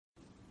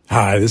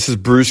Hi, this is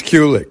Bruce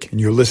Kulick,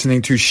 and you're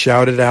listening to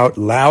Shout It Out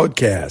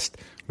Loudcast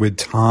with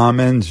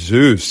Tom and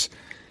Zeus.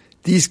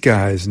 These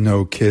guys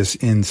know Kiss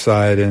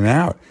inside and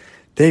out.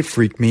 They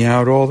freak me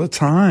out all the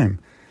time.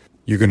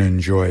 You're going to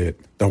enjoy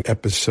it. The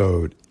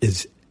episode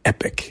is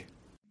epic.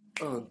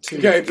 1,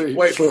 2, 3,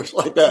 wait, 4,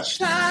 like that.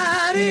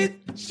 Shout it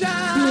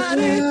out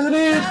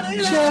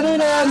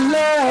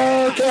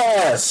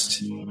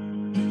loudcast.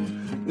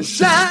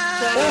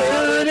 Shout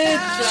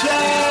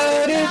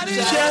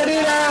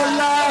it out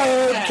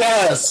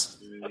loudcast.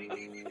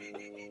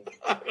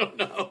 I don't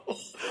know.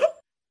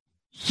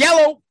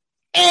 Hello.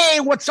 Hey,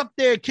 what's up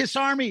there, Kiss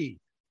Army?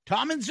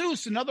 Tom and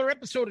Zeus, another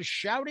episode of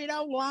Shout It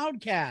Out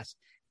Loudcast.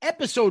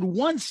 Episode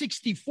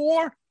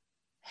 164,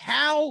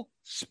 Hal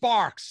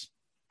Sparks.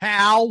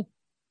 Hal.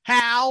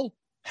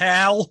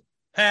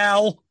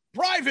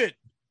 Private.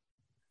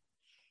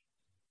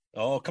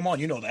 Oh, come on.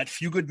 You know that.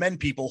 Few good men,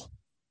 people.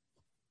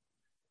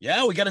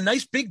 Yeah, we got a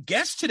nice big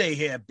guest today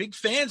here. Big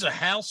fans of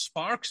Hal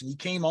Sparks, and he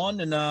came on,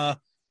 and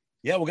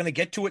yeah, we're going to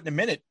get to it in a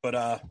minute.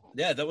 But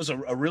yeah, that was a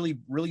really,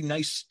 really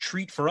nice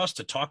treat for us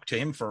to talk to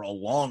him for a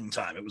long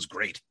time. It was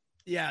great.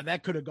 Yeah,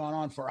 that could have gone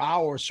on for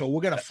hours. So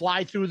we're going to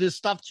fly through this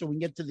stuff so we can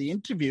get to the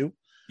interview.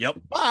 Yep.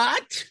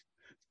 But,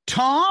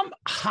 Tom,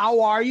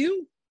 how are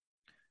you?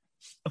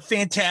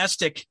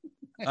 Fantastic.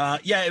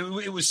 Yeah,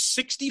 it was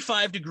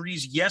 65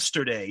 degrees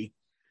yesterday.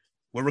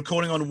 We're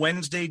recording on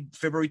Wednesday,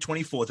 February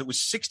 24th. It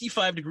was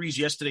 65 degrees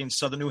yesterday in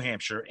southern New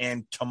Hampshire.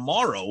 And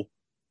tomorrow,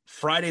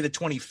 Friday the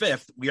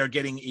 25th, we are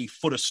getting a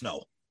foot of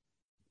snow.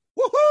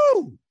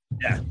 Woohoo!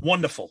 Yeah,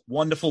 wonderful.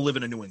 Wonderful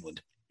living in New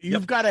England.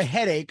 You've got a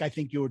headache, I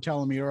think you were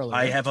telling me earlier.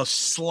 I have a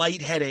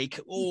slight headache.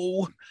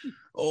 Oh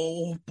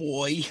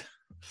boy.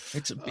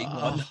 It's a big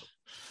one.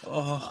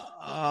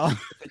 I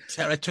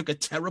took a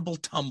terrible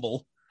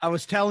tumble. I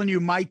was telling you,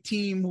 my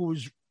team, who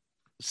was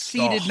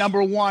seeded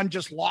number one,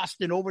 just lost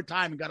in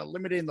overtime and got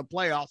eliminated in the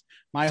playoffs.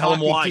 My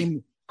hockey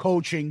team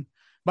coaching,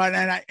 but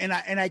and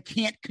I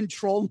can't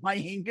control my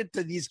anger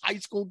to these high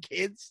school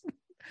kids.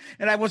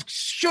 And I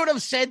should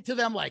have said to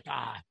them, like,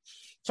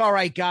 it's all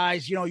right,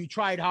 guys. You know, you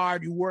tried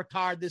hard, you worked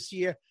hard this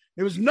year.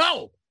 It was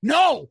no,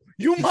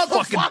 you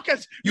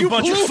motherfuckers, you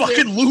bunch of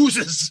fucking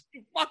losers.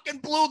 You fucking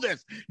blew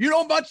this. You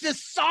know how much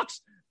this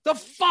sucks. The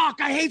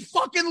fuck, I hate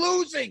fucking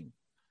losing.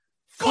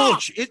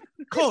 Coach,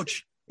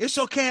 it's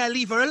okay. I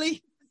leave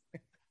early.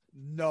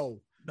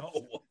 No.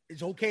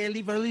 It's okay. I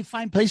leave early.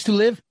 Find place to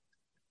live.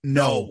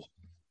 No.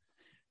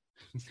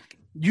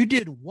 You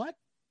did what?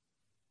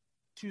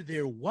 To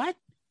their what?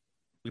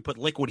 We put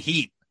liquid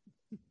heat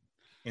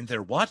in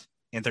their what?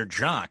 In their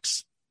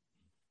jocks.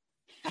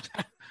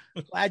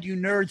 Glad you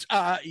nerds,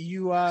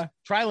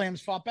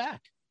 Tri-Lambs fought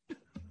back.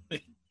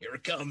 Here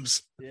it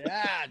comes.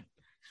 Yeah.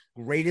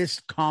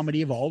 Greatest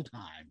comedy of all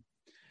time.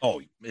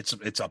 Oh, it's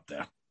up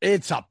there.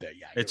 It's up there,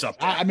 yeah. It's up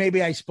there.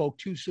 Maybe I spoke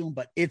too soon,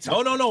 but it's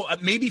up there. No.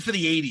 Maybe for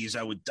the 80s,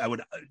 I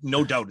would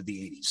no doubt at the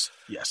 80s.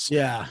 Yes.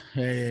 Yeah.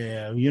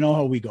 You know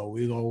how we go.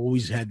 We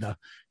always had the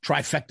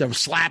trifecta of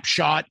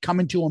Slapshot,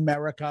 Coming to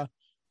America,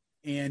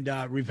 and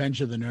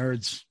Revenge of the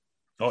Nerds.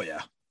 Oh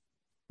yeah.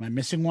 Am I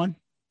missing one?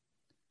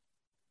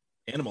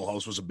 Animal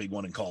House was a big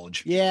one in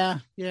college. Yeah.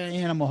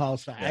 Animal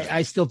House. Yeah.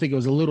 I still think it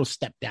was a little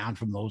step down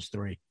from those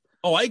three.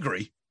 Oh, I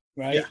agree.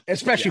 Right, yeah.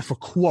 Especially for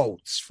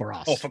quotes for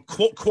us. Oh, for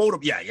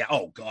quote, yeah.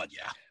 Oh God,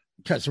 yeah.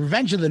 Because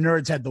Revenge of the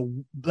Nerds had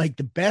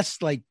the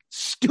best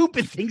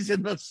stupid things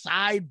in the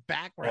side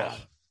background.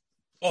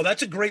 Oh,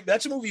 that's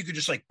a movie you could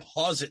just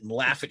pause it and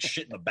laugh at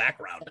shit in the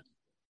background.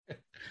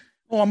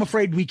 Oh, I'm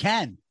afraid we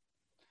can.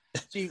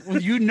 See, when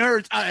you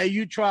nerds,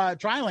 you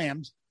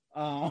Tri-Lambs.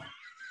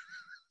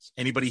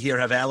 Anybody here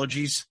have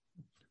allergies?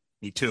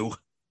 Me too.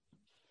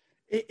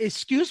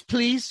 Excuse,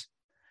 please.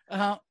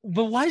 But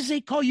why does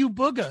they call you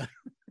Booger?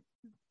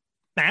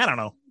 I don't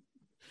know.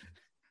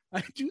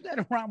 I do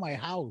that around my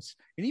house.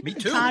 And even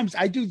at times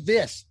I do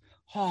this.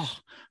 Oh,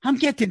 I'm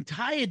getting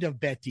tired of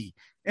Betty.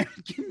 And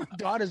my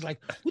daughter's like,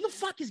 who the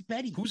fuck is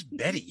Betty? Who's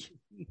Betty?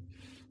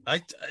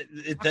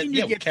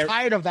 You get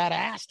tired of that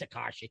ass,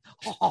 Takashi.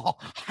 Oh,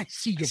 I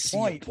see your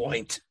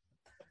point.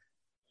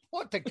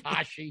 What,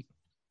 Takashi?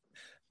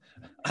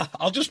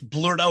 I'll just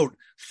blurt out,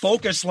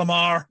 focus,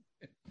 Lamar.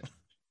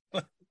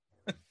 All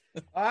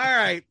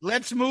right,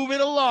 let's move it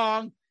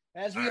along.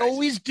 As we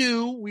always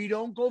do, we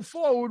don't go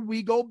forward,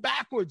 we go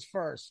backwards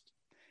first.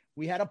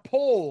 We had a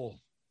poll.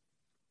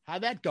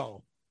 How'd that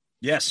go?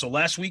 Yes, so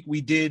last week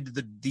we did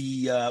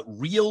the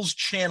Reels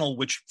channel,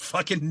 which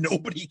fucking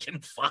nobody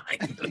can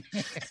find.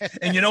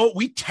 And you know what?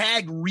 We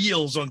tag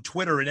Reels on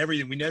Twitter and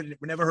everything. We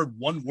never heard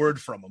one word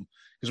from them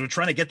because we're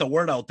trying to get the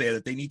word out there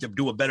that they need to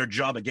do a better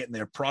job of getting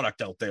their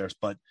product out there.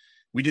 But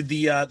we did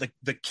the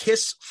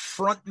Kiss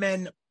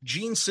frontmen,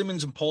 Gene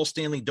Simmons and Paul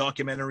Stanley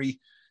documentary.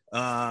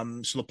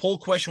 So the poll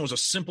question was a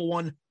simple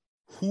one.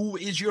 Who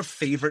is your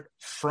favorite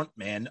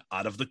frontman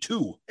out of the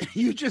two?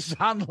 You just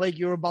sound like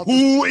you're about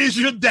Who is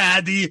your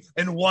daddy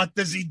and what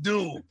does he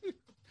do?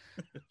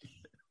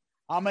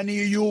 How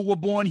many of you were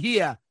born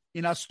here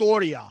in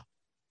Astoria?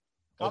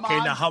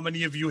 Now how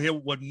many of you here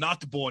were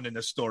not born in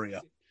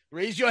Astoria?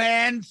 Raise your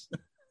hands.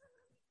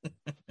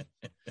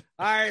 All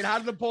right, how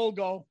did the poll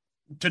go?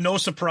 To no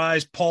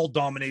surprise, Paul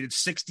dominated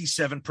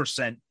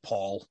 67%.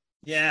 Paul.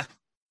 Yeah,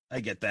 I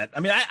get that.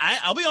 I mean,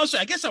 I'll be honest.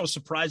 I guess I was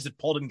surprised that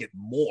Paul didn't get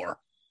more.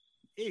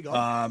 There you go.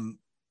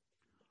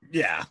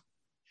 Yeah.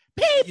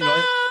 People.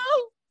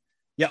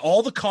 Yeah,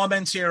 all the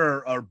comments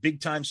here are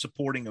big time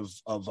supporting of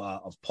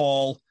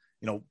Paul.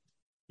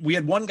 We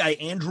had one guy,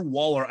 Andrew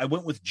Waller. I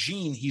went with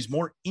Gene. He's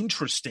more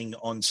interesting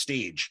on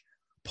stage.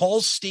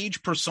 Paul's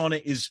stage persona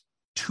is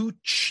too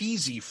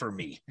cheesy for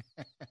me.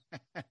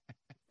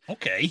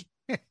 Okay.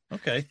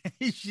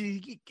 Is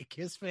he a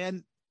Kiss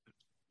fan?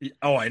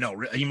 Oh, I know.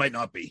 He might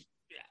not be.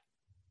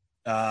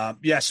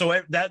 Yeah.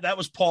 So that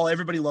was Paul.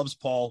 Everybody loves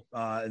Paul.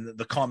 And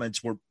the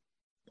comments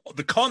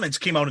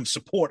came out in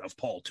support of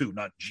Paul too,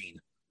 not Gene.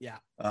 Yeah.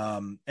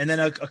 And then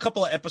a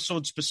couple of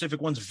episode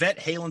specific ones. Vet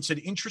Halen said,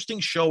 interesting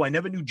show. I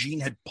never knew Gene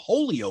had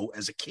polio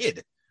as a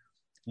kid.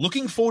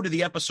 Looking forward to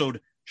the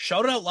episode.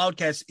 Shout Out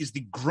Loudcast is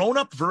the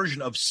grown-up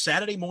version of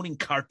Saturday morning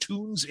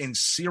cartoons and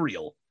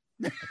cereal.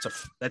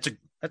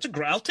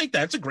 I'll take that.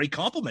 That's a great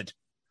compliment.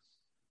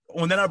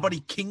 Oh, and then our buddy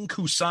King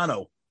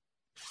Cusano.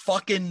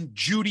 Fucking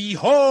Judy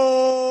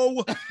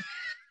Ho.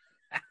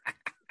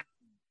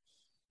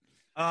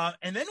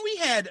 And then we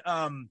had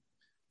a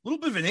little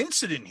bit of an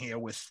incident here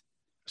with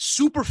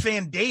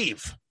Superfan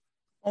Dave.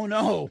 Oh,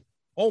 no.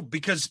 Oh,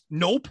 because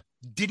nope,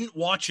 didn't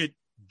watch it.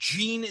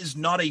 Gene is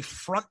not a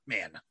front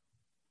man.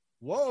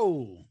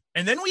 Whoa.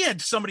 And then we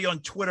had somebody on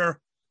Twitter.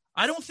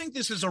 I don't think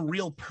this is a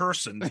real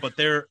person, but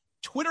their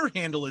Twitter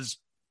handle is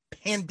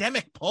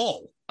Pandemic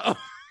Paul. Oh.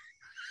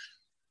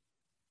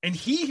 And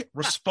he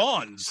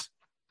responds,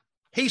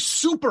 "Hey,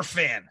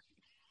 Superfan,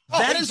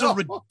 that is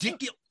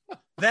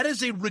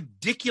a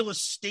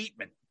ridiculous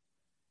statement.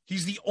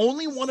 He's the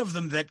only one of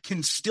them that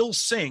can still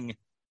sing,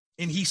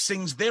 and he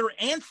sings their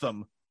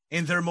anthem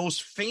and their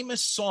most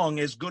famous song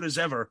as good as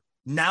ever.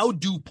 Now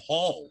do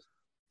Paul."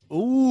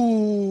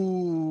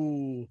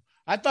 Ooh,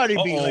 I thought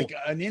he'd be like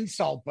an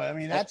insult, but I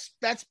mean, that's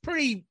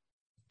pretty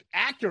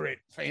accurate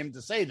for him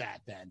to say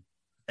that then.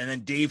 And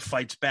then Dave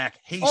fights back.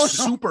 Hey, no.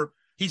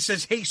 He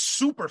says, "Hey,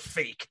 super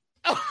fake."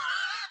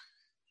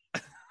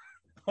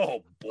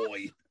 Oh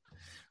boy.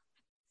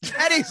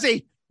 That is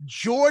a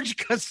George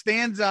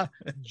Costanza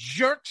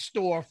jerk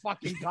store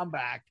fucking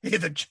comeback.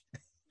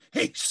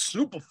 Hey,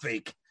 super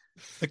fake.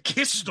 The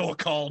Kiss store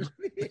called.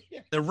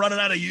 They're running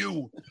out of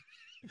you.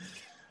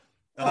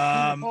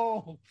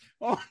 Oh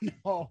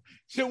no.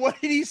 So what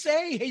did he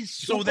say? Hey,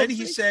 so then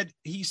he said,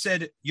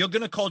 "You're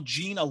going to call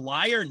Gene a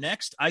liar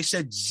next?" I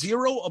said,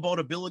 "Zero about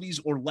abilities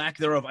or lack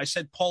thereof. I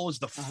said Paul is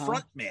the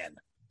front man,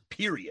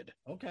 period."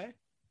 Okay.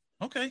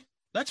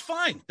 That's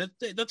fine.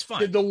 That's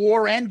fine. Did the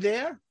war end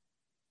there?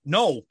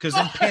 No, because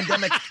in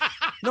pandemic,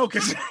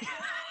 because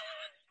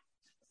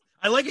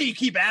I like how you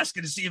keep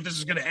asking to see if this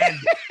is going to end.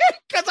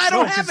 Because I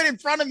don't have it in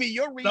front of me.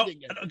 You're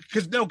reading it.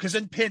 Because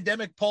in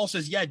pandemic, Paul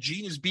says, "Yeah,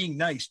 Gene is being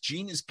nice.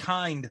 Gene is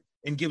kind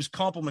and gives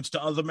compliments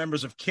to other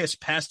members of Kiss,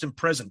 past and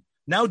present.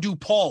 Now do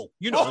Paul.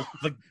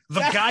 The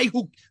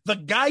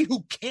guy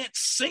who can't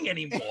sing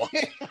anymore."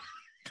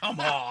 Come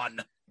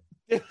on.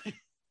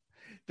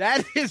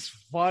 That is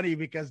funny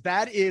because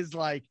that is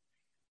like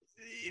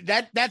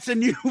that's a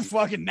new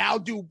fucking now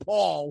do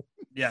Paul.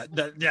 Yeah,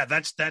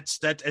 that's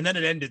that, and then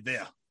it ended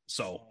there.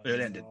 So it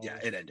ended. Yeah,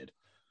 it ended.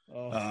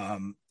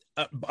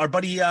 Our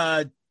buddy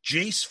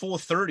Jace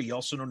 430,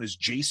 also known as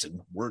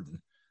Jason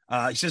Worden,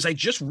 he says, "I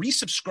just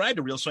resubscribed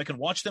to Reel so I can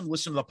watch them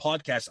listen to the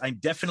podcast. I'm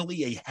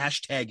definitely a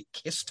hashtag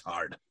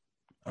Kisstard."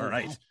 All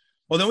right. Wow.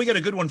 Well, then we got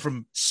a good one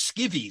from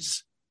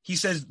Skivvies. He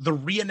says the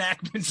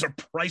reenactments are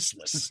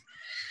priceless.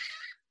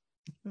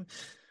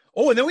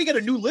 Oh, and then we got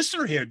a new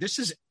listener here. This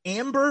is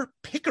Amber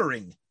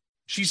Pickering.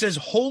 She says,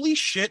 "Holy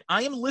shit,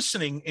 I am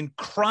listening and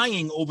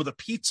crying over the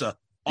pizza.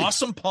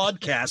 Awesome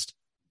podcast.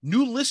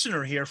 New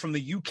listener here from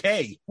the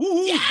UK.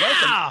 Woo-hoo, yeah!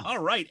 Welcome." All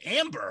right,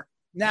 Amber.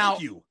 Now,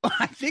 thank you.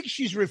 I think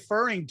she's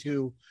referring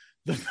to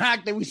the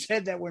fact that we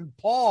said that when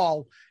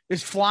Paul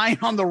is flying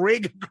on the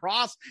rig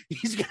across,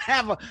 he's going to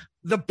have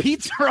the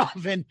pizza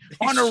oven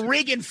on a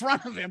rig in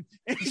front of him.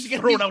 And he's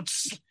going to throw out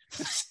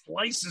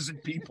slices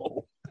at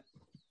people.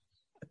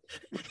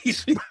 And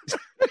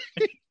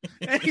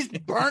he's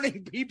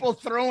burning people,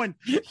 throwing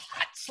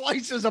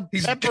slices of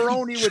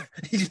pepperoni with.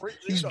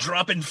 He's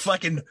dropping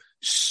fucking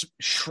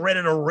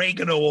shredded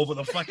oregano over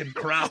the fucking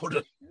crowd.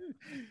 Throw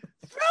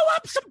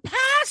up some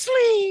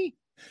parsley.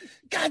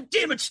 God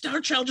damn it, Star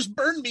Child just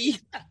burned me.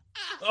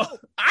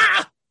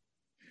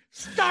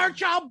 Star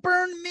Child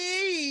burned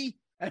me.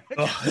 A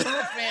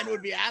fan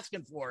would be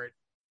asking for it.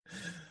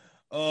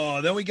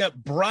 Oh, then we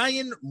got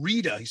Brian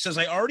Rita. He says,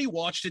 "I already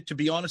watched it. To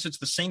be honest, it's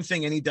the same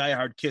thing any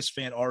diehard Kiss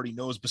fan already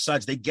knows.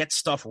 Besides, they get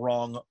stuff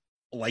wrong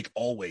like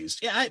always."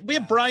 Yeah,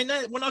 Brian,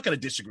 we're not going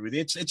to disagree with you.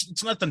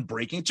 It's nothing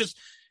breaking.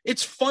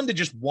 It's fun to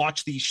just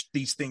watch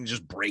these things,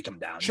 just break them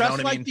down.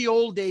 Just like the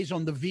old days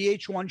on the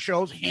VH1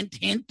 shows. Hint,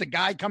 hint. The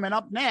guy coming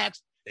up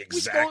next.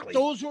 Exactly.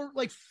 Those were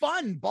like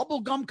fun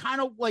bubblegum kind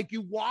of like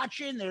you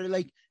watching. They're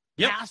like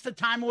pass the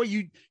time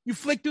away. You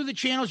flick through the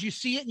channels, you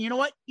see it, and you know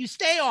what? You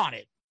stay on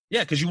it. Yeah,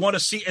 because you want to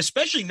see,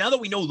 especially now that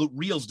we know that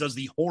Reels does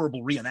the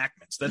horrible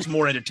reenactments. That's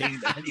more entertaining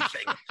than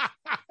anything.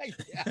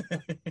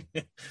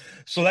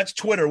 So that's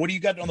Twitter. What do you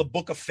got on the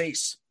Book of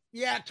Face?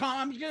 Yeah,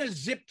 Tom, I'm going to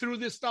zip through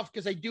this stuff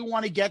because I do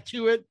want to get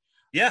to it.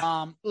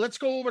 Yeah. Let's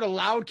go over to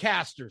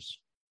Loudcasters.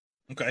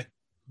 Okay.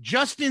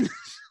 Justin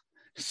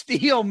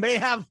Steele may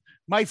have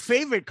my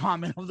favorite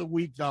comment of the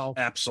week, though.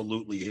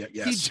 Absolutely.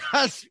 Yes. He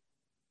just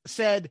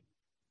said,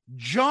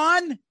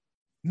 John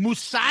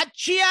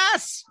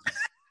Musachias.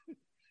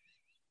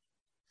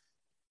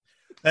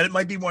 That it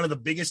might be one of the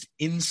biggest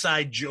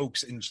inside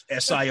jokes in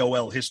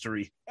SIOL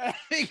history.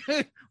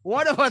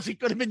 One of us, it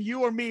could have been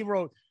you or me,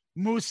 wrote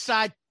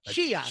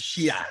Musachias.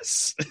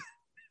 Yes.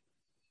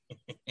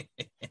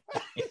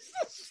 It's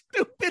the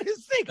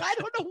stupidest thing. I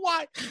don't know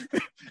why.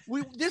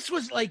 This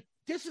is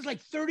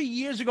like 30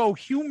 years ago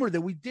humor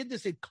that we did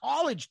this in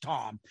college,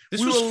 Tom.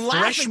 This was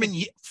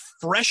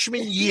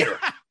freshman year.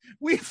 Yeah.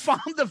 We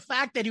found the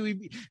fact that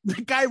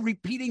the guy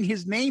repeating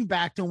his name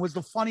back to him was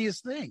the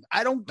funniest thing.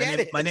 I don't get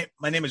it.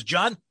 My name is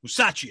John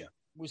Musachia.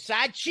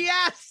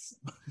 Musachias.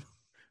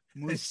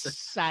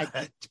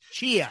 Musachias.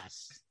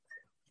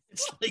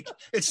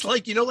 It's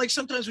like, you know, like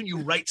sometimes when you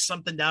write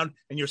something down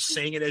and you're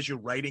saying it as you're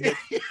writing it,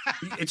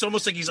 it's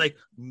almost like he's like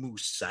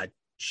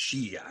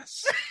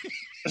Musachias.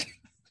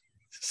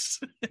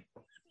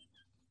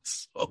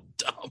 So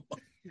dumb.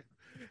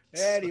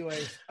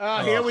 Anyways,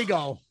 here we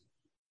go.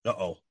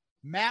 Uh-oh.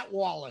 Matt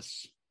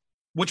Wallace.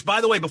 Which,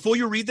 by the way, before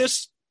you read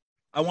this,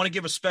 I want to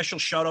give a special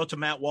shout out to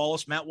Matt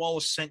Wallace. Matt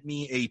Wallace sent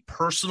me a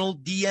personal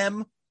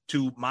DM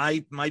to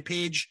my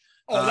page.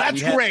 Oh,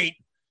 that's great.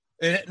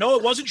 No,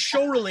 it wasn't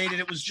show related.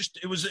 It was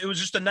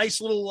just a nice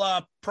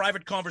little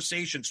private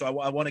conversation. So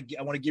I want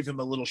to give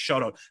him a little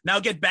shout out. Now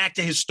get back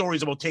to his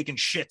stories about taking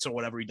shits or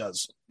whatever he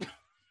does.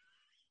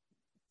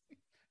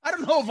 I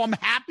don't know if I'm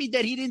happy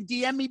that he didn't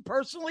DM me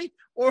personally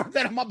or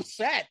that I'm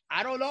upset.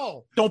 I don't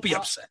know. Don't be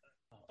upset.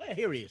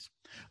 Here he is.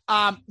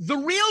 The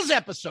Reels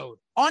episode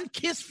on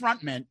Kiss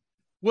frontman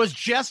was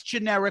just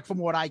generic from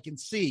what I can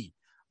see.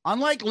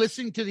 Unlike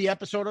listening to the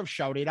episode of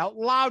Shout It Out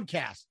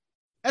Loudcast.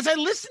 As I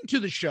listened to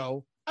the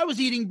show, I was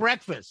eating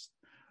breakfast.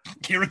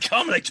 Here it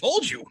comes. I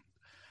told you.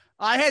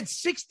 I had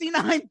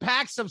 69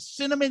 packs of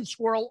cinnamon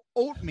swirl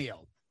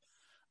oatmeal.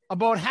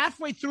 About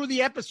halfway through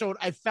the episode,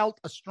 I felt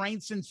a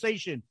strange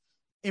sensation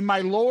in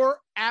my lower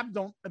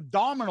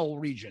abdominal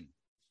region.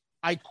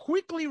 I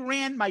quickly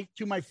ran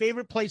to my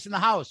favorite place in the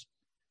house,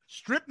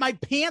 stripped my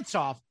pants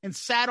off, and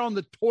sat on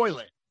the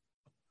toilet.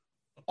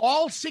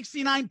 All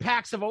 69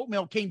 packs of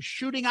oatmeal came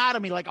shooting out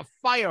of me like a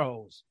fire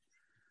hose.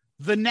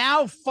 The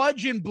now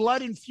fudge and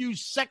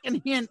blood-infused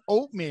second-hand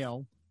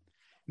oatmeal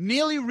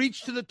nearly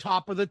reached to the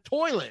top of the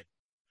toilet.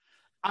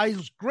 I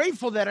was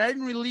grateful that I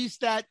didn't release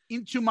that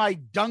into my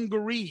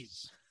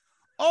dungarees.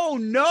 Oh,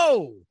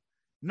 no,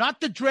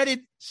 not the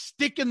dreaded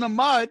stick in the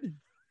mud.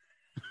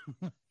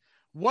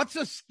 What's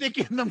a stick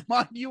in the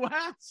mud, you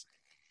ask?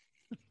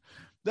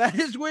 That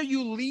is where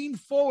you lean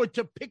forward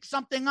to pick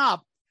something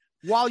up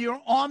while you're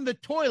on the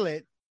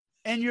toilet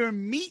and your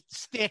meat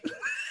stick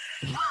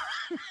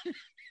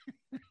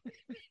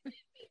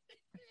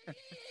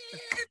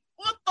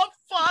what the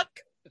fuck?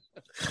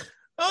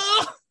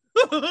 Oh.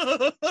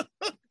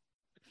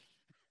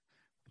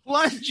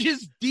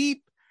 Plunges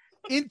deep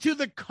into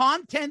the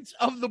contents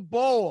of the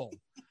bowl.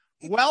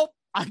 Well,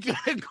 I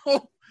gotta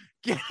go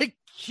get a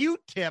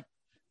Q-tip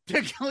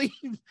to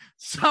clean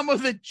some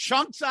of the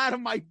chunks out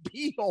of my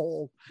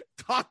beehole.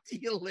 Talk to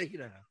you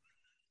later.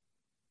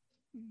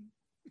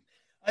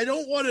 I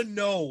don't want to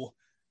know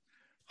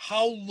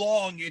how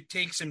long it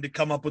takes him to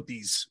come up with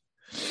these.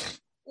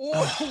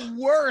 Or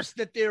worse,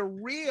 that they're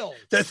real.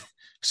 That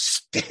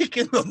stick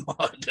in the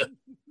mud.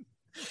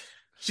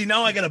 See,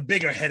 now I got a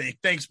bigger headache.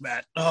 Thanks,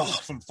 Matt. Oh,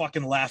 from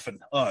fucking laughing.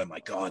 Oh, my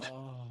God.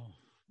 Oh,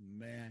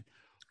 man.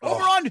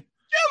 Over on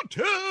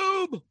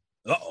YouTube.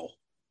 Uh-oh.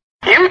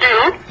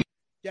 YouTube.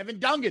 Devin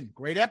Dungan.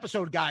 Great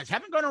episode, guys.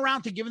 Haven't gone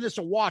around to giving this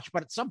a watch,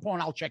 but at some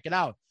point I'll check it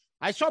out.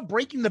 I saw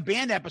Breaking the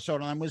Band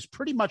episode and it was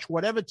pretty much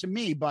whatever to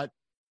me, but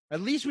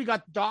at least we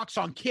got docs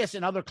on Kiss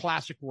and other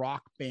classic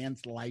rock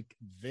bands like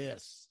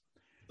this.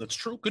 That's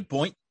true. Good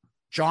point.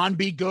 John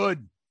B.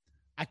 Good.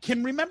 I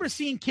can remember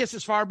seeing Kiss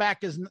as far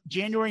back as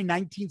January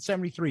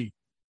 1973.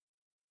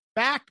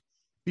 Back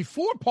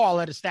before Paul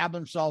had established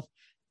himself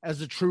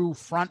as a true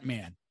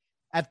frontman.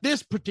 At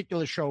this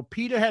particular show,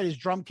 Peter had his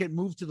drum kit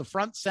moved to the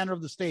front center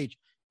of the stage,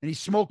 and he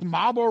smoked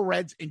Marlboro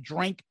Reds and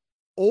drank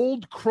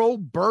Old Crow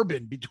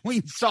bourbon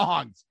between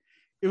songs.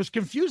 It was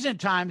confusing at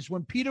times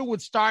when Peter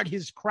would start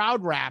his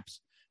crowd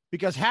raps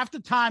because half the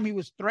time he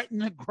was threatening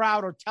the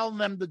crowd or telling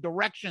them the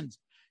directions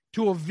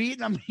to a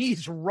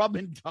Vietnamese rub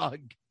and tug.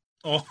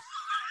 Oh.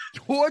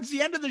 Towards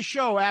the end of the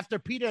show, after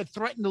Peter had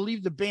threatened to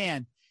leave the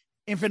band,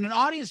 if an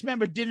audience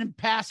member didn't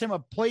pass him a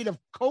plate of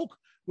Coke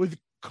with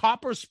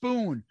copper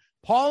spoon,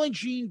 Paul and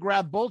Gene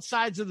grabbed both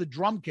sides of the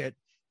drum kit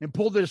and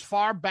pulled it as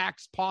far back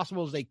as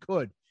possible as they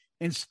could.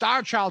 And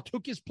Starchild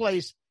took his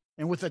place,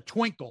 and with a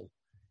twinkle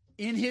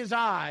in his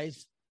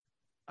eyes,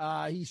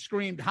 he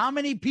screamed, "How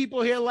many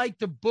people here like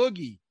to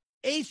boogie?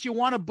 Ace, you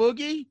want a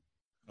boogie?"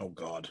 Oh,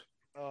 God.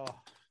 Oh.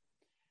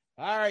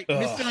 All right.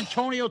 Mr.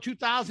 Antonio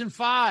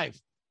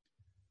 2005.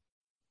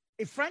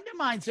 A friend of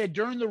mine said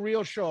during the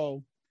Real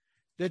Show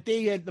that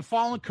they had the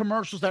following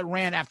commercials that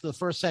ran after the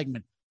first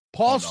segment.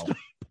 Paul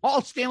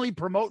Stanley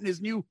promoting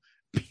his new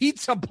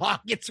pizza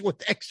pockets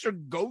with extra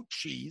goat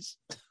cheese.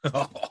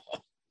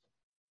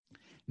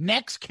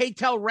 Next,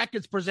 KTEL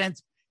Records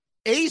presents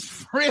Ace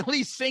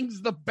Frehley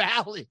Sings the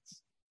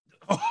Ballads.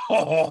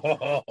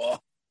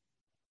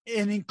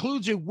 And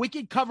includes a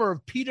wicked cover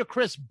of Peter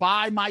Criss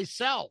By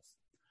Myself.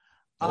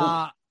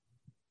 By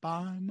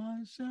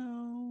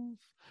Myself.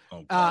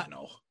 Oh, God,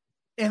 no.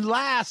 And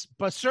last,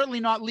 but certainly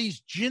not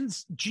least,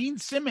 Gene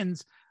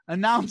Simmons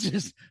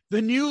announces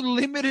the new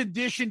limited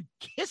edition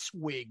Kiss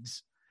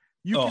wigs.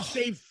 You can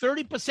save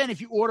 30%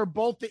 if you order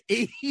both the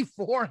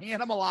 84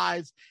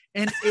 Animalize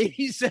and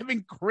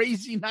 87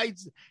 Crazy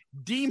Nights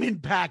Demon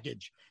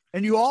package.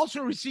 And you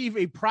also receive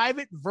a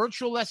private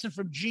virtual lesson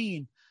from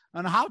Gene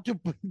on how to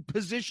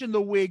position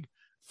the wig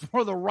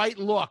for the right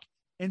look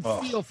and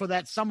feel for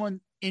that someone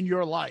in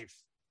your life.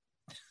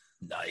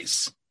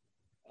 Nice.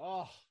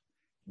 Oh,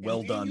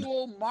 well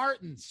Emmanuel done.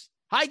 Martins.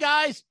 Hi,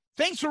 guys.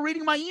 Thanks for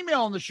reading my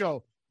email on the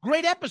show.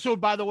 Great episode,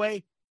 by the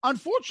way.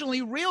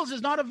 Unfortunately, Reels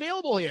is not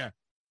available here.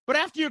 But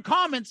after your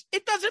comments,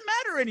 it doesn't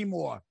matter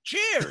anymore.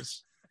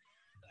 Cheers.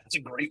 That's a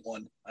great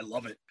one. I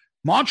love it.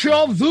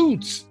 Montreal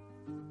Voots.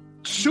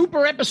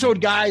 Super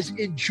episode, guys.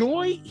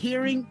 Enjoy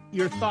hearing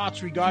your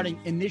thoughts regarding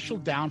initial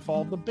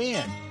downfall of the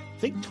band. I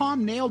think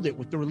Tom nailed it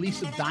with the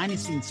release of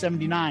Dynasty in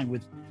 79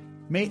 with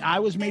I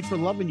Was Made for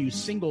Loving You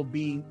single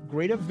being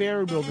greater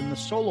variable than the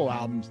solo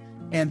albums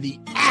and the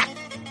Act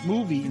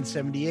movie in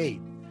 78.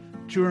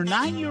 To a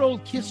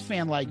 9-year-old Kiss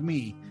fan like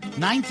me,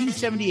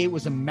 1978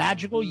 was a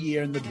magical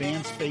year and the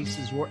band's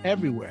faces were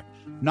everywhere,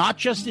 not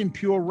just in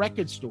pure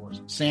record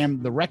stores,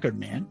 Sam the Record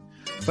Man,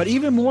 but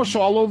even more so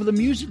all over the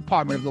music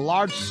department of the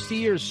large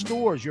Sears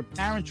stores your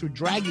parents would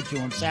drag you to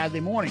on Saturday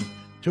morning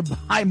to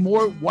buy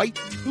more white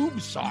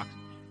tube socks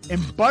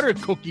and butter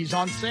cookies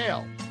on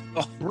sale.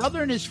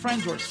 Brother and his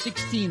friends were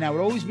 16. I would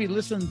always be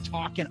listening,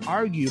 talk, and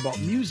argue about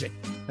music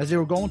as they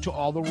were going to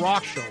all the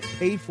rock shows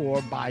paid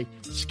for by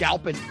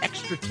scalping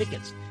extra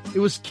tickets. It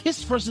was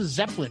Kiss versus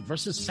Zeppelin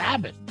versus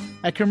Sabbath.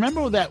 I can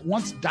remember that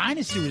once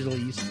Dynasty was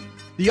released,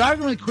 the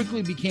argument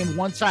quickly became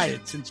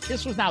one-sided. Since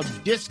Kiss was now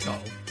disco,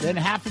 then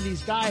half of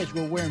these guys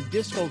were wearing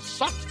disco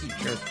sucks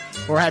t-shirts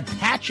or had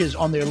patches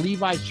on their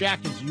Levi's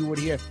jackets. You would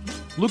hear,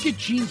 look at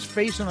Gene's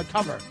face on the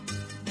cover.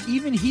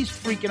 Even he's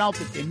freaking out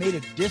that they made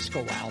a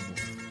disco album.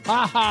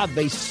 Ha,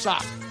 they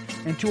suck.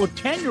 And to a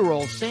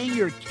 10-year-old, saying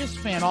you're a Kiss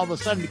fan all of a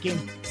sudden became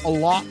a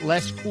lot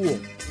less cool,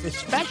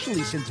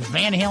 especially since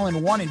Van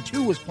Halen 1 and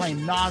 2 was playing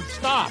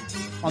nonstop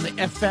on the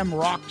FM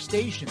rock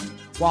station,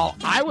 while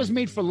I Was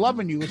Made for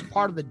Loving You was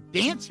part of the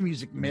dance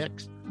music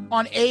mix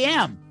on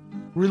AM.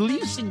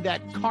 Releasing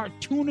that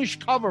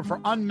cartoonish cover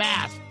for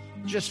Unmasked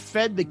just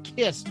fed the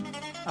Kiss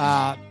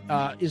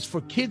is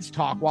for kids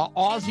talk, while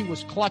Ozzy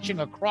was clutching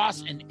a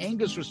cross and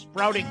Angus was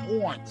sprouting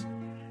horns.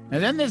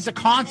 And then there's the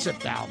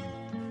concept album.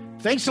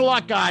 Thanks a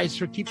lot, guys,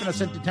 for keeping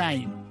us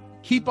entertained.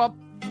 Keep up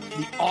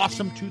the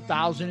awesome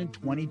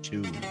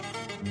 2022.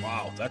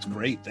 Wow, that's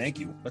great. Thank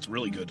you. That's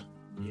really good.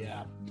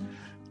 Yeah.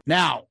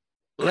 Now,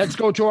 let's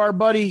go to our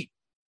buddy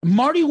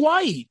Marty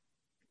White.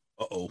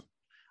 Uh-oh.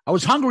 I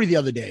was hungry the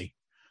other day,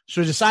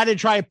 so I decided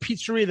to try a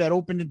pizzeria that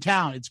opened in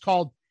town. It's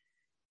called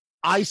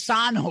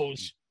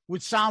Isano's,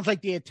 which sounds like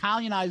the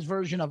Italianized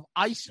version of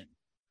Ison.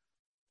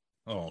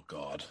 Oh,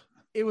 God.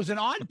 It was an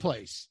odd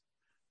place.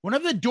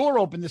 Whenever the door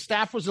opened, the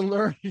staff was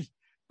alerted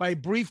by a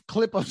brief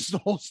clip of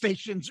Soul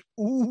Station's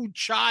Ooh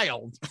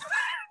Child.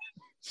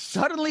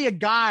 Suddenly, a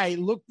guy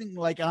looking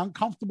like an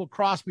uncomfortable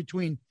cross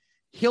between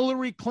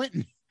Hillary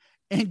Clinton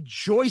and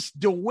Joyce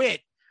DeWitt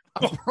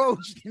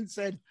approached and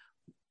said,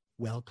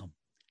 welcome.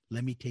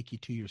 Let me take you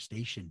to your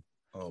station.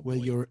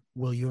 Will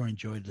you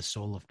enjoy the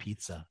soul of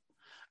pizza?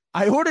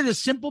 I ordered a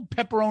simple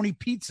pepperoni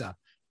pizza,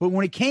 but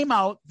when it came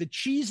out, the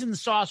cheese and the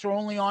sauce were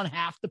only on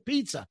half the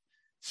pizza.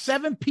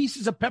 7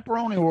 pieces of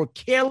pepperoni were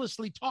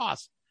carelessly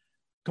tossed,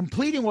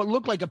 completing what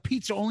looked like a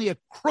pizza only a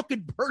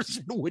crooked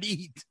person would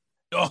eat.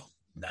 Oh,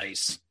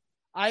 nice.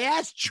 I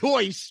asked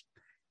Joyce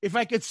if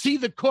I could see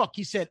the cook.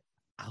 He said,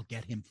 I'll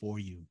get him for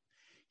you.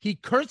 He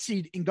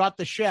curtsied and got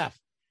the chef.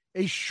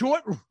 A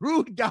short,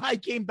 rude guy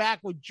came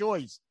back with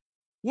Joyce.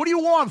 What do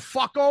you want,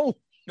 fucko?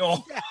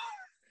 Oh.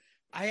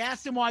 I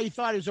asked him why he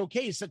thought it was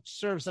okay to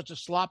serve such a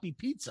sloppy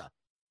pizza.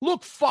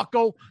 Look,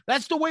 fucko,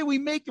 that's the way we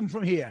make them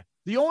from here.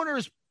 The owner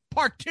is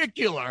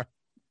particular.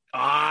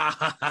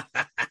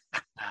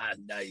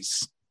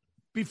 Nice.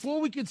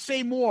 Before we could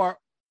say more,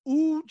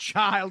 Ooh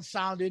Child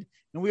sounded,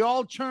 and we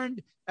all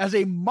turned as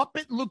a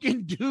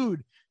Muppet-looking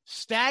dude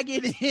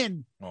staggered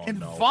in and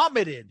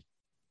vomited.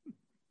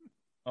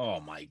 Oh,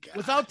 my God.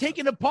 Without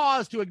taking a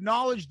pause to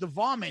acknowledge the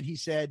vomit, he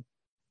said,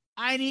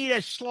 I need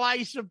a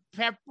slice of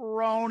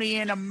pepperoni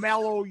and a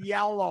mellow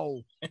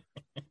yellow.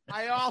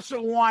 I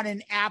also want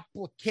an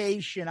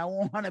application. I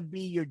want to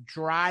be your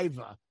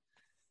driver.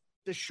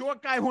 The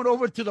short guy went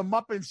over to the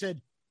Muppet and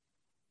said,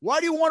 why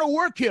do you want to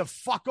work here,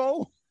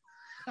 fucko?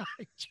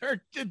 I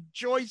turned to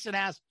Joyce and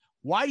asked,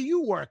 why do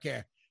you work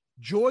here?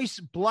 Joyce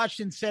blushed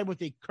and said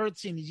with a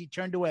curtsy as he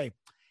turned away,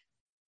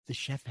 the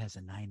chef has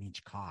a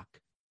 9-inch cock.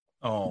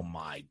 Oh,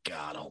 my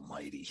God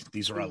almighty.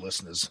 These are our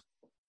listeners.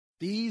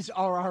 These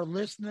are our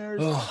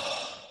listeners.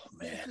 Oh,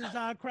 man. This is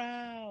our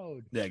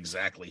crowd. Yeah,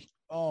 exactly.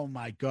 Oh,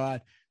 my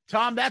God.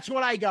 Tom, that's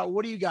what I got.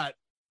 What do you got?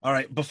 All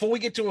right. Before we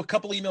get to a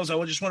couple emails,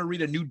 I just want to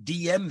read a new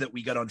DM that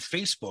we got on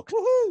Facebook.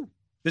 Woohoo!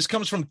 This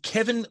comes from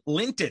Kevin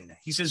Linton.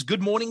 He says,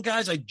 good morning,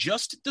 guys. I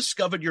just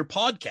discovered your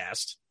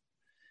podcast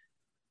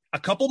a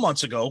couple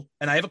months ago,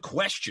 and I have a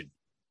question.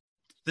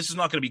 This is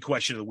not going to be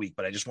question of the week,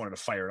 but I just wanted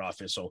to fire it off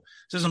here. So it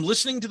says, I'm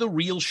listening to the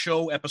Real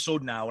Show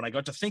episode now, and I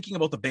got to thinking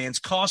about the band's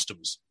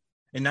costumes.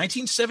 In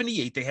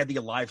 1978, they had the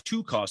Alive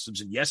 2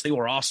 costumes, and yes, they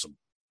were awesome.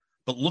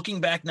 But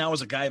looking back now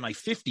as a guy in my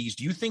 50s,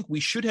 do you think we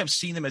should have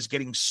seen them as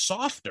getting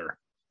softer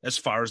as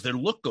far as their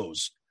look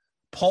goes?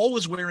 Paul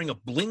was wearing a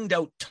blinged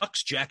out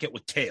tux jacket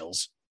with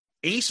tails.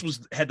 Ace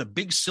had the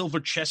big silver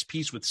chest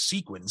piece with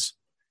sequins.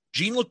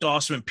 Gene looked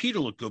awesome and Peter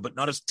looked good, but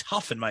not as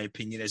tough, in my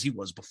opinion, as he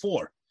was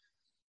before.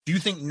 Do you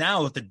think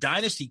now that the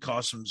Dynasty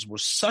costumes were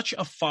such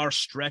a far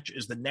stretch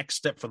as the next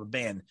step for the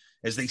band,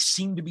 as they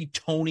seem to be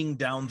toning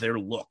down their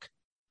look?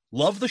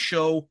 Love the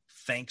show.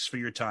 Thanks for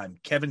your time.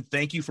 Kevin,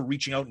 thank you for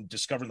reaching out and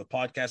discovering the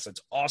podcast.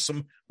 That's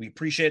awesome. We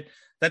appreciate it.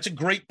 That's a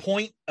great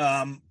point.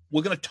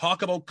 We're going to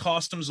talk about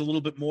costumes a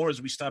little bit more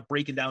as we start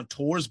breaking down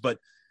tours, but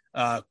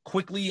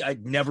quickly,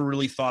 I'd never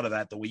really thought of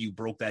that, the way you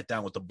broke that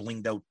down with the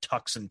blinged out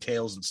tucks and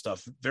tails and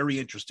stuff. Very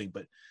interesting,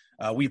 but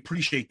we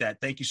appreciate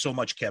that. Thank you so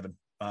much, Kevin.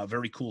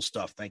 Very cool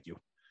stuff. Thank you.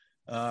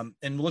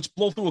 And let's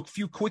blow through a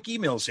few quick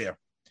emails here.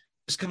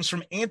 This comes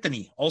from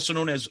Anthony, also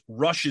known as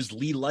Rush's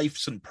Lee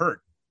Lifeson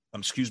Peart.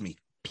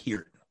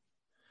 Peart.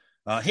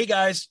 Hey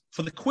guys,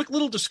 for the quick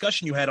little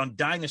discussion you had on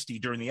Dynasty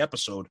during the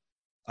episode,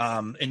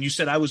 and you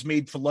said I Was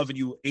Made for Loving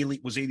You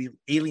was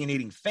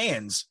alienating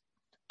fans.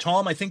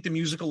 Tom, I think the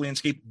musical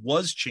landscape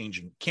was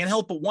changing. Can't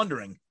help but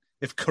wondering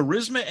if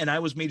Charisma and I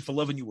Was Made for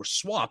Loving You were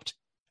swapped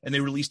and they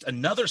released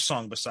another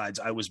song besides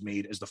I Was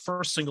Made as the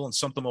first single and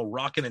something more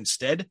rockin'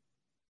 instead.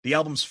 The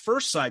album's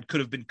first side could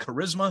have been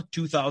Charisma,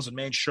 2000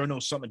 Man, Sure Know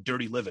Something,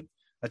 Dirty Living.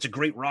 That's a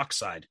great rock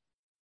side.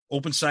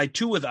 Open side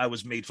 2 with I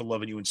Was Made for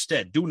Loving You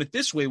instead. Doing it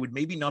this way would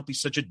maybe not be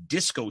such a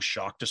disco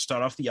shock to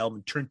start off the album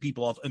and turn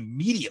people off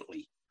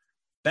immediately.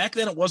 Back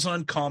then, it wasn't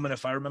uncommon,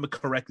 if I remember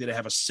correctly, to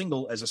have a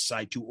single as a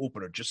side 2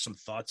 opener. Just some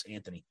thoughts,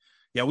 Anthony.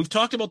 Yeah, we've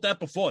talked about that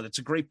before. That's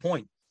a great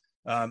point.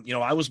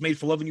 I Was Made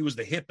for Loving You was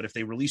the hit, but if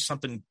they release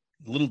something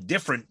a little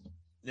different,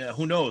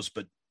 who knows?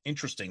 But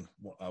interesting.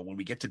 When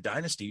we get to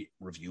Dynasty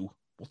review,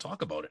 we'll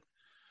talk about it.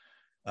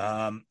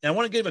 And I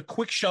want to give a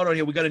quick shout out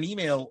here. We got an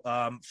email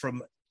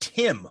from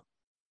Tim.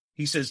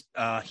 He says,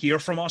 here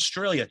from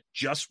Australia,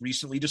 just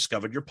recently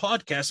discovered your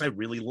podcast. I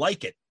really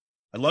like it.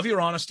 I love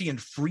your honesty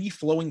and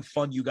free-flowing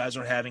fun you guys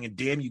are having, and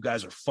damn, you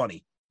guys are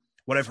funny.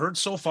 What I've heard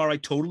so far, I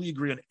totally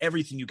agree on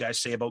everything you guys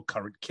say about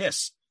current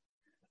Kiss.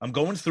 I'm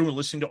going through and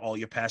listening to all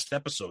your past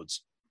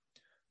episodes.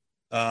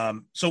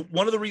 So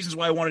one of the reasons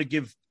why I wanted to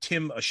give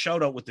Tim a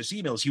shout-out with this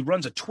email is he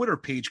runs a Twitter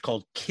page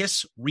called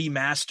Kiss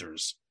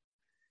Remasters,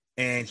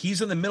 and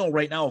he's in the middle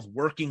right now of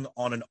working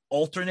on an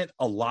alternate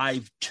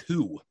Alive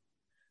 2.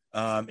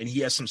 And he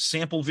has some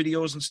sample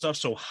videos and stuff,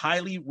 so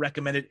highly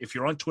recommend it. If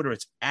you're on Twitter,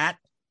 it's at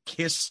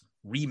Kiss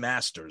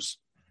Remasters.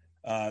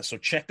 So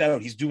check that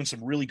out. He's doing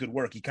some really good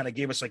work. He kind of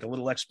gave us like a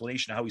little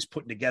explanation of how he's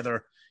putting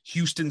together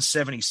Houston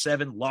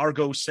 77,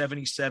 Largo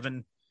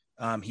 77.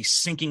 He's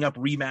syncing up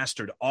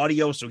remastered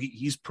audio. So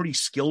he's pretty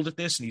skilled at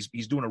this, and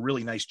he's doing a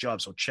really nice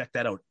job. So check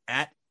that out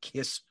at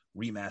Kiss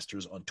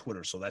Remasters on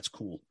Twitter. So that's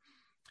cool.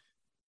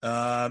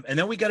 And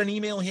then we got an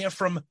email here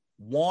from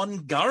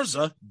Juan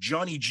Garza,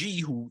 Johnny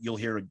G, who you'll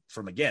hear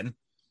from again,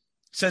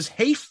 says,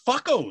 hey,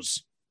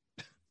 fuckos.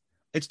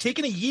 It's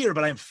taken a year,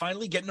 but I am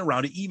finally getting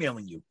around to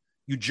emailing you.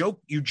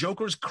 You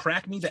jokers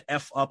crack me the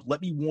F up.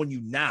 Let me warn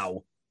you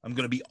now. I'm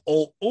going to be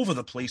all over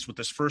the place with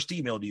this first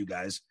email to you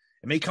guys.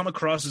 It may come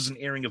across as an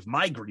airing of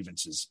my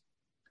grievances.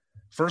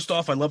 First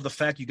off, I love the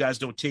fact you guys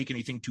don't take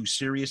anything too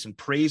serious and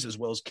praise as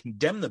well as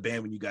condemn the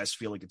band when you guys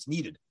feel like it's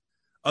needed.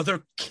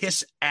 Other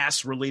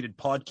Kiss-ass related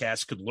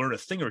podcasts could learn a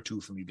thing or two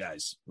from you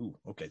guys. Ooh,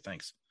 okay,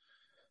 thanks.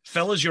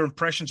 Fellas, your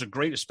impressions are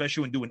great,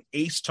 especially when doing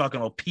Ace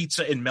talking about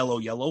pizza and Mellow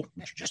Yellow,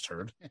 which you just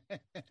heard.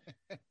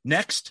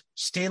 Next,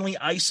 Stanley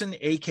Eisen,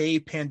 a.k.a.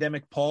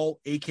 Pandemic Paul,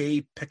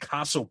 a.k.a.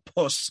 Picasso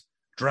Puss,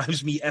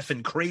 drives me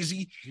effing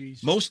crazy.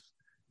 Jesus.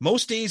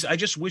 Most days, I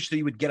just wish that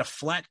he would get a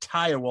flat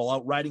tire while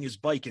out riding his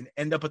bike and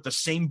end up at the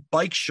same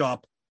bike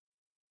shop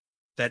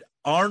that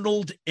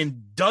Arnold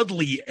and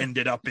Dudley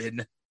ended up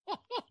in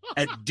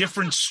at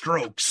different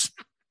strokes.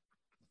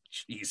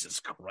 Jesus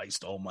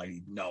Christ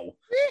almighty, no.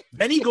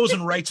 Then he goes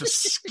and writes a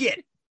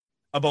skit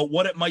about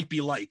what it might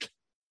be like.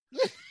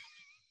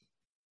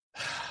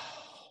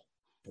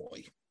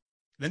 Boy.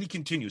 Then he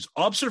continues.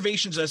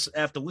 Observations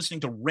after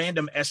listening to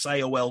random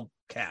SIOL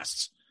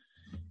casts.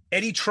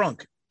 Eddie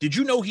Trunk, Did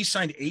you know he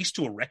signed Ace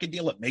to a record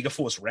deal at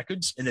Megaforce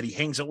Records, and that he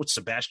hangs out with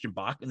Sebastian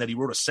Bach, and that he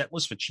wrote a set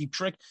list for Cheap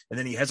Trick, and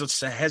then he has a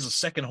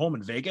second home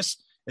in Vegas,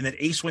 and then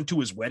Ace went to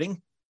his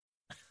wedding?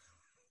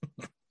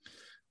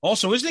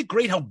 Also, isn't it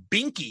great how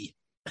Binky,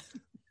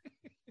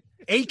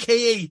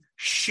 a.k.a.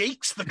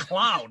 Shakes the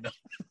Clown,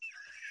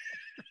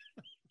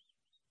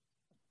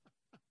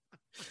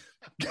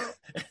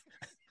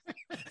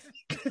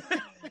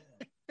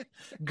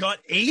 got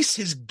Ace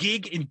his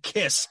gig in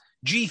Kiss?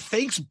 Gee,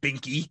 thanks,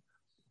 Binky.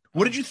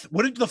 What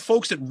did the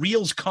folks at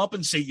Reels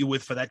compensate you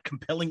with for that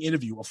compelling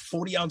interview? A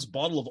 40-ounce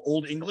bottle of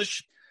Old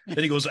English?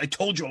 Then he goes, I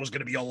told you I was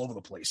going to be all over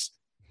the place.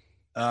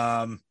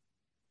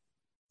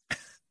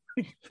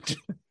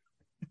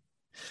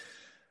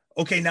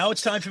 Okay, now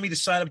it's time for me to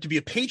sign up to be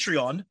a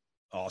Patreon.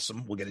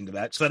 Awesome. We'll get into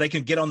that so that I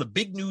can get on the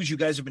big news you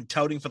guys have been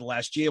touting for the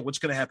last year. What's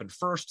going to happen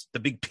first? The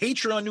big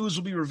Patreon news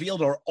will be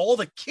revealed, or all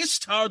the Kiss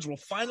tards will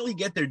finally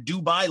get their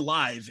Dubai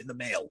Live in the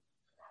mail.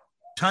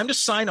 Time to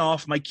sign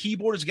off. My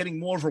keyboard is getting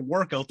more of a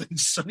workout than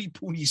Sonny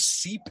Pooney's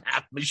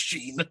CPAP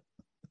machine.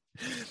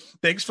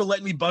 Thanks for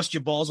letting me bust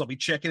your balls. I'll be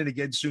checking it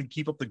again soon.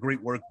 Keep up the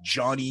great work,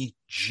 Johnny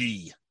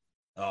G.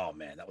 Oh,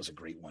 man, that was a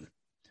great one.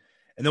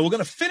 And then we're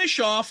going to finish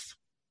off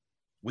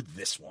with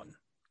this one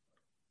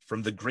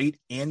from the great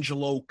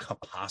Angelo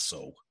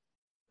Capasso.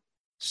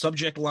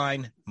 Subject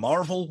line,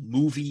 Marvel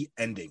movie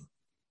ending.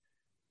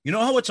 You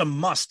know how it's a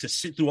must to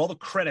sit through all the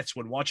credits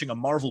when watching a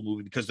Marvel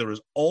movie because there is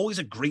always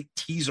a great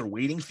teaser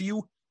waiting for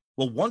you?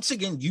 Well, once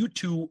again, you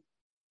two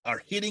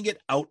are hitting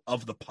it out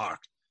of the park.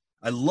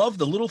 I love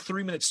the little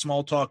 3-minute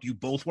small talk you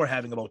both were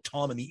having about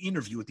Tom in the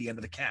interview at the end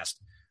of the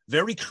cast.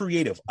 Very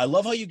creative. I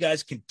love how you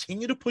guys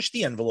continue to push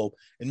the envelope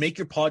and make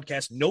your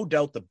podcast, no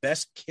doubt, the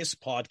best Kiss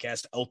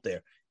podcast out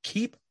there.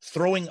 Keep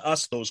throwing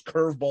us those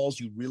curveballs.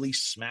 You really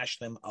smash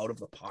them out of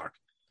the park.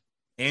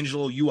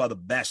 Angelo, you are the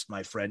best,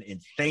 my friend,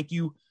 and thank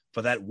you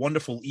for that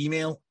wonderful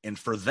email. And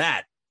for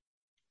that,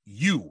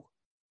 you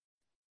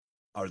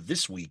are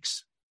this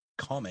week's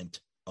comment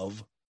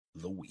of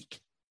the week.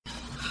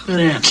 Good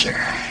answer.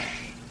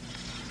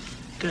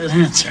 Good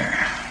answer.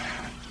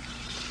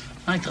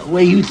 I like the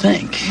way you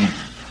think.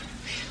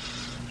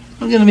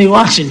 I'm going to be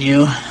watching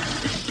you.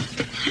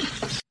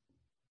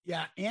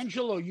 Yeah,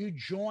 Angelo, you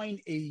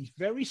joined a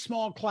very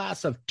small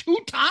class of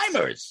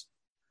 2-timers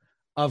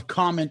of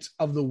comments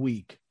of the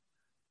week.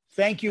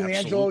 Thank you, Absolutely.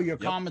 Angelo. Your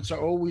comments are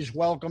always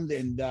welcomed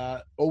and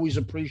always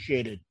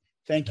appreciated.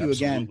 Thank you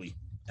again.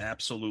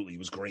 Absolutely. It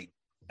was great.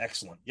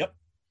 Excellent. Yep.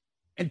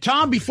 And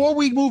Tom, before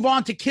we move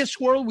on to Kiss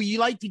World, we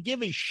like to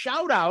give a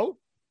shout out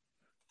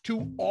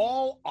to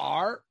all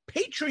our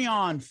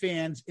Patreon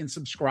fans and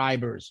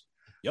subscribers.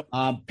 Yep.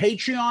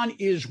 Patreon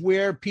is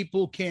where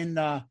people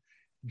can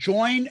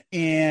join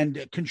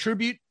and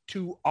contribute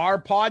to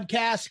our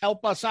podcast,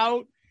 help us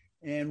out.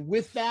 And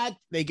with that,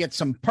 they get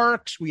some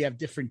perks. We have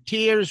different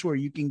tiers where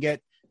you can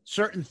get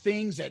certain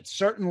things at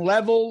certain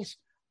levels.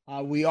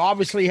 We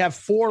obviously have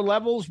 4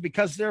 levels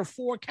because there are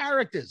 4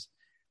 characters.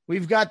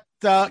 We've got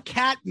the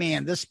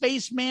Catman, the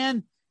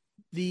Spaceman,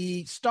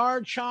 the Star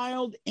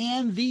Child,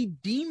 and the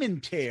Demon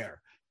Tear.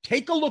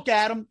 Take a look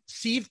at them,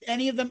 see if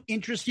any of them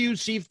interest you,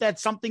 see if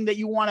that's something that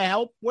you want to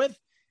help with.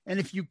 And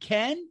if you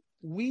can,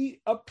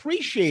 we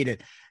appreciate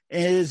it.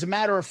 As a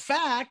matter of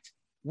fact,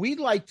 we'd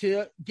like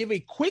to give a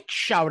quick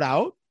shout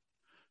out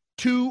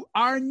to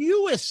our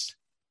newest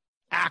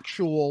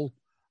actual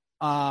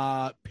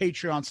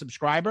Patreon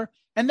subscriber,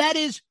 and that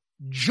is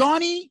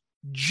Johnny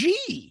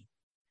G.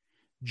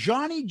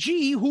 Johnny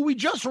G, who we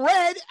just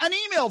read an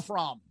email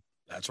from.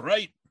 That's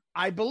right.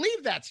 I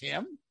believe that's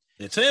him.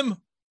 It's him.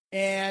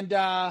 And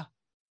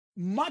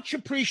much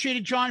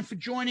appreciated, John, for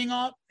joining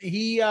up.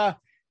 He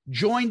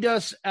joined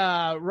us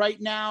right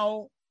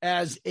now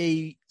as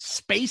a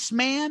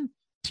spaceman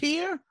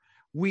tier.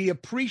 We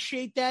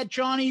appreciate that,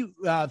 Johnny.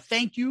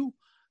 Thank you.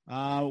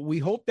 We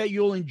hope that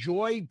you'll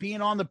enjoy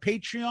being on the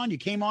Patreon. You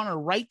came on at the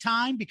right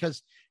time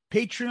because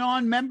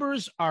Patreon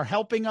members are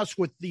helping us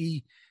with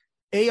the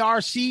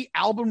ARC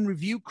album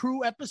review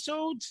crew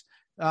episodes,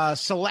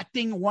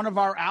 selecting one of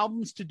our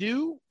albums to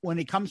do when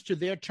it comes to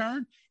their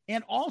turn.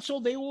 And also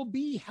they will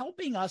be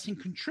helping us and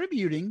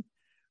contributing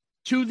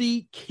to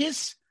the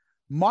Kiss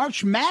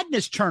March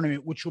Madness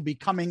tournament, which will be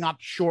coming up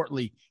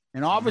shortly.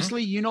 And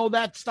obviously, you know,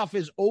 that stuff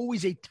is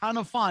always a ton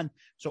of fun.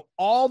 So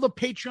all the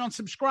Patreon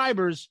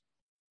subscribers,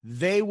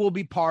 they will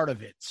be part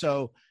of it.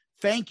 So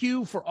thank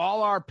you for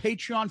all our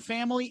Patreon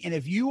family. And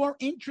if you are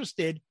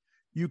interested,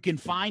 you can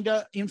find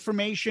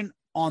information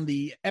on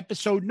the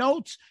episode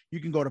notes. You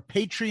can go to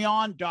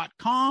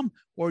patreon.com,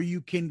 or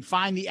you can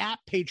find the app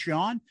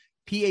Patreon,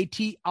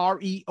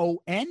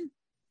 Patreon,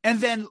 and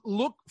then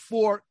look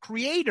for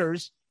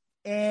creators,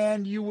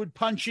 and you would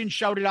punch in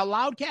Shout It Out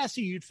Loudcast,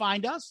 and you'd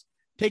find us.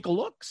 Take a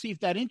look, see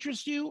if that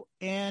interests you,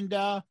 and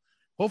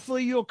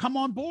hopefully you'll come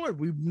on board.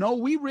 We know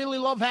we really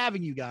love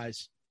having you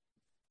guys.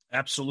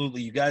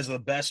 Absolutely. You guys are the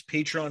best.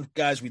 Patreon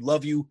guys, we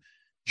love you.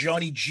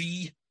 Johnny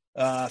G,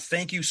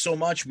 thank you so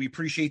much. We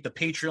appreciate the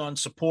Patreon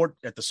support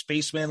at the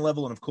Spaceman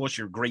level, and of course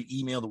your great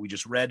email that we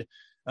just read.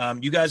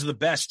 You guys are the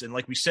best. And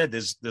like we said,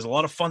 there's a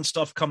lot of fun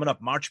stuff coming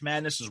up. March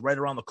Madness is right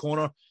around the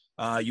corner.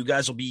 You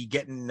guys will be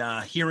getting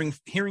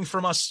hearing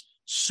from us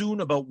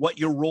soon about what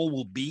your role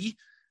will be.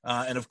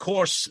 And of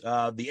course,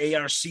 the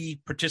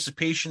ARC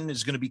participation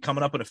is going to be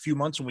coming up in a few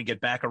months when we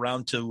get back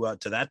around to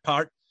that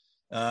part.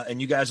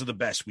 And you guys are the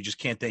best. We just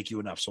can't thank you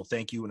enough. So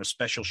thank you. And a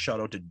special shout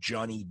out to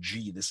Johnny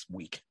G this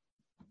week.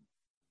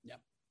 Yep.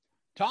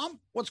 Tom,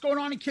 what's going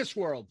on in Kiss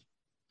World?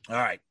 All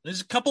right.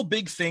 There's a couple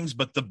big things,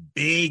 but the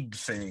big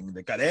thing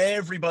that got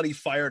everybody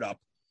fired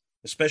up,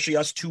 especially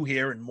us two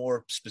here and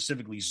more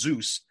specifically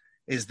Zeus,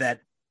 is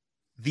that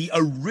the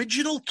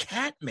original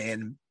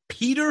Catman,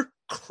 Peter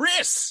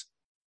Criss,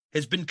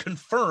 has been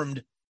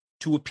confirmed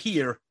to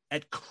appear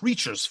at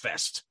Creatures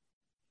Fest.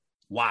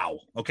 Wow.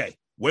 Okay.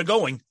 We're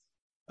going.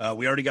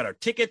 We already got our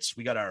tickets.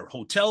 We got our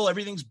hotel.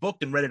 Everything's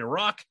booked and ready to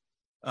rock.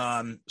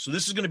 So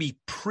this is going to be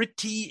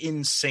pretty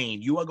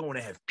insane. You are going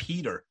to have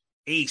Peter,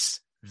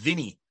 Ace,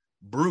 Vinny,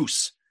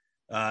 Bruce.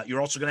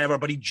 You're also going to have our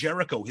buddy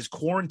Jericho. His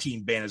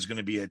quarantine band is going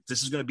to be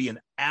this is going to be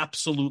an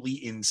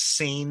absolutely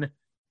insane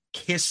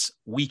Kiss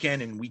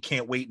weekend, and we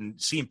can't wait.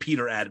 And seeing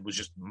Peter added was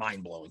just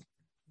mind-blowing.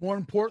 More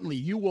importantly,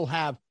 you will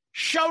have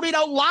Shout It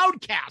Out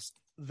Loudcast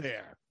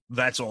there.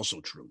 That's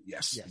also true.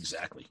 Yes.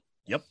 Exactly.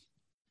 Yep.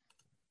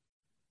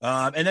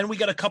 And then we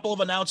got a couple of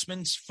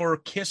announcements for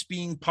Kiss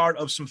being part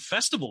of some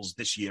festivals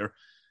this year.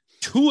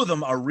 Two of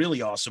them are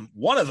really awesome.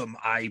 One of them,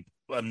 I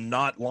am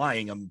not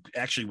lying, I'm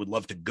actually would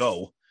love to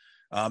go.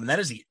 And that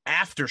is the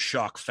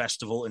Aftershock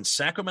Festival in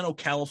Sacramento,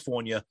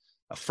 California,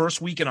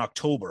 first week in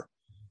October.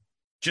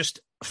 Just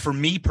for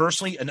me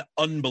personally, an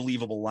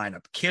unbelievable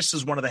lineup. Kiss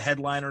is one of the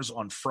headliners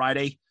on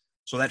Friday.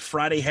 So that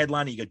Friday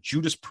headliner, you got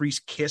Judas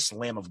Priest, Kiss,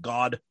 Lamb of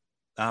God.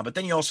 But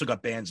then you also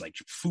got bands like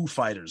Foo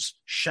Fighters,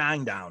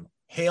 Shinedown,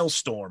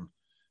 Hailstorm,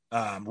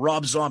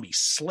 Rob Zombie,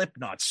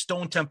 Slipknot,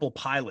 Stone Temple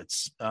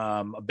Pilots,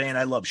 a band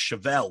I love,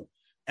 Chevelle,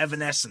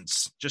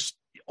 Evanescence, just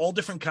all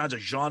different kinds of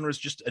genres,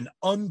 just an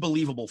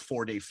unbelievable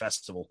 4-day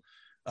festival.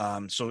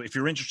 So if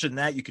you're interested in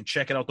that, you can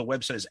check it out. The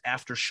website is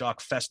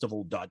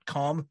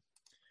aftershockfestival.com.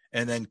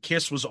 And then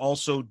Kiss was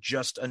also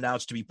just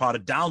announced to be part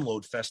of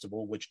Download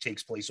Festival, which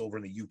takes place over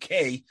in the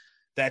UK.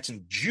 That's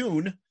in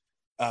June.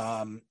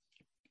 A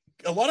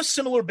lot of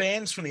similar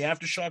bands from the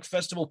Aftershock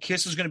Festival.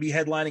 Kiss is going to be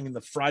headlining in the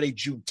Friday,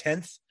 June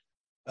 10th.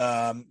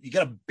 You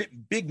got a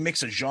big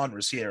mix of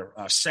genres here.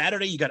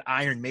 Saturday, you got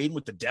Iron Maiden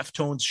with the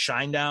Deftones,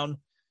 Shinedown.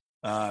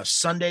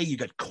 Sunday, you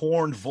got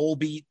Korn,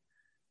 Volbeat.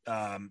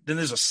 Then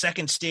there's a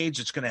second stage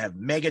that's going to have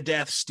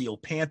Megadeth, Steel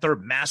Panther,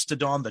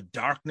 Mastodon, The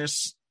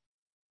Darkness.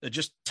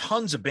 Just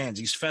tons of bands.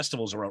 These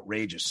festivals are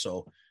outrageous.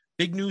 So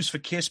big news for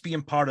Kiss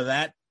being part of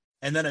that.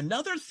 And then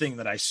another thing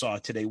that I saw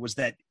today was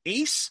that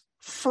Ace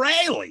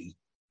Frehley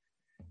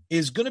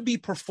is going to be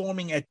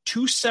performing at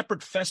 2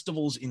 separate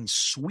festivals in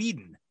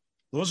Sweden.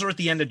 Those are at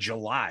the end of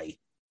July.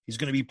 He's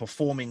going to be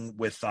performing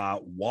with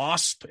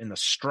Wasp and the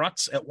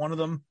Struts at one of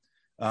them.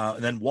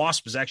 And then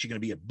Wasp is actually going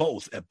to be at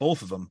both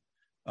of them.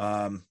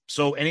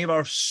 So any of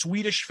our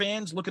Swedish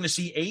fans looking to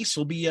see Ace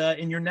will be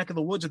in your neck of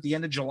the woods at the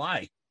end of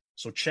July.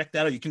 So check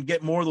that out. You can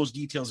get more of those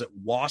details at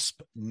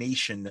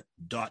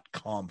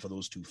waspnation.com for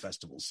those 2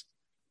 festivals.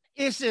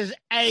 This is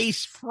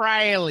Ace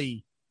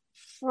Frehley.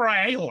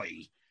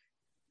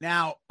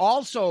 Now,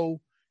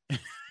 also, there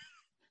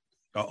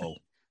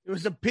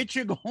was a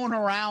picture going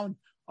around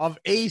of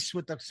Ace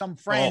with some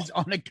friends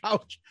on the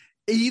couch.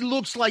 He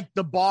looks like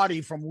the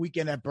body from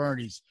Weekend at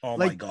Bernie's. Oh,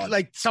 like, my God.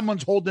 Like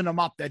someone's holding him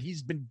up, that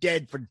he's been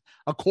dead for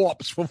a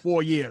corpse for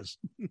 4 years.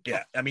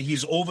 Yeah. I mean,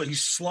 he's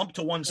slumped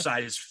to one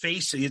side. His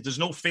face, there's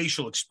no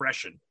facial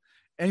expression.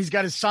 And he's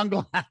got his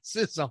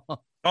sunglasses on.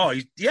 Oh,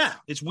 yeah.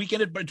 It's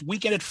Weekend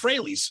at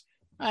Fraley's.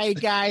 Hey,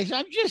 guys,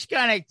 I'm just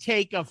going to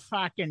take a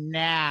fucking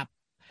nap.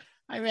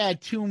 I've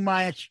had too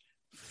much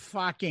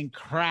fucking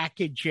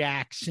Cracker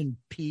Jacks and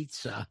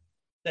pizza.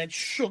 That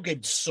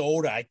sugared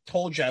soda. I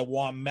told you I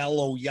want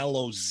Mellow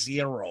Yellow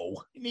Zero.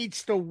 He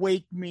needs to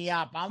wake me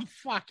up. I'm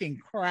fucking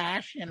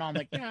crashing on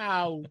the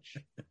couch.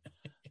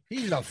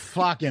 He's a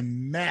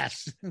fucking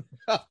mess.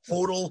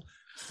 Total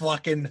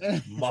fucking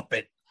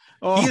Muppet.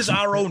 He is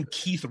our own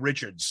Keith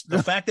Richards.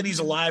 The fact that he's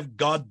alive,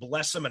 God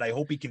bless him, and I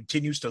hope he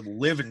continues to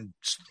live and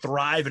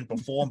thrive and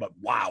perform, but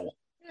wow.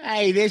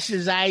 Hey, this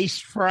is Ace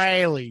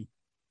Frehley.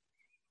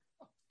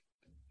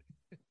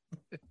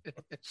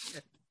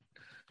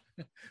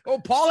 Oh,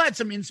 Paul had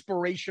some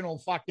inspirational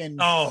fucking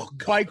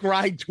bike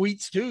ride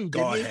tweets too.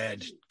 Go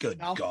ahead. Good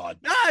God.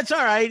 No, it's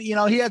all right. You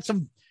know, he had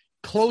some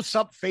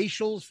close-up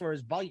facials for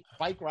his bike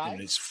ride.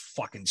 And his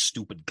fucking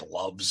stupid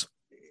gloves.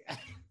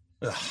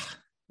 He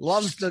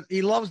loves the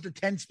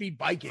 10-speed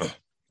biking.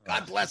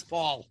 God bless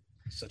Paul.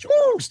 Such a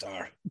rock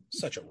star.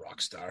 Such a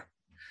rock star.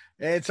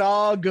 It's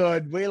all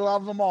good. We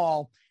love them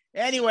all.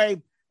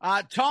 Anyway,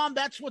 Tom,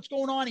 that's what's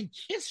going on in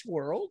Kiss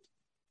World.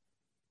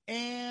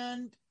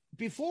 And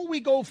before we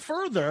go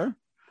further,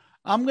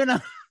 I'm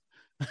gonna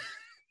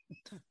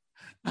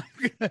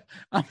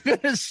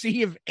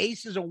see if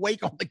Ace is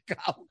awake on the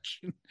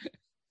couch.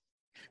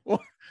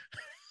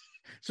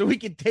 so he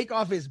can take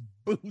off his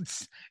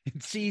boots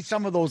and see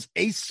some of those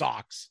Ace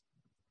socks.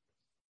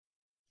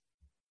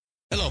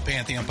 Hello,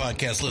 Pantheon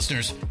Podcast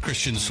listeners.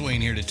 Christian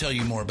Swain here to tell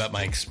you more about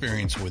my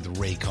experience with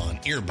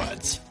Raycon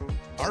earbuds.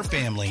 Our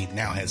family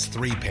now has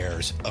 3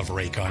 pairs of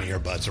Raycon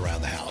earbuds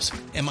around the house,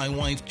 and my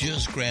wife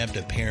just grabbed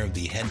a pair of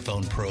the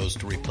Headphone Pros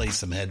to replace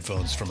some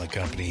headphones from a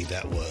company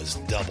that was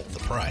double the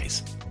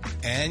price.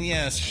 And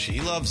yes,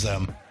 she loves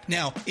them.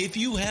 Now, if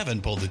you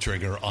haven't pulled the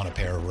trigger on a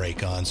pair of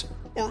Raycons,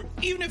 or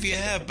even if you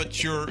have,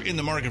 but you're in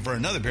the market for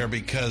another pair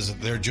because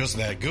they're just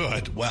that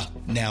good, well,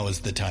 now is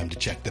the time to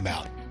check them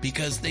out,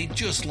 because they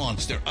just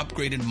launched their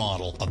upgraded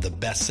model of the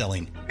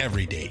best-selling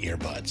everyday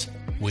earbuds.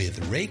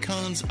 With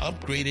Raycon's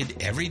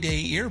upgraded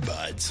everyday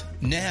earbuds,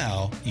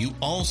 now you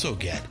also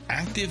get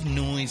active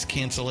noise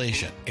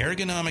cancellation,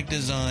 ergonomic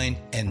design,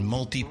 and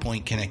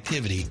multi-point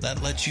connectivity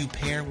that lets you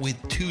pair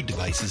with 2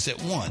 devices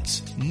at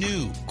once.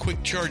 New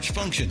quick charge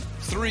function,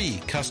 3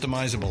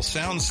 customizable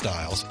sound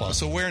styles,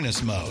 plus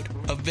awareness mode.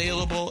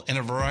 Available in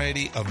a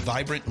variety of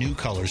vibrant new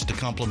colors to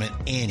complement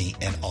any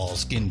and all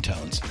skin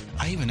tones.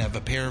 I even have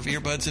a pair of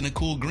earbuds in a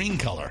cool green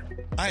color.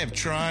 I have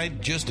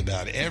tried just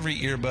about every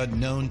earbud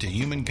known to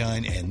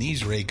humankind, and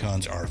these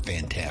Raycons are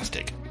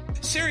fantastic.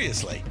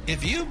 Seriously,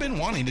 if you've been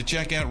wanting to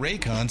check out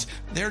Raycons,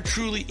 there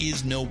truly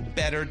is no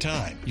better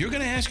time. You're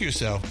going to ask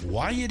yourself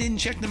why you didn't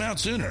check them out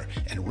sooner,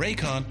 and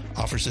Raycon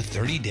offers a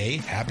 30-day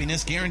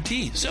happiness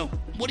guarantee. So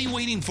what are you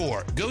waiting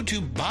for? Go to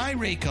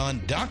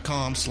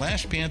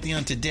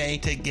buyraycon.com/Pantheon today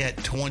to get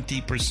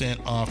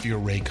 20% off your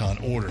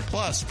Raycon order,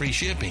 plus free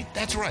shipping.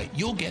 That's right,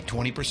 you'll get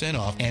 20%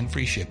 off and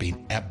free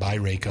shipping at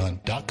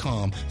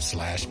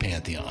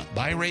buyraycon.com/Pantheon.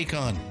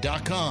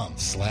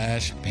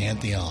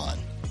 buyraycon.com/Pantheon.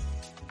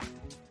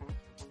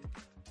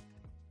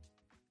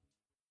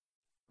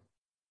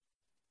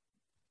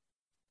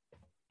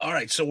 All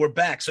right, so we're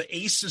back. So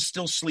Ace is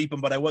still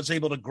sleeping, but I was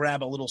able to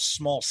grab a little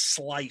small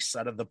slice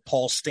out of the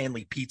Paul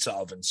Stanley pizza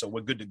oven, so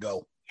we're good to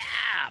go.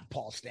 Yeah,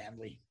 Paul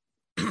Stanley.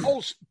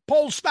 Paul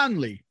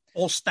Stanley.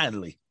 Paul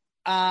Stanley.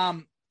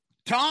 Tom,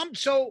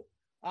 so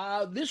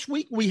this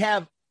week we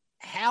have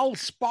Hal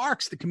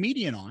Sparks, the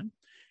comedian, on.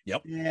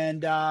 Yep.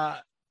 And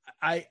I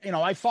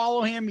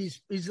follow him.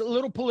 He's a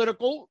little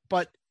political,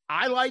 but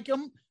I like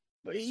him.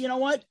 But you know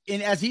what?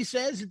 And as he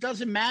says, it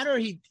doesn't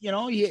matter.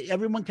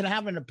 Everyone can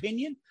have an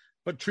opinion,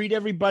 but treat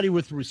everybody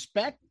with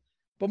respect.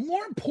 But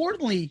more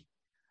importantly,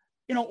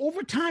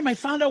 over time, I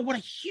found out what a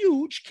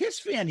huge Kiss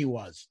fan he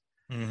was.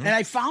 Mm-hmm. And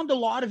I found a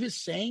lot of his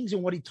sayings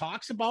and what he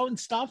talks about and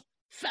stuff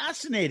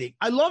fascinating.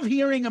 I love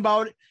hearing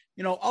about,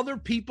 other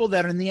people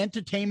that are in the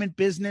entertainment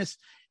business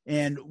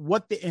and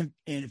and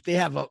if they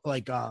have a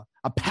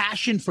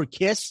passion for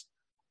Kiss.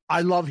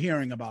 I love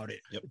hearing about it.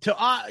 Yep. To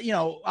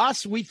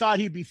us, we thought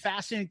he'd be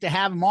fascinating to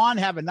have him on,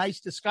 have a nice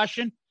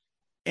discussion.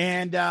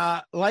 And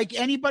like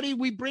anybody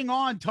we bring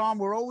on, Tom,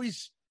 we're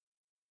always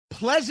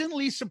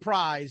pleasantly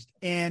surprised.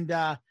 And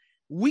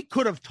we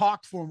could have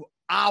talked for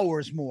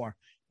hours more.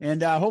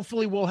 And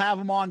hopefully we'll have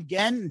him on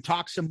again and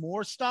talk some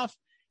more stuff.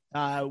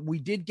 We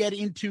did get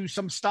into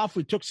some stuff.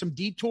 We took some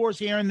detours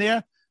here and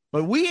there,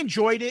 but we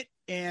enjoyed it.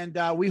 And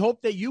we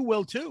hope that you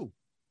will too.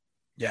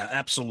 Yeah,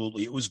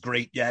 absolutely. It was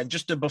great. Yeah. And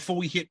just before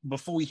we hit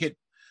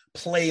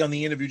play on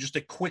the interview, just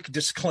a quick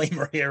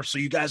disclaimer here, so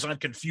you guys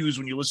aren't confused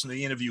when you listen to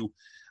the interview.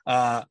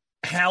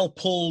 Hal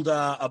pulled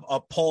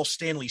a Paul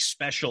Stanley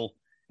special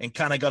and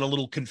kind of got a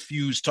little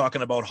confused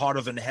talking about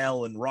Harder Than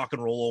Hell and Rock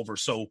and Roll Over.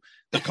 So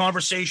the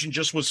conversation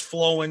just was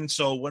flowing.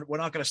 So we're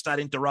not going to start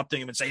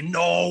interrupting him and say,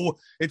 no,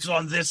 it's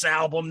on this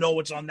album. No,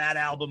 it's on that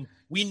album.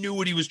 We knew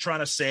what he was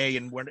trying to say.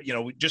 And we're,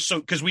 just so,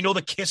 because we know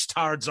the Kiss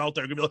tards out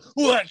there are going to be like,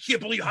 oh, I can't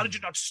believe, how did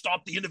you not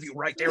stop the interview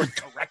right there and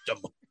correct him?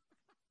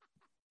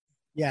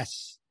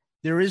 Yes.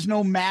 There is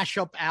no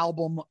mashup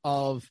album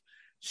of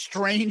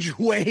Strange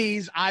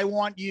Ways, I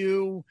Want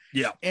You,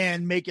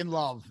 and Making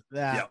Love.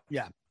 Yeah.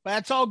 But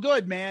that's all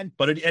good, man.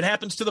 But it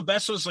happens to the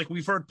best of us. Like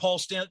we've heard Paul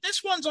Stanley,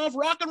 this one's off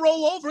Rock and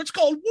Roll Over. It's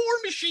called War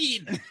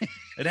Machine.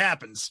 It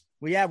happens.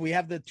 We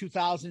have the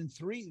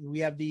 2003. We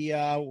have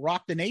the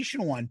Rock the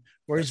Nation one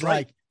where he's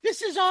like,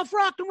 this is off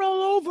Rock and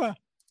Roll Over.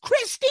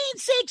 Christine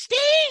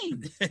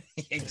 16.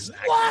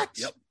 Exactly. What?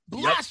 Yep.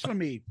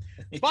 Blasphemy.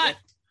 But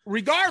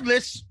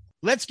regardless,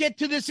 let's get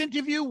to this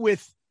interview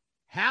with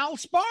Hal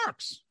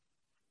Sparks,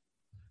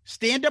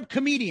 stand-up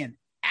comedian,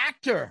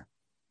 actor,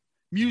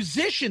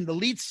 musician, the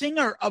lead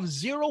singer of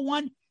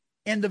 01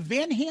 and the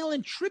Van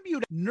Halen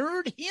tribute,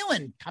 Nerd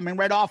Halen, coming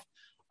right off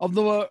of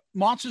the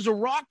Monsters of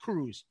Rock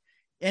cruise.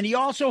 And he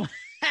also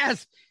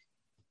has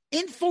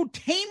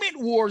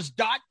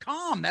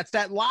infotainmentwars.com. That's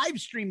that live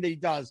stream that he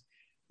does.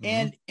 Mm-hmm.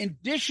 And in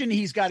addition,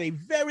 he's got a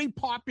very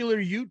popular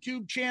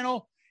YouTube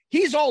channel.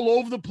 He's all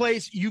over the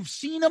place. You've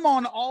seen him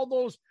on all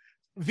those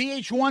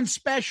VH1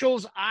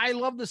 specials. I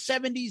love the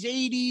 70s,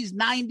 80s,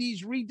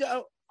 90s,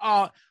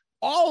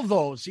 all of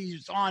those.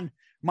 He's on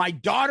my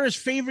daughter's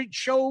favorite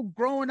show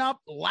growing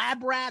up,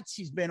 Lab Rats.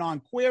 He's been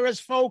on Queer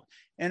as Folk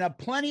and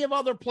plenty of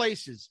other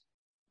places.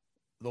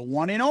 The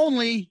one and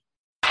only.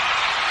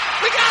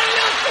 We got a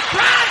little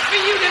surprise for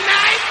you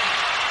tonight.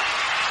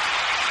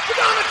 We're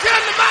gonna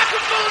turn the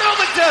microphone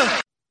over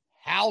to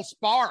Hal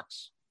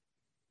Sparks.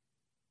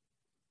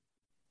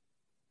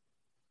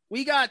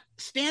 We got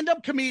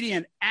stand-up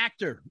comedian,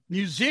 actor,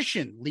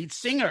 musician, lead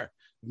singer,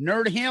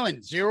 Nerd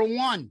Halen,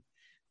 01.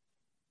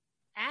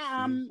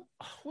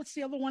 What's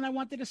the other one I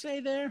wanted to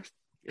say there?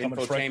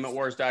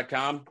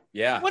 Infotainmentwars.com.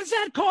 Yeah. What is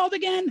that called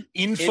again?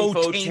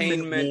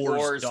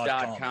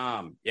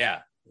 Infotainmentwars.com. Yeah.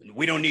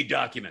 We don't need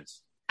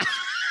documents.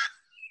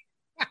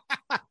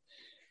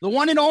 The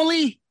one and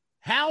only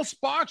Hal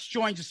Sparks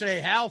joins us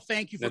today. Hal,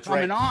 thank you for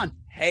coming on.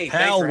 Hey,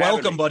 Hal,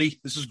 welcome, buddy.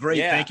 This is great.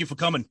 Yeah. Thank you for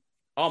coming.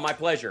 Oh, my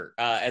pleasure.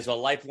 As a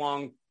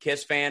lifelong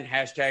Kiss fan,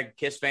 hashtag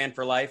Kiss fan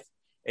for life.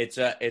 It's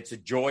a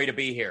joy to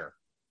be here.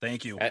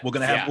 Thank you. We're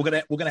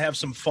gonna have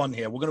some fun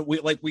here.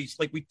 Like we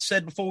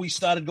said before we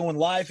started going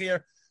live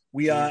here.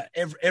 We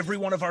every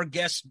one of our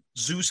guests,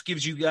 Zeus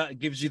gives you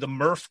the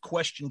Murph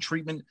question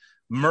treatment.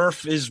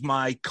 Murph is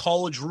my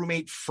college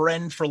roommate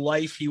friend for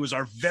life. He was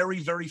our very,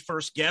 very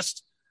first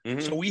guest.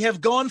 Mm-hmm. So we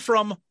have gone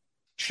from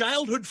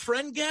childhood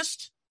friend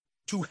guest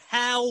to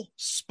Hal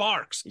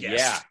Sparks guest.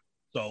 Yeah.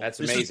 So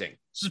that's amazing.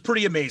 This is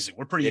pretty amazing.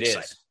 We're pretty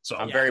excited. So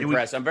I'm very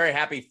impressed. I'm very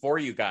happy for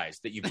you guys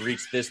that you've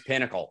reached this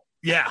pinnacle.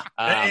 Yeah.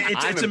 I'm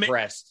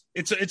impressed.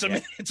 It's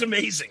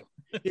amazing.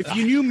 If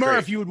you knew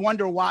Murph, you would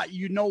wonder why.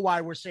 You know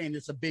why we're saying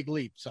it's a big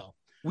leap. So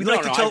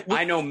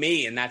I know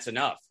me, and that's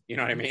enough. You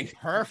know what I mean?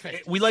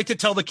 Perfect. We like to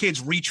tell the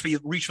kids, reach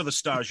for the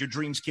stars. Your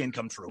dreams can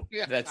come true.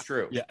 Yeah, that's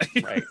true. Yeah,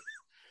 right.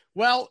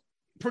 Well,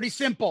 pretty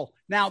simple.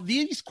 Now,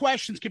 these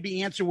questions could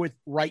be answered with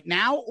right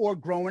now, or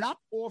growing up,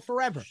 or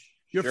forever.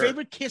 Your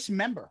favorite Kiss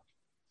member?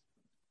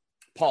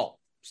 Paul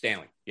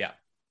Stanley. Yeah.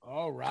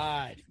 All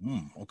right.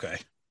 Okay.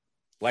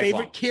 Lifelong.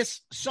 Favorite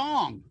Kiss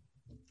song?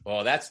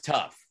 Well, that's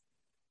tough.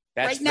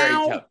 That's right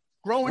now, very tough.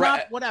 Growing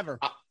up, whatever.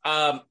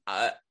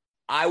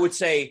 I would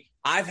say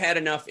I've Had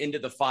Enough Into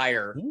the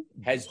Fire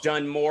has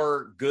done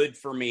more good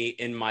for me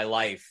in my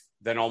life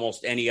than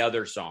almost any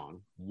other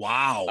song.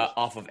 Wow.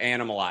 Off of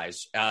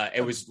Animalize.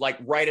 It was like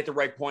right at the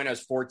right point. I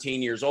was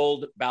 14 years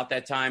old about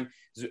that time.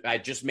 I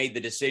just made the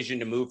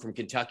decision to move from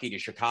Kentucky to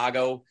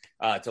Chicago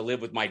to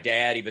live with my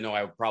dad, even though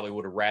I probably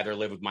would have rather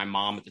lived with my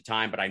mom at the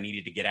time, but I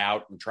needed to get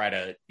out and try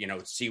to,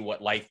 see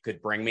what life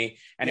could bring me.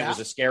 And it was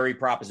a scary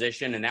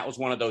proposition. And that was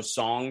one of those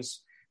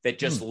songs that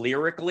just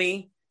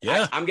lyrically,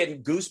 I'm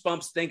getting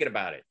goosebumps thinking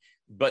about it,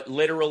 but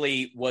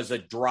literally was a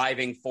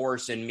driving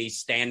force in me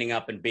standing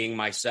up and being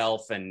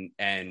myself and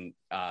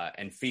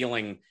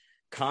feeling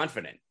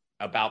confident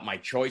about my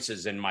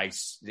choices and my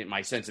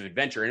sense of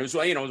adventure. And it was,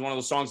 it was one of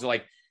those songs that,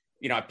 like,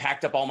 I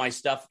packed up all my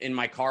stuff in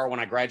my car when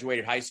I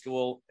graduated high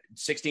school,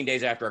 16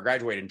 days after I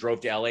graduated, and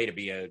drove to LA to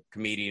be a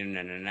comedian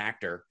and an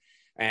actor.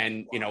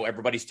 And,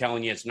 everybody's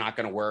telling you it's not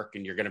going to work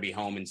and you're going to be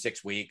home in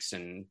 6 weeks.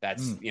 And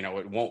that's,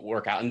 it won't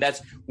work out. And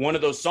that's one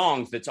of those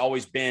songs that's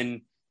always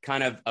been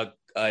kind of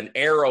an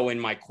arrow in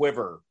my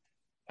quiver,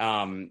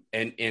 and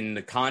in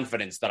the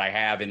confidence that I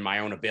have in my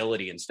own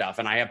ability and stuff.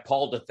 And I have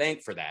Paul to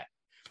thank for that.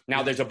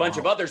 Now there's a bunch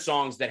of other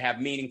songs that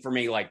have meaning for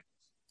me, like,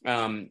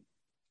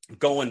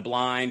 Going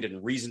Blind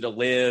and Reason to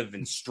Live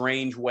and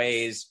Strange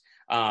Ways,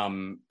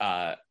 All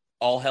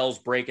Hell's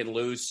Breaking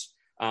Loose,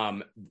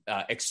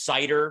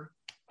 Exciter.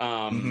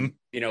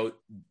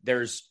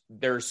 There's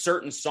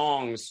certain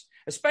songs,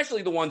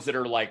 especially the ones that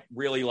are like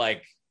really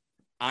like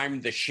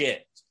I'm the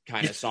shit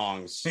kind of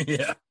songs.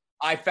 Yeah.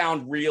 I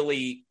found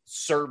really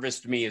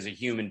serviced me as a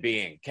human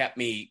being, kept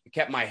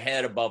my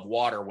head above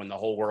water when the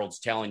whole world's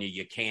telling you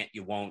you can't,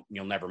 you won't,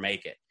 you'll never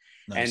make it.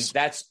 Nice.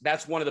 And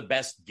that's one of the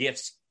best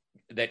gifts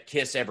that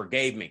Kiss ever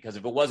gave me. Because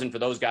if it wasn't for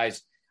those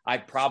guys,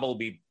 I'd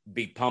probably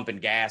be pumping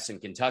gas in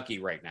Kentucky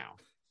right now.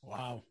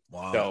 Wow.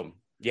 So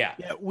yeah.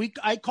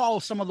 I call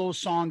some of those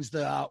songs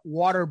the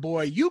Water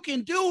Boy, You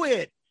Can Do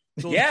It.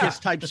 Those Kiss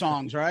type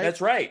songs, right?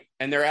 That's right.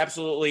 And they're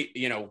absolutely,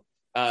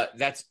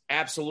 that's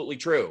absolutely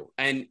true.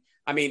 And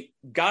I mean,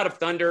 God of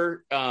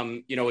Thunder,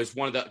 is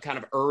one of the kind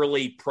of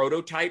early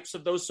prototypes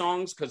of those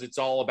songs, because it's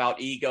all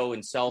about ego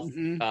and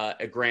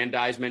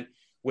self-aggrandizement,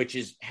 which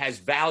has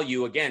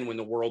value, again, when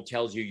the world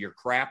tells you you're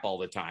crap all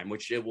the time,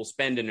 which it will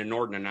spend an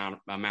inordinate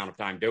amount of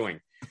time doing.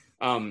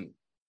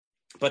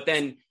 But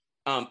then,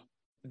 then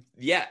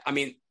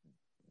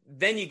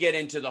you get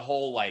into the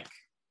whole, like,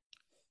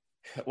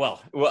 there'll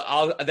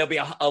be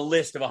a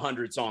list of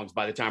 100 songs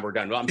by the time we're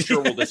done. Well, I'm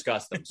sure we'll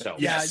discuss them. So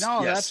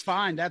that's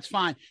fine. That's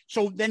fine.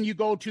 So then you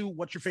go to,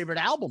 what's your favorite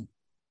album?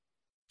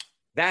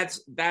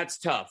 That's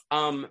tough.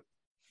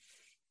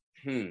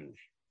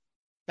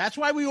 That's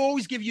why we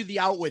always give you the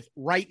out with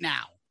right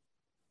now.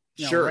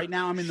 Sure. Right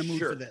now I'm in the mood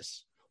for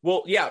this.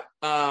 Well, yeah.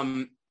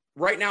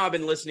 Right now I've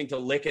been listening to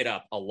Lick It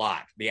Up a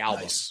lot, the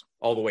album,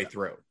 all the way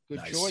through.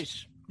 Good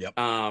choice. Yep.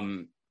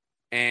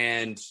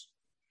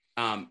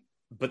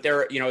 But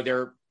there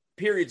are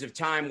periods of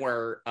time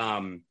where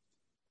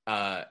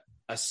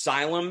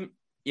Asylum,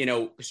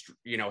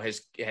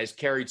 has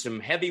carried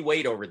some heavy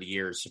weight over the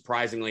years,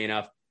 surprisingly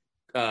enough.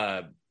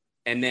 And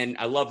then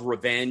I love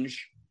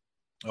Revenge.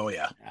 Oh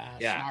yeah.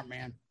 Smart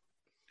man.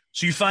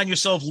 So you find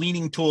yourself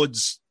leaning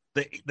towards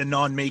the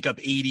non-makeup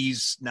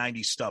 80s,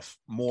 90s stuff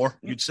more,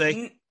 you'd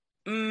say?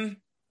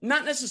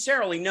 Not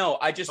necessarily. No,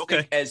 I just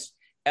think as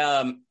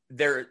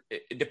they're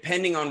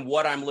depending on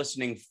what I'm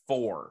listening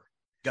for.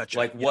 Gotcha.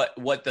 Like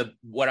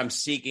what I'm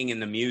seeking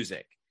in the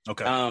music.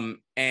 Okay.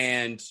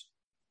 And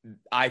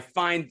I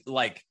find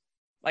like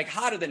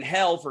Hotter Than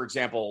Hell, for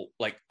example,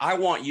 like I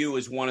Want You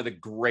is one of the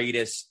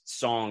greatest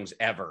songs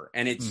ever.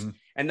 And it's,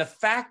 and the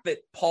fact that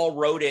Paul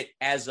wrote it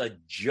as a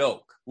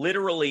joke,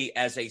 literally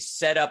as a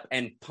setup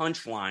and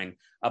punchline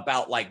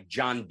about like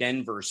John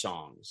Denver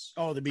songs.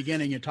 Oh, the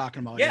beginning you're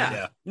talking about.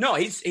 Yeah. No,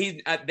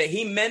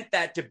 he meant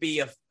that to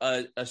be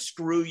a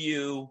screw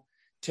you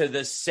to the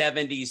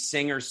 70s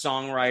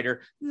singer-songwriter,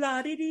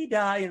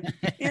 la-di-di-di,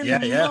 in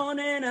the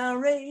morning I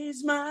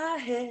raise my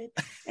head,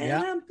 and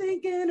I'm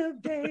thinking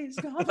of days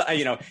gone by.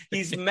 You know,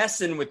 he's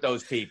messing with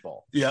those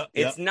people.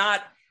 It's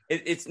not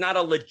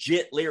a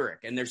legit lyric,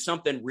 and there's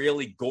something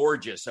really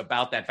gorgeous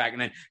about that fact.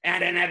 And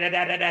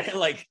then,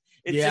 like,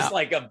 it's just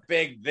like a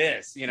big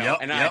this, you know,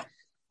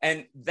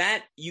 and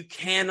that you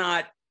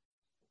cannot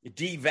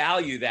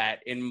devalue that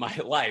in my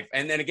life.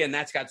 And then again,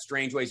 that's got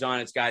Strange Ways on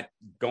it. It's got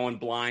Going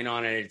Blind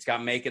on it. It's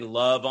got Making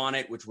Love on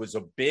it, which was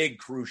a big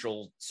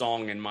crucial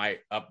song in my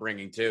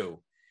upbringing too.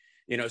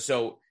 You know,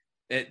 so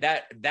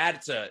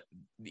that's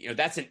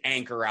an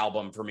anchor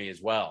album for me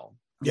as well.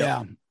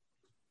 Yeah.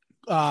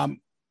 I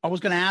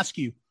was going to ask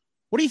you,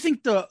 what do you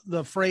think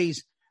the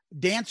phrase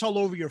 "dance all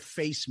over your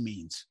face"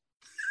 means?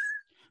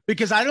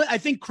 Because I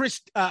think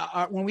Chris,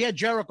 when we had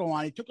Jericho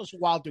on, it took us a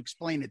while to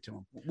explain it to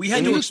him. We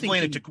had to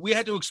explain it to Chris.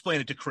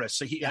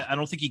 So I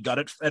don't think he got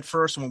it at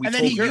first. When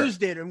then he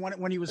used it, and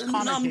when he was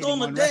commentating, I'm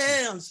gonna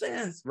dance,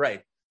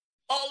 right,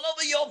 all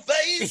over your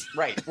face,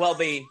 right. Well,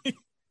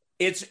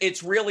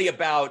 it's really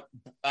about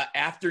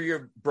after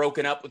you're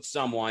broken up with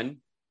someone,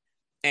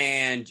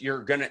 and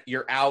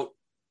you're out,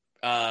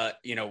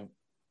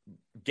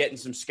 getting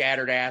some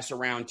scattered ass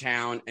around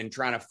town and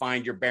trying to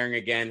find your bearing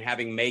again,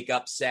 having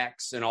makeup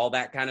sex and all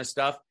that kind of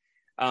stuff.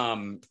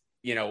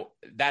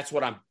 That's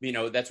what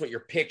that's what you're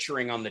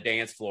picturing on the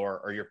dance floor,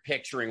 or you're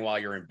picturing while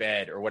you're in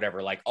bed or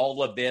whatever. Like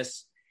all of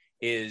this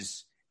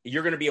is,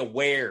 you're going to be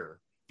aware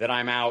that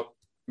I'm out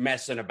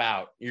messing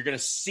about. You're going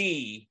to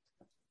see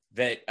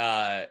that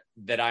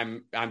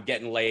I'm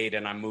getting laid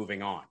and I'm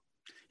moving on.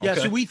 Yeah.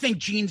 Okay. So we think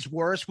Gene's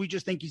worse. We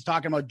just think he's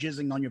talking about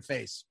jizzing on your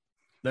face.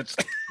 That's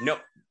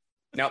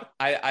No,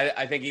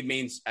 I think he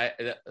means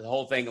the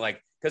whole thing,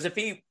 like, because if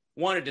he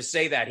wanted to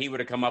say that, he would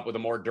have come up with a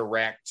more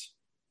direct.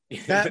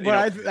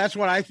 That's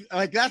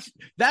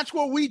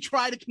what we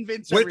try to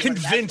convince. We're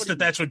convinced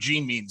that's what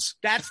Gene means.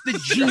 That's the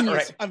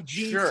genius of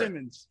Gene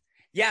Simmons.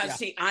 Yeah,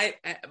 see,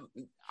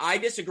 I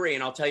disagree,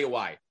 and I'll tell you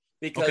why.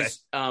 Because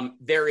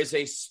there is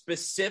a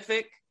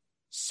specific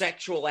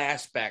sexual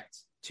aspect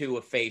to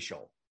a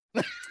facial,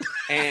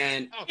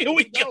 and here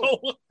we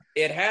go.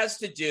 It has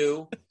to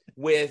do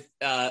with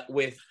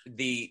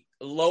the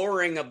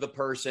lowering of the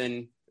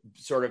person,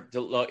 sort of.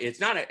 It's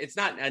not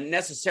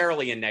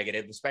necessarily a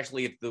negative,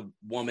 especially if the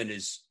woman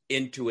is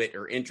into it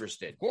or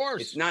interested. Of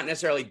course, it's not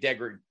necessarily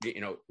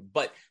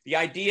but the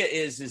idea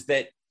is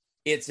that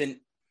it's an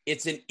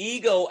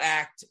ego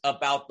act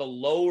about the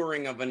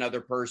lowering of another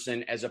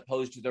person as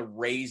opposed to the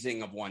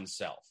raising of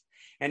oneself.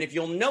 And if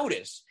you'll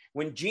notice,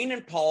 when Gene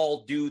and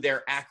Paul do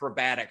their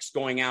acrobatics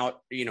going out,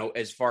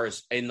 as far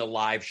as in the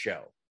live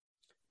show,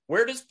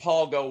 where does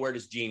Paul go? Where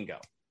does Gene go?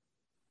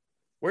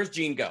 Where's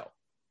Gene go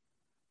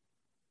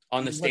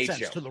on the stage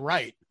show? To the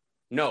right.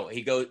 No,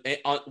 he goes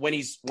when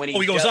he's up. When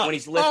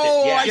he's lifted.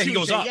 Oh, he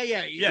goes up.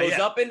 He goes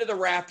up into the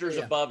rafters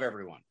above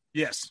everyone.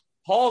 Yes.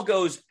 Paul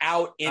goes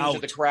out into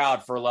the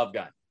crowd for a love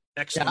gun.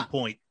 Excellent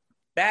point.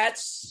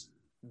 That's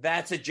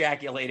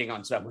ejaculating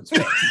on someone's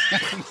face.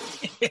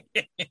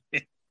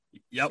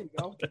 Yep.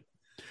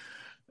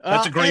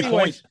 That's a great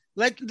point.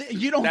 Like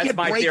you don't get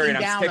my breaking theory, and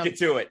I'm down. sticking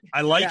to it.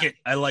 I like it.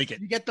 I like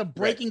it. You get the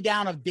breaking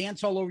down of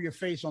 "Dance All Over Your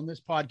Face" on this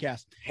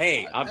podcast.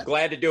 Hey, I'm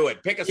glad to do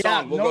it. Pick a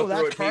song. We'll go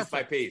through it piece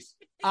by piece.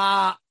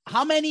 How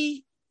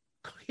many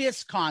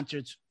Kiss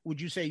concerts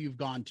would you say you've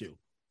gone to?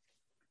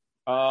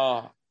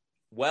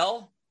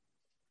 Well,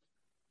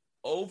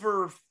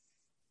 over.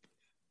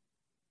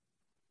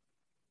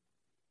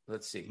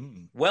 Let's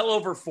see. Well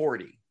over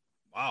 40.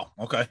 Wow.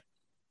 Okay.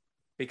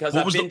 Because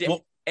I've been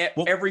to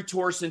every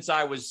tour since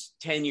I was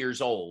 10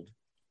 years old.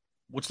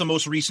 What's the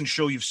most recent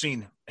show you've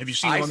seen? Have you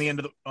seen them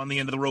on the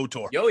end of the road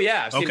tour? Oh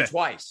yeah, I've seen them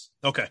twice.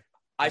 Okay.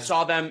 I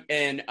saw them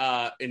in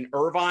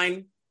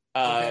Irvine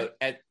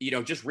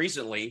just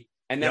recently,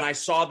 and then I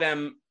saw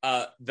them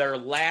their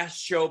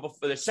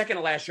second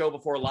to last show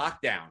before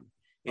lockdown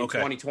in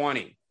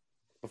 2020,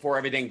 before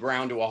everything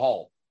ground to a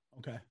halt.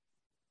 Okay.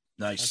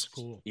 Nice. That's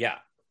cool. Yeah.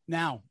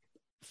 Now,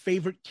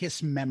 favorite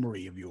Kiss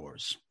memory of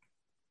yours?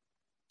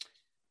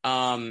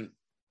 Well,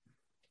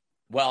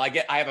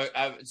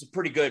 it's a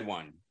pretty good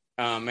one.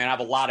 And I have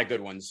a lot of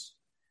good ones.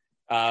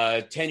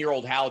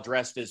 10-year-old Hal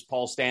dressed as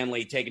Paul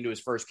Stanley, taken to his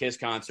first Kiss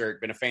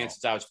concert. Been a fan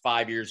since I was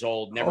 5 years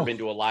old. Never been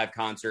to a live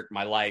concert in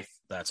my life.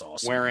 That's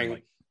awesome.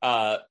 Wearing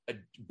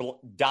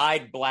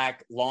dyed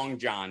black long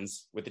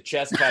johns with the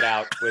chest cut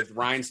out with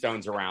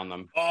rhinestones around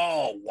them.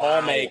 Oh, wow.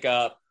 All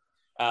makeup.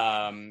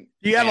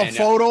 Do you have a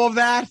photo of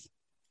that?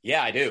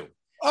 Yeah, I do.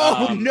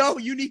 Oh no,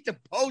 you need to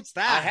post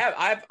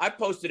that. I've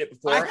posted it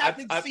before. I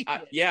haven't seen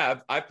it. Yeah,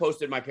 I've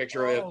posted my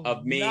picture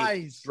of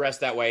me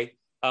dressed that way.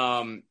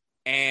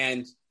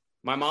 And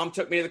my mom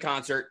took me to the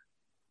concert.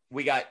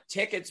 We got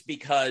tickets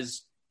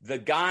because the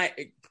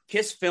guy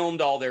Kiss filmed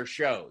all their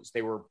shows.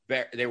 They were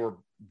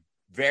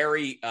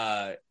very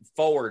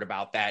forward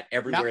about that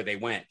everywhere they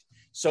went.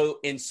 So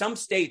in some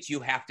states, you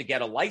have to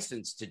get a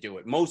license to do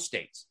it. Most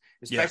states,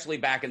 especially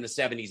back in the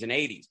 70s and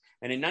 80s.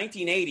 And in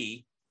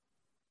 1980,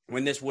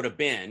 when this would have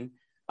been,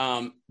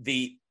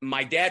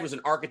 my dad was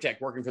an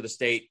architect working for the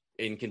state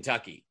in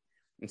Kentucky.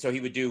 And so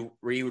he would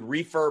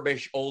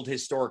refurbish old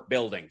historic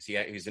buildings.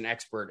 He's an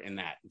expert in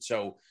that. And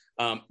so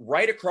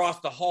right across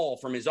the hall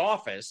from his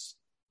office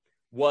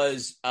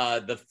was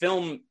the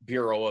Film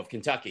Bureau of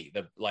Kentucky,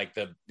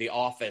 the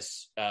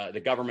office,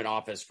 the government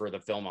office for the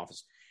film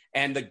office.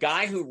 And the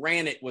guy who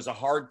ran it was a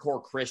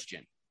hardcore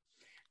Christian.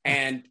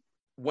 And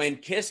when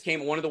Kiss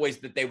came, one of the ways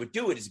that they would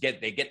do it is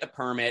they get the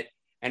permit.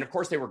 And of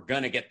course they were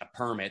going to get the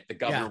permit. The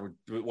governor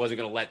wasn't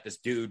going to let this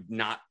dude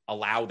not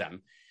allow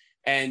them.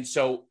 And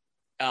so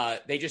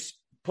they just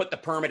put the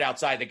permit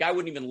outside. The guy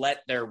wouldn't even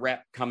let their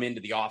rep come into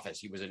the office.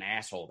 He was an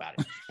asshole about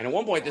it. And at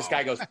one point, this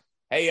guy goes,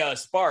 "Hey,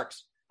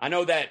 Sparks, I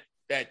know that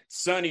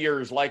son of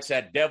yours likes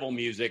that devil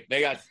music.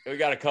 We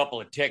got a couple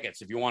of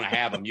tickets. If you want to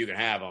have them, you can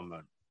have them."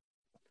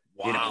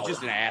 Wow.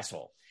 Just an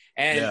asshole.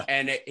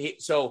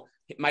 So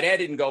my dad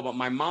didn't go, but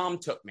my mom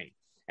took me.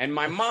 And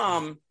my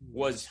mom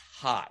was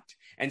hot.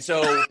 And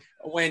so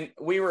when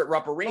we were at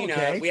Rupp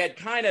Arena, we had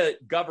kind of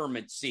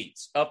government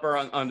seats up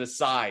on the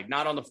side,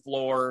 not on the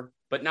floor,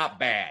 but not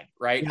bad,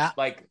 right? Yeah.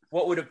 Like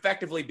what would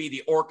effectively be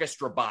the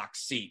orchestra box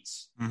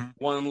seats,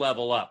 one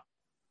level up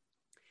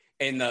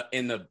in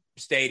the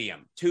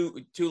stadium,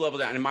 two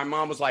levels down. And my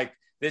mom was like,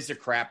 "These are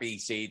crappy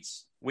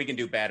seats. We can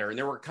do better." And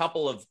there were a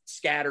couple of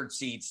scattered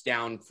seats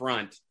down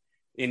front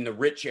in the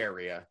rich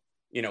area,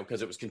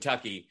 because it was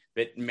Kentucky,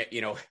 that,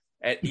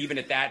 even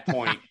at that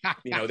point,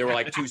 there were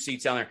like 2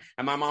 seats down there.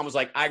 And my mom was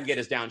like, "I can get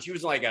us down." She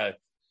was like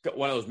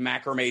one of those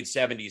macrame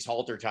 70s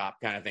halter top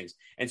kind of things.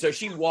 And so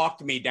she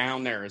walked me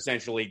down there,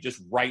 essentially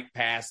just right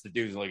past the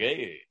dudes, like,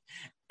 "Hey."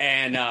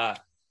 And I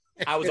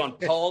was on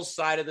Paul's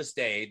side of the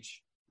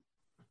stage,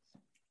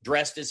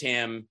 dressed as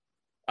him,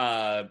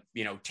 10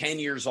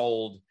 years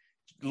old,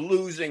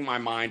 losing my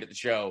mind at the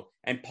show.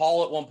 And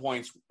Paul at one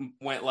point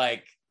went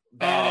like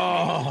that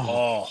at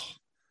me.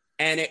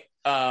 And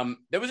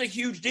there was a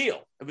huge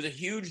deal. It was a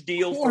huge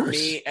deal for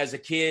me as a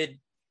kid.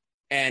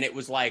 And it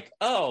was like,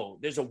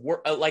 there's a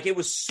world, like it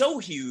was so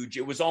huge.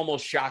 It was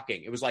almost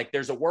shocking. It was like,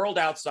 there's a world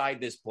outside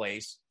this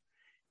place.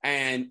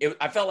 And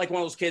I felt like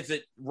one of those kids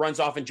that runs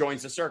off and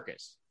joins the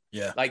circus.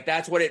 Yeah. Like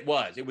that's what it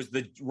was. It was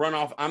the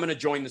runoff. I'm going to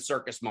join the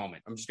circus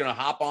moment. I'm just going to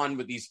hop on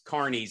with these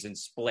carnies and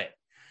split.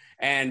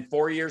 And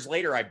 4 years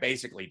later, I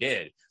basically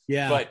did.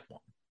 Yeah. But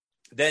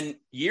then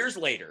years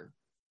later,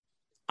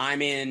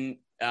 I'm in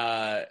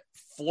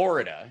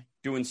Florida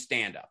doing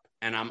stand-up,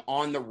 and I'm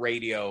on the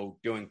radio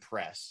doing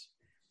press.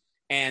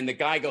 And the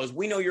guy goes,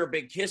 "We know you're a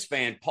big Kiss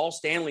fan. Paul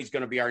Stanley's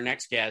going to be our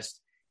next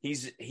guest.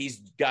 He's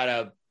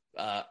got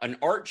an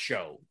art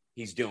show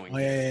he's doing."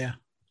 Yeah.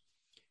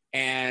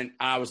 And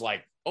I was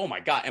like, "Oh my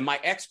God." And my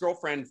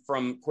ex-girlfriend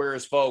from Queer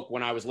as Folk,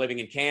 when I was living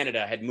in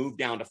Canada, had moved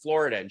down to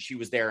Florida, and she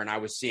was there, and I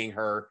was seeing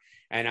her.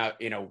 And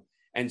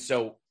and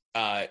so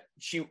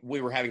we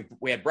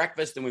had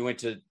breakfast,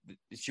 and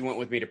she went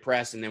with me to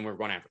press, and then we were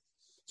going after.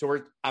 So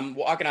I'm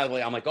walking out of the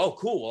way. I'm like, "Oh,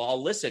 cool. Well,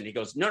 I'll listen." He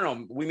goes,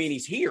 No, we mean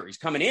he's here. He's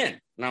coming in.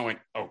 And I went,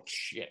 "Oh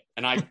shit."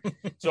 And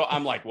so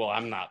I'm like, "Well,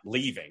 I'm not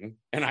leaving."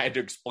 And I had to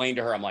explain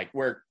to her, I'm like,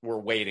 we're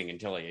waiting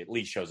until he at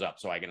least shows up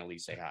so I can at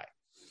least say hi.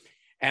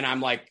 And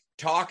I'm like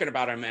talking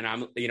about him, and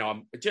I'm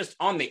just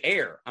on the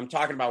air. I'm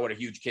talking about what a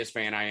huge Kiss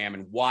fan I am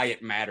and why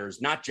it matters,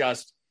 not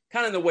just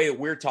kind of the way that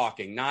we're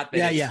talking, not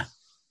that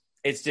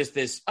it's just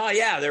this,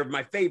 they're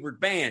my favorite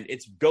band.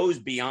 It goes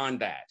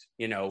beyond that,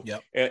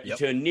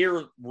 to a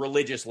near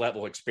religious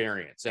level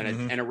experience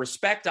and a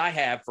respect I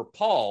have for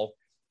Paul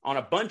on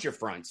a bunch of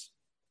fronts.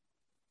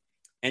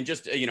 And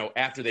just,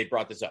 after they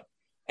brought this up.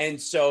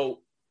 And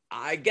so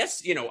I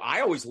guess,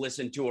 I always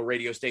listen to a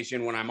radio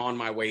station when I'm on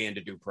my way in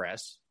to do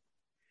press.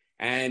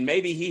 And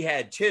maybe he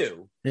had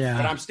too. Yeah.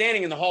 But I'm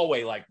standing in the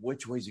hallway like,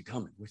 which way is he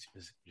coming? Which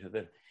is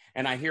it?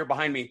 And I hear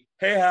behind me,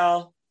 "Hey,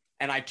 Hal."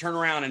 And I turn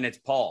around and it's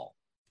Paul.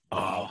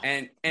 Oh,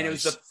 and nice. It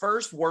was the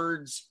first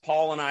words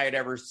Paul and I had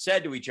ever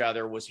said to each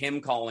other was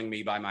him calling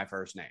me by my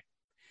first name.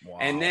 Wow.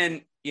 And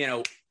then,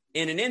 in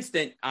an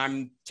instant,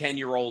 I'm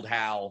 10-year-old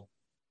Hal,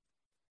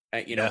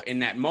 in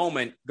that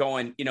moment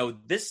going,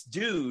 this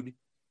dude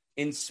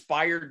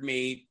inspired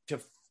me to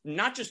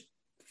not just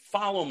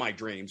follow my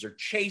dreams or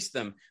chase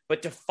them,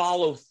 but to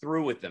follow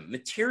through with them,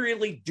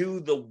 materially do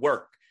the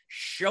work.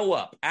 Show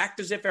up,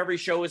 act as if every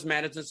show is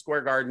Madison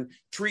Square Garden,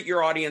 treat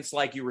your audience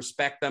like you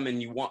respect them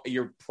and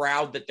you're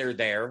proud that they're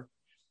there,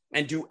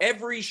 and do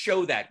every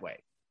show that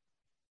way.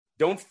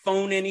 Don't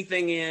phone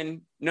anything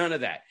in, none of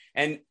that.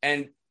 And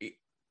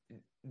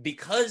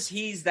because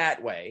he's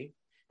that way,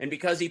 And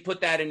because he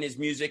put that in his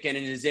music and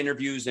in his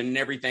interviews and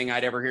everything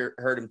I'd ever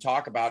heard him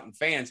talk about and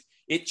fans,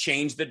 it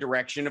changed the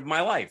direction of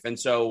my life. And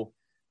so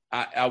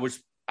I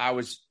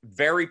was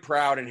very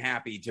proud and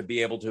happy to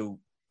be able to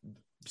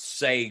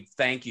say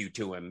thank you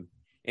to him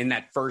in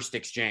that first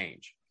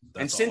exchange.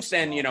 And since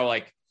then, you know,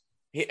 like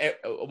at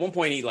one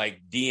point he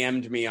like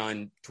DM'd me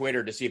on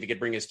Twitter to see if he could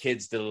bring his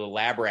kids to the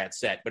Lab Rat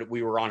set, but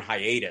we were on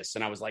hiatus.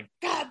 And I was like,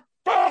 God,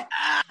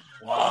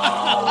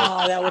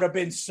 wow, that would have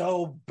been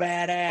so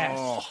badass.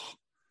 Oh.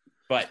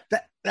 But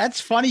that's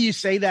funny you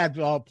say that,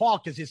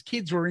 Paul, because his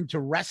kids were into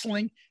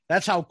wrestling.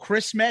 That's how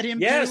Chris met him.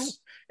 Yes. Too.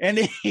 And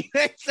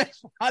it's a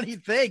funny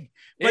thing.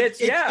 But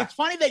it's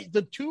funny that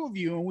the two of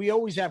you, and we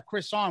always have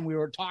Chris on, we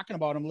were talking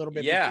about him a little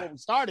bit before we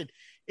started.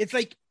 It's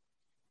like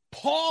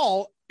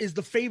Paul is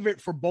the favorite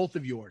for both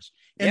of yours,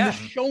 and the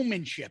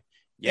showmanship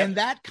and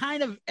that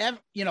kind of,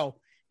 you know,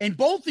 and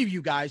both of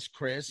you guys,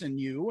 Chris and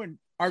you, and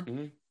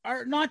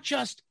are not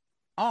just,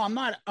 I'm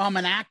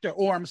an actor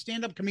or I'm a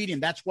stand-up comedian.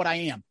 That's what I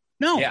am.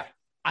 No. Yeah.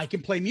 I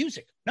can play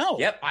music. No.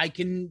 Yep. I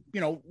can,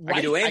 you know, write.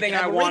 I can do anything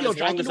I want as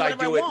long as I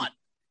do it.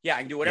 Yeah, I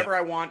can do whatever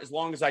I want as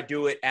long as I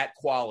do it at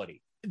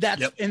quality.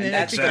 That's and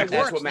that's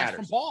what matters. That's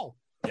from Paul.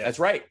 Yeah. That's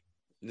right.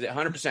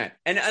 100%.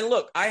 And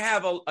look, I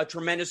have a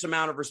tremendous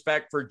amount of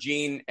respect for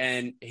Gene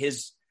and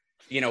his,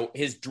 you know,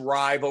 his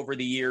drive over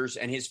the years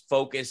and his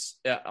focus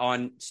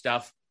on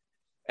stuff,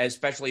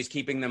 especially as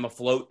keeping them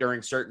afloat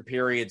during certain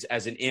periods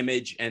as an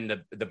image and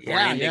the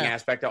branding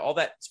aspect of all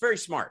that. It's very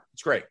smart.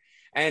 It's great.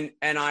 And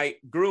I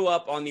grew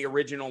up on the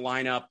original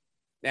lineup,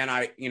 and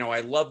I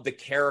loved the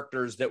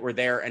characters that were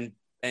there,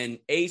 and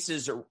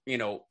Ace's, you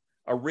know,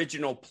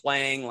 original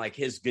playing, like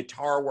his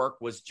guitar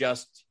work was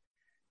just,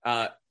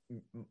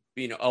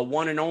 you know, a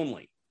one and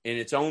only in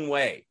its own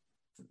way,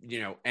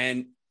 you know,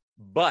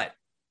 but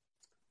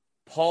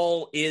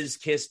Paul is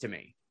Kiss to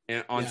me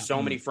on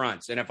so many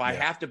fronts. And if I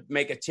have to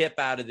make a tip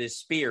out of this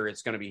spear,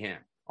 it's going to be him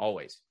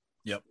always.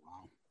 Yep.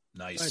 Wow.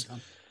 Nice.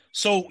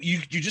 So you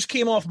just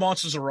came off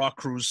Monsters of Rock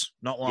cruise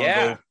not long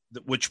ago,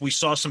 which we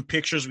saw some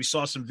pictures, we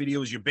saw some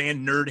videos. Your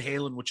band Nerd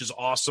Halen, which is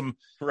awesome.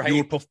 Right.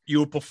 You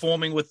were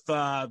performing with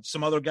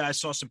some other guys.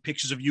 Saw some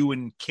pictures of you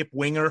and Kip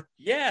Winger.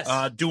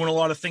 Yes. Doing a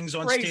lot of things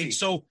on stage.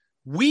 So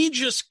we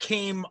just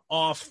came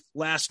off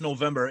last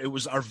November. It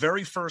was our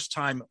very first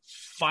time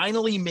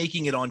finally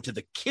making it onto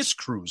the Kiss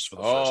cruise for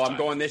the first time. I'm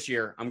going this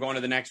year. I'm going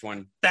to the next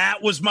one.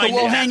 That was my. So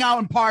we'll hang out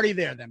and party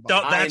there then.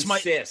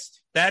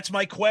 That's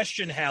my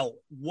question, Hal.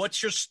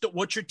 What's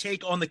your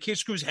take on the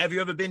Kiss cruise? Have you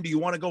ever been? Do you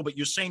want to go? But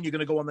you're saying you're going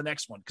to go on the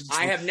next one.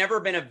 I have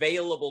never been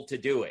available to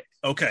do it.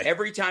 Okay.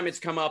 Every time it's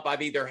come up,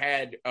 I've either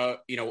had a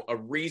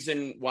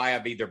reason why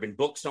I've either been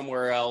booked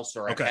somewhere else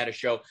or I've had a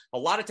show. A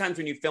lot of times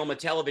when you film a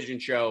television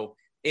show,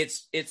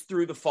 it's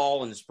through the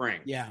fall and the spring.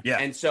 Yeah.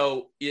 And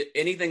so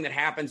anything that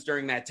happens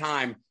during that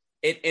time,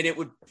 it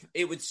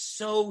would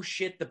so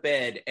shit the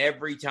bed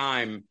every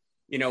time,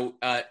 you know,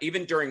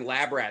 even during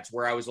Lab Rats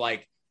where I was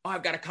like,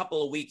 I've got a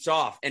couple of weeks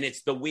off, and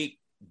it's the week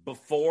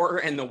before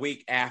and the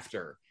week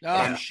after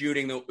I'm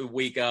shooting the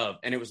week of,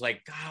 and it was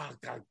like,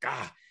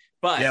 God.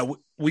 But yeah,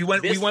 we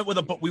went with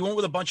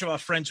a bunch of our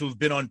friends who have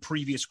been on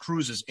previous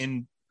cruises,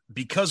 and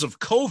because of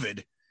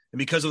COVID and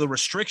because of the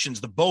restrictions,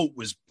 the boat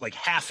was like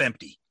half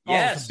empty.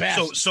 Yes.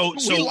 So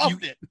we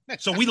loved it.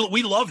 So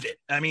we loved it.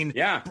 I mean,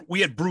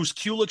 we had Bruce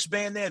Kulick's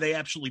band there. They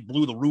absolutely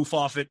blew the roof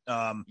off it.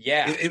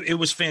 It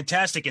was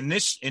fantastic. And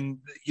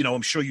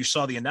I'm sure you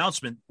saw the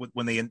announcement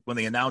when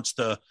they announced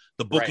the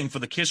booking for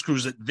the Kiss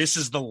cruise that this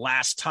is the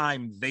last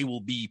time they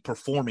will be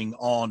performing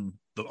on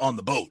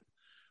the boat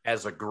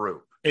as a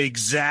group.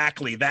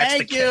 Exactly. That's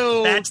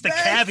the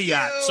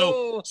caveat.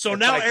 You. So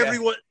now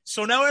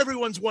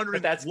everyone's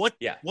wondering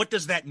what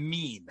does that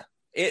mean?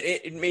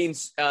 It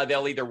means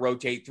they'll either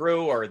rotate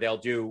through or they'll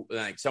do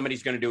like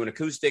somebody's going to do an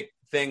acoustic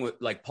thing with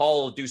like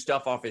Paul will do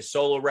stuff off his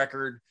solo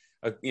record,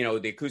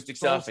 the acoustic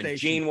stuff, and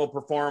Gene will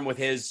perform with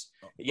his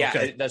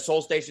the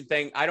Soul Station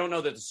thing. I don't know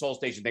that the Soul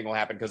Station thing will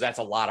happen because that's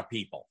a lot of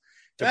people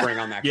to bring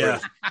on that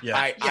cruise.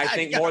 I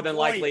think more than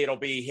likely it'll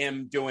be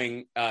him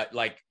doing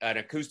like an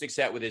acoustic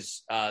set with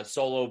his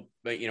solo,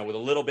 with a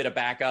little bit of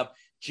backup.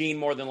 Gene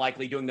more than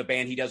likely doing the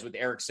band he does with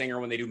Eric Singer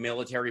when they do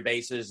military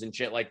bases and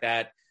shit like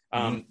that.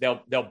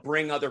 They'll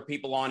bring other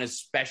people on as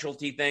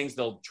specialty things.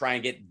 They'll try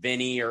and get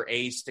Vinny or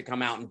Ace to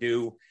come out and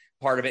do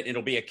part of it.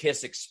 It'll be a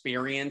Kiss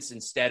experience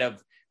instead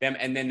of them.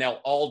 And then they'll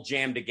all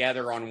jam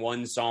together on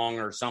one song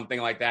or something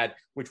like that,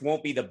 which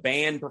won't be the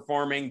band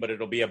performing, but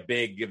it'll be a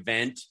big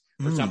event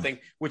or something,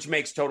 which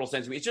makes total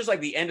sense to me. It's just like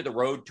the end of the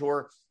road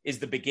tour is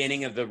the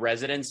beginning of the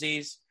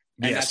residencies.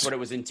 And that's what it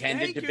was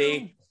intended to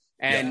be.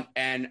 And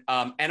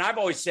I've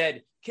always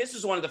said Kiss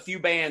is one of the few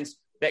bands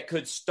that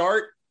could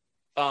start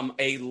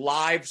a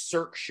live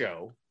Cirque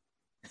show,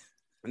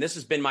 and this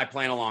has been my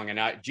plan along.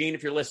 And Gene,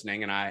 if you're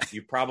listening, and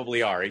you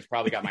probably are, he's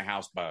probably got my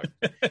house bugged.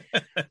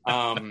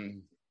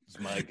 It's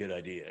my good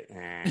idea,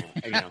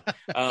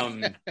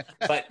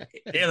 but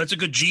that's a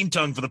good Gene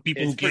tongue for the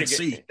people who can't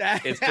see.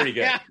 It's pretty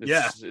good.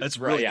 That's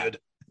really good.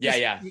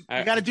 Yeah. You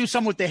got to do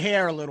something with the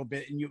hair a little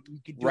bit, and you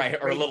could do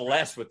or a little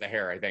less with the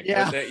hair, I think.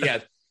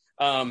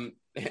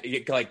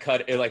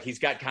 He's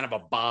got kind of a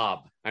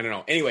bob. I don't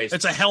know. Anyways,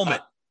 it's a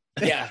helmet.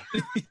 Yeah.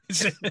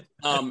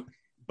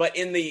 But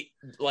in the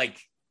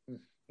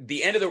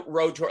end of the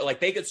road tour, like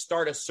they could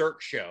start a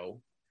Cirque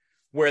show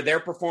where they're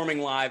performing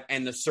live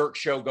and the Cirque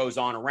show goes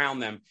on around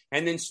them,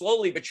 and then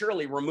slowly but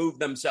surely remove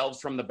themselves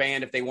from the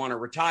band if they want to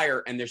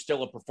retire, and there's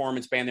still a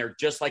performance band there,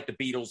 just like the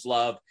Beatles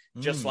love,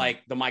 just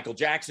like the Michael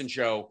Jackson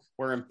show,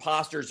 where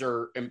imposters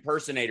or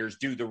impersonators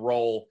do the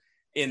role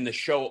in the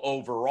show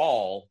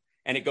overall,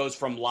 and it goes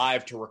from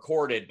live to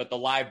recorded, but the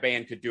live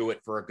band could do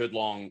it for a good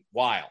long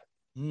while.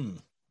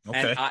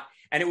 Okay.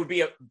 And it would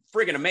be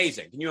friggin'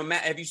 amazing. Can you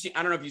imagine? Have you seen?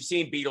 I don't know if you've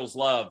seen Beatles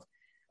Love.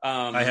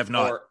 I have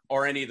not.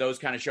 Or any of those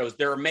kind of shows.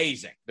 They're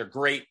amazing. They're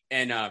great.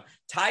 And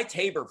Ty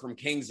Tabor from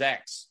King's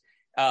X,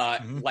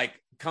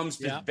 comes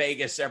to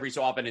Vegas every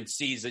so often and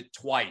sees it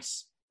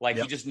twice.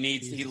 He just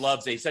needs. He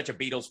loves it. He's such a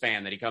Beatles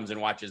fan that he comes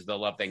and watches the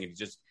Love thing, and he's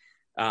just,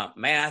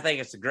 man, I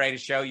think it's the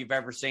greatest show you've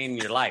ever seen in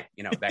your life.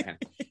 That kind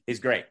of. He's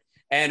great.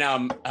 And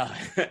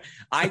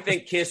I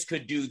think Kiss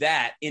could do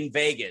that in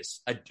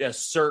Vegas. A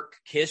Cirque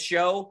Kiss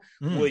show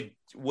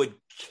would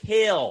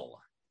kill.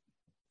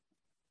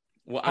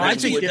 Well,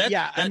 that's a unique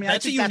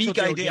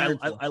idea.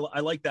 I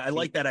like that. I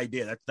like that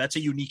idea. That's a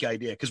unique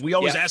idea, because we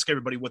always ask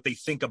everybody what they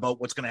think about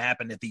what's going to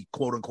happen at the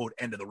quote unquote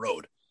end of the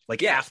road,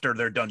 after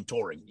they're done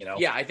touring.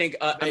 Yeah, I think.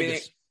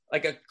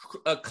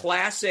 A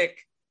classic.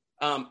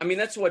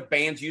 That's what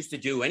bands used to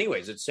do,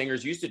 anyways. That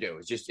singers used to do.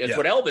 It's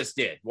what Elvis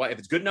did. If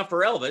it's good enough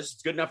for Elvis,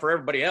 it's good enough for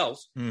everybody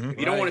else. If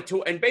you don't want to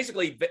tour, and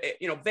basically,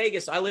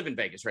 Vegas. I live in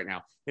Vegas right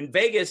now, and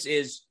Vegas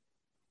is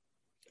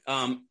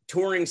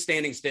touring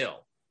standing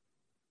still.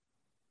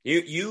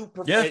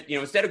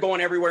 Instead of going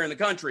everywhere in the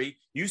country,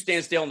 you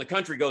stand still and the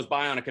country goes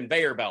by on a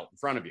conveyor belt in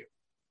front of you.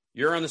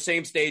 You're on the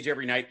same stage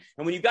every night.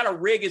 And when you've got a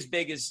rig as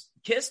big as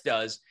Kiss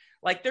does,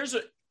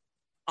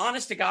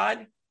 honest to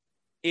God,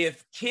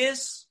 if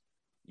Kiss,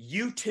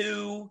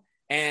 U2,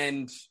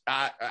 and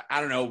I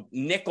don't know,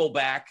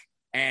 Nickelback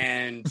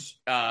and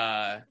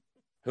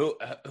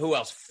who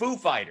else? Foo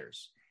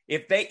Fighters.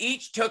 If they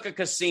each took a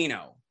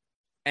casino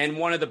and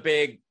one of the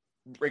big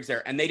rigs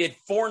there, and they did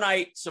 4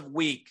 nights a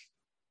week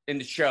in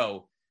the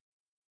show,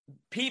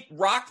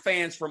 rock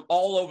fans from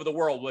all over the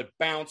world would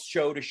bounce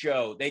show to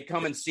show. They'd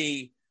come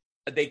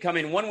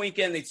in one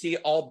weekend, they'd see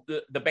all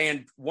the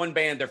band, one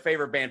band, their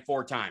favorite band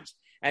 4 times.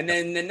 And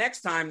then the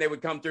next time they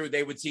would come through,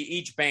 they would see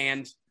each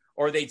band,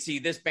 or they'd see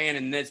this band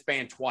and this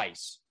band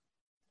twice.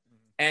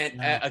 And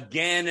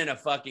again and a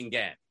fucking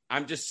again.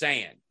 I'm just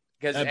saying.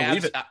 Because I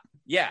believe it.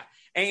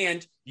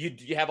 And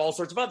you have all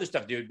sorts of other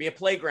stuff. There would be a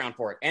playground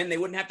for it. And they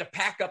wouldn't have to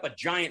pack up a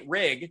giant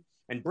rig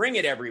and bring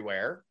it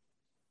everywhere.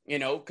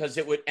 Because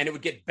it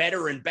would get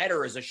better and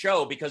better as a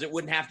show, because it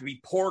wouldn't have to be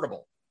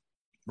portable.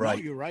 Right.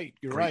 No, you're right.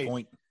 You're Great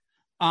right.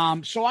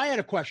 Point. So I had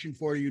a question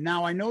for you.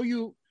 Now, I know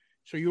you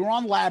were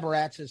on Lab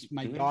Rats, as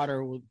my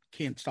daughter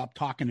can't stop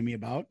talking to me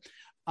about.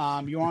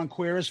 You're on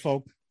Queer as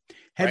Folk.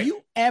 Have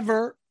you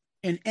ever,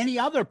 in any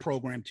other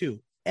program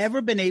too,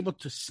 ever been able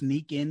to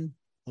sneak in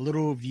a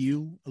little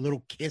review, a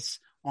little Kiss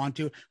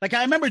onto?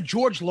 I remember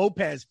George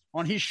Lopez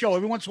on his show,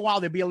 every once in a while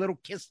there'd be a little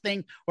Kiss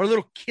thing or a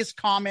little Kiss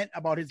comment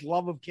about his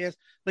love of Kiss.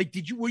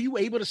 Were you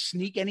able to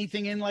sneak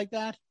anything in like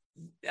that?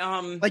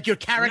 Your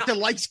character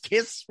likes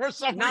Kiss for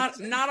some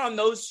reason? Not on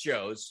those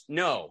shows,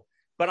 no.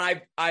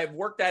 But I've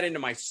worked that into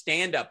my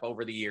stand-up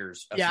over the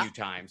years a few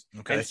times.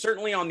 Okay. And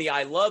certainly on the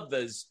I Love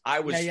This,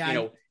 I was,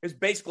 it was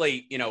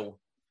basically,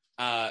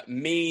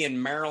 me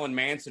and Marilyn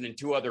Manson and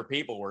 2 other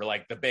people were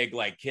the big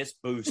Kiss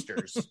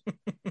boosters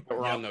that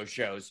were on those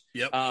shows.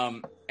 Yep.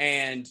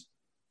 And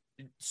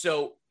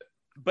so,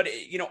 but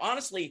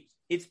honestly,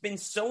 it's been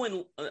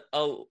so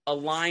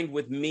aligned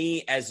with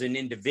me as an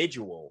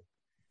individual,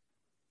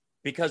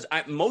 because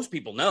most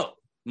people know,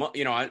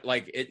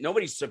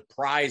 nobody's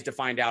surprised to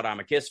find out I'm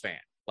a Kiss fan.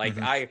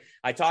 I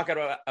talk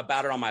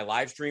about it on my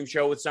live stream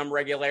show with some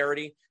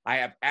regularity. I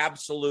have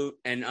absolute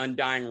and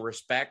undying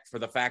respect for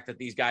the fact that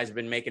these guys have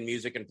been making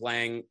music and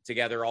playing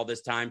together all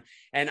this time.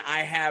 And I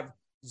have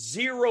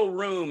zero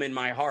room in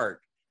my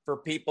heart for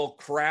people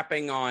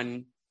crapping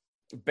on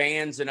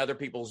bands and other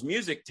people's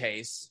music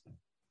tastes,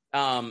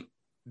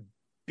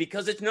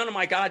 because it's none of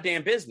my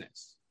goddamn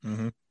business.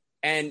 Mm-hmm.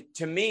 And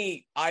to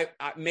me, I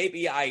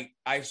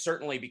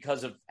certainly,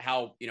 because of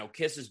how,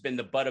 Kiss has been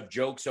the butt of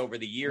jokes over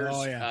the years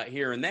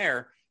here and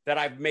there, that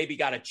I've maybe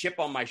got a chip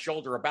on my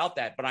shoulder about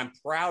that. But I'm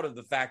proud of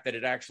the fact that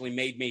it actually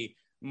made me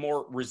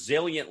more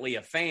resiliently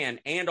a fan,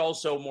 and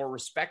also more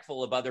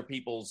respectful of other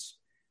people's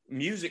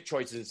music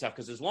choices and stuff.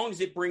 Because as long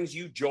as it brings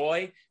you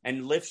joy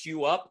and lifts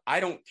you up,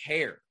 I don't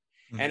care.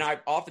 Mm-hmm. And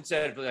I've often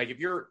said, if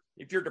you're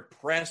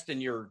depressed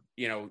and your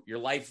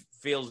life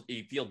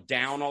you feel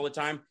down all the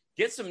time,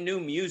 get some new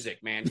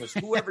music, man, because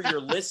whoever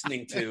you're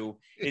listening to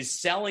is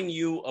selling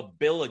you a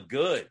bill of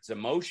goods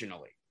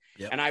emotionally.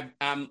 Yep. And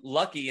I'm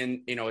lucky,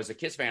 and as a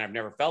Kiss fan, I've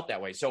never felt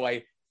that way. So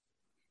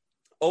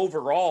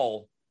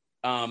overall,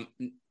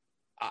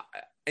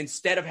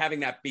 instead of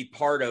having that be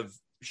part of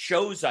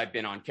shows I've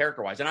been on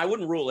character-wise, and I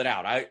wouldn't rule it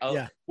out.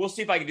 We'll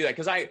see if I can do that,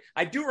 because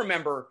I do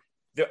remember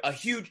a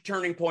huge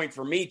turning point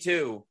for me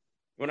too,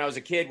 when I was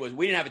a kid, was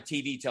we didn't have a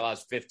TV till I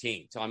was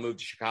 15, till I moved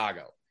to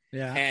Chicago.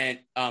 Yeah.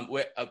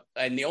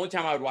 And the only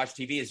time I would watch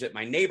TV is at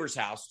my neighbor's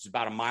house, which is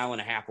about 1.5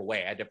 miles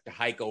away. I had to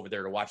hike over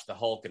there to watch the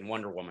Hulk and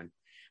Wonder Woman.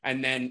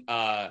 And then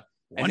at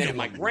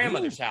my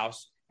grandmother's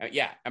house,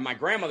 at my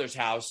grandmother's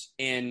house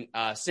in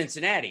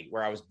Cincinnati,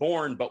 where I was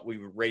born, but we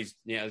were raised,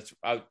 that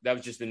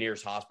was just the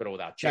nearest hospital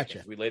without chickens.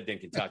 Gotcha. We lived in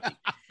Kentucky.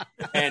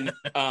 And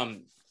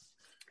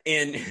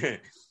and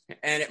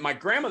at my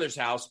grandmother's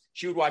house,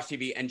 she would watch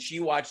TV, and she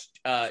watched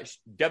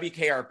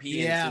WKRP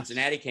in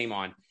Cincinnati came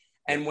on.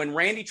 And when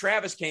Randy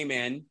Travis came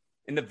in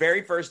the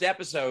very first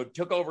episode,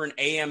 took over an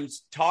AM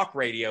talk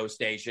radio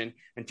station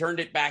and turned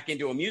it back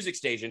into a music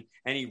station,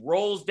 and he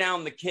rolls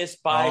down the Kiss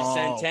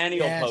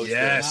Bicentennial poster.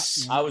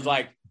 Yes. I was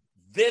like,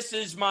 this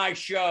is my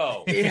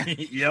show.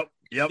 Yep.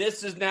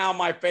 This is now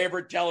my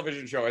favorite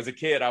television show. As a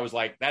kid, I was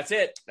like, that's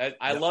it.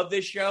 I love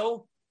this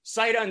show,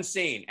 sight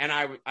unseen. And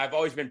I've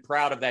always been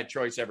proud of that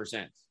choice ever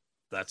since.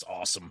 That's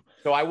awesome.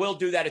 So I will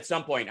do that at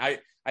some point. I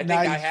think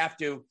I have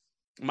to.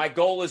 My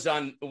goal is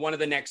on one of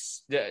the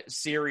next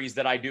series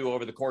that I do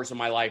over the course of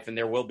my life, and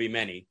there will be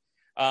many,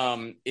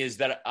 is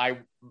that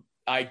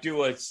I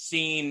do a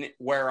scene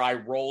where I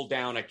roll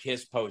down a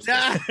Kiss poster.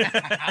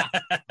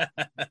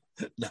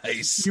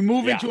 Nice. You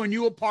move into a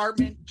new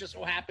apartment, just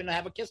so happen to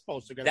have a Kiss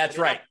poster. That's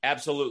right.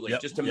 Absolutely.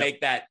 Yep. Just to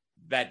make that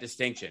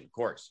distinction, of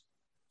course.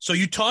 So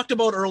you talked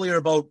about earlier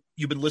about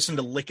you've been listening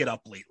to Lick It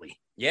Up lately.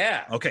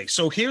 Yeah. Okay.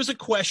 So here's a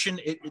question.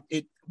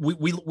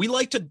 We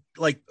like to,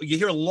 you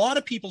hear a lot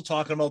of people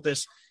talking about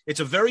this. It's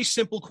a very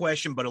simple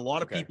question, but a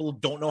lot of people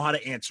don't know how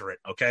to answer it.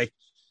 Okay.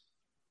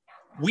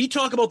 We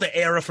talk about the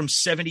era from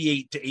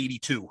 78 to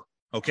 82.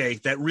 Okay.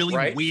 That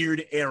really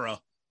weird era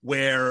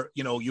where,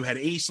 you had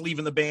Ace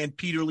leaving the band,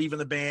 Peter leaving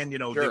the band, they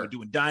were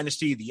doing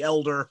Dynasty, The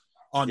Elder,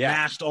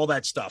 Unmasked, all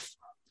that stuff.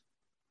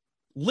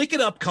 Lick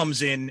It Up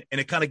comes in and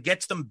it kind of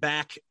gets them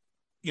back,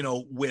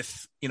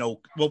 with,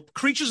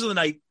 Creatures of the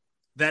Night,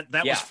 that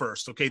was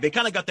first. Okay. They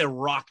kind of got their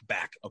rock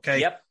back. Okay.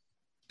 Yep.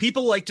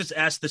 People like to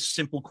ask this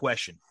simple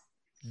question.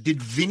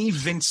 Did Vinnie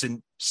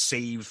Vincent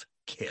save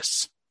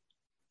Kiss?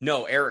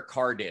 No, Eric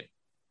Carr did.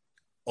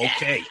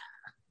 Okay.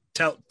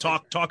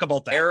 Talk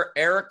about that.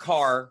 Eric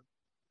Carr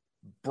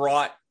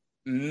brought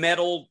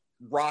metal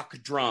rock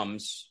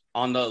drums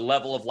on the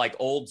level of like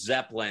old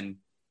Zeppelin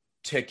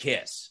to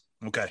Kiss.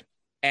 Okay.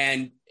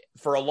 And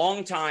for a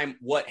long time,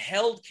 what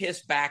held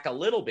Kiss back a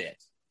little bit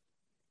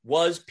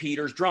was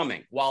Peter's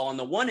drumming. While on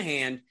the one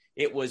hand,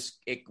 it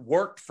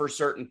worked for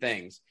certain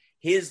things.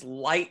 His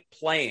light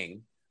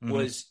playing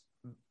was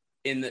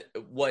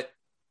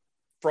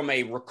from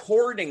a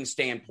recording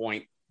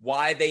standpoint,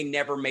 why they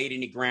never made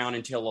any ground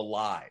until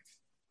Alive.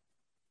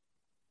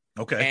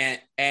 Okay.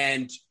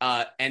 And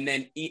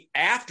then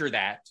after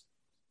that,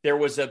 there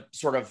was a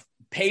sort of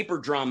paper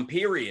drum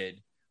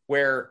period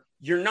where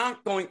you're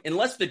not going,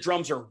 unless the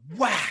drums are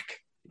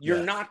whack,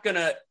 you're not going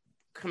to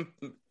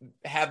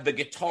have the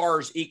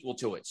guitars equal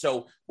to it.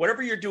 So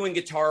whatever you're doing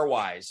guitar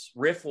wise,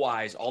 riff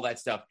wise, all that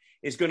stuff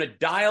is going to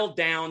dial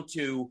down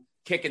to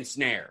kick and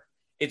snare.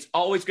 It's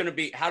always going to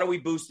be, how do we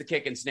boost the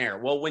kick and snare?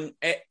 Well, when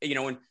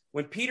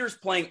Peter's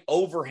playing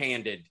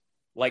overhanded,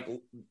 like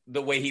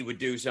the way he would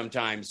do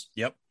sometimes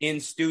in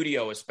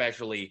studio,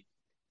 especially,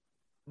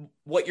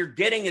 what you're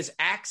getting is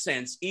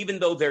accents, even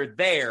though they're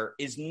there,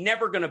 is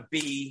never going to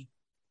be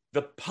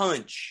the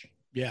punch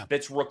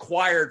that's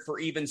required for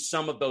even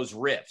some of those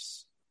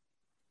riffs.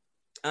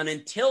 And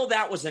until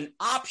that was an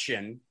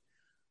option,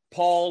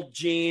 Paul,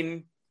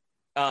 Gene,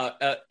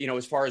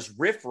 as far as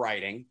riff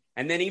writing,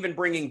 and then even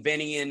bringing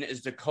Vinny in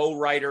as the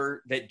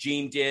co-writer that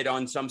Gene did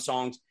on some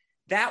songs,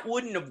 that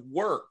wouldn't have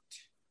worked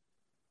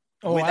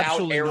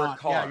without Eric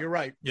Carr. Yeah, you're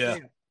right. Yeah.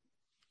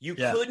 You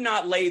could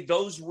not lay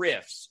those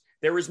riffs.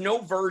 There was no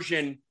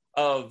version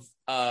of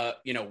All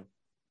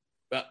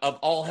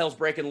Hell's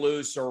Breaking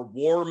Loose or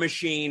War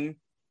Machine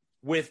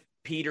with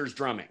Peter's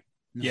drumming.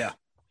 Yeah.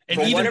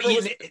 And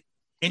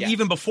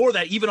even before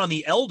that, even on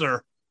The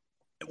Elder,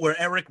 where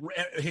Eric,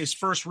 his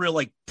first real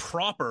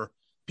proper,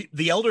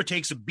 The Elder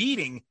takes a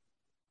beating,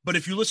 but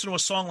if you listen to a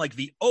song like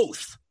The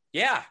Oath,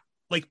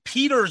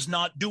 Peter's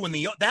not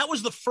doing that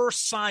was the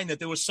first sign that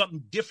there was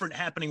something different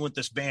happening with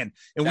this band.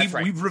 And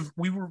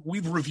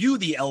we've reviewed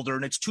The Elder,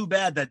 and it's too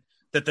bad that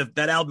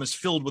album is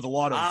filled with a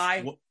lot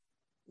of.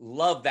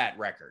 Love that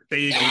record. There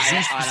you go.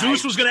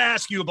 Zeus was going to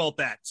ask you about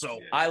that. So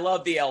I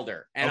love The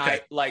Elder, and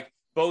I like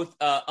both.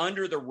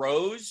 Under the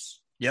Rose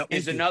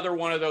is another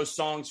one of those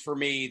songs for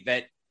me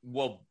that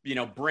will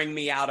bring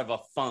me out of a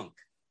funk.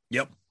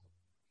 Yep.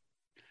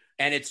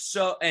 And it's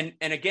so and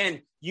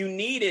again, you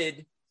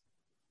needed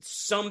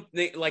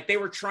something, like they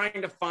were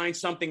trying to find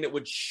something that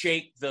would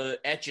shake the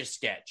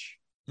Etch-a-Sketch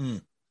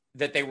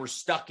that they were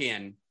stuck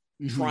in,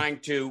 trying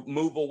to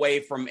move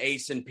away from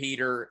Ace and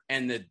Peter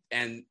and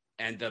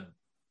the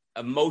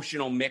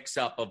emotional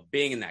mix-up of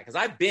being in that. Because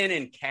I've been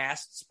in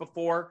casts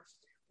before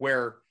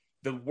where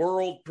the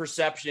world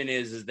perception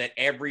is that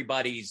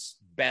everybody's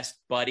best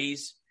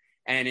buddies,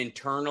 and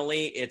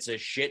internally it's a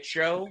shit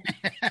show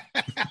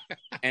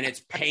and it's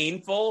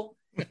painful.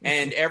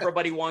 and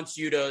everybody wants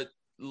you to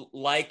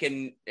like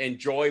and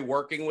enjoy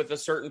working with a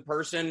certain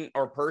person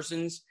or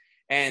persons,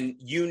 and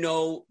you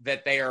know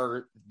that they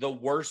are the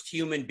worst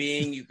human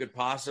being you could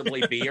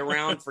possibly be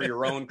around for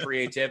your own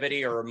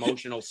creativity or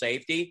emotional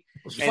safety.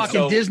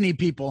 Fucking Disney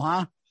people,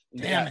 huh?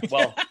 Yeah,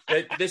 well,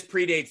 this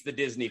predates the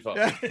Disney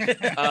folks.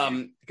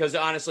 Because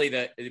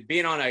honestly,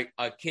 being on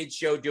a kids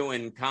show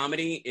doing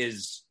comedy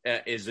is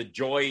a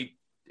joy,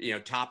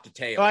 top to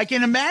tail. So I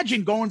can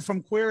imagine going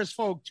from Queer as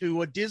Folk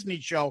to a Disney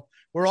show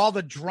where all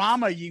the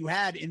drama you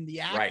had in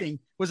the acting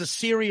was a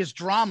serious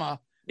drama.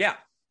 Yeah.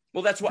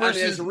 Well, that's why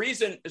there's a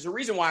reason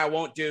why I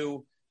won't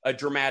do a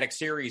dramatic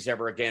series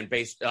ever again,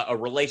 a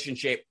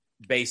relationship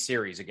based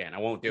series again. I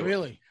won't do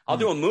it. I'll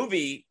do a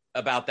movie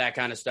about that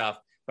kind of stuff,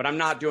 but I'm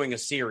not doing a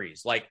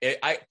series. Like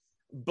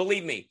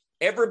believe me,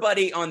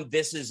 everybody on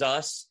This Is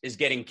Us is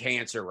getting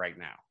cancer right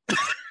now.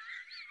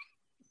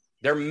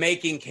 They're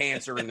making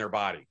cancer in their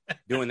body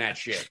doing that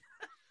shit.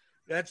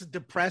 That's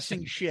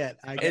depressing shit.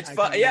 It's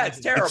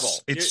terrible.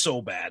 It's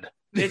so bad.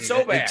 It's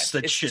so bad.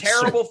 It's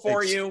terrible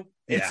for you.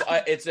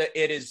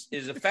 It is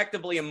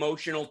effectively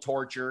emotional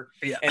torture,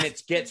 and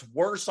it gets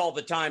worse all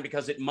the time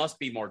because it must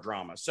be more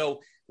drama.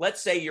 So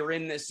let's say you're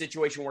in this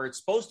situation where it's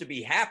supposed to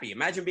be happy.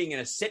 Imagine being in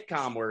a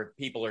sitcom where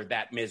people are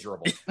that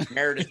miserable.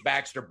 Meredith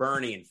Baxter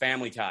Birney in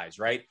Family Ties,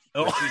 right?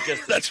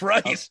 That's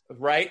right.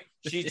 Right?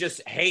 She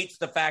just hates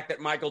the fact that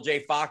Michael J.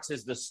 Fox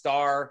is the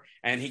star,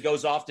 and he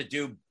goes off to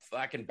do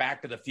fucking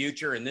Back to the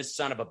Future, and this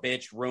son of a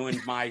bitch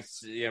ruined my,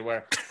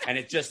 and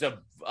it's just a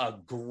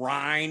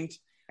grind.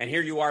 And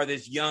here you are,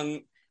 this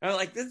young,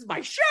 like, this is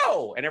my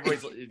show. And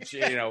everybody's,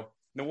 the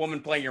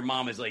woman playing your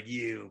mom is like,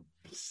 you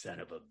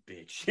son of a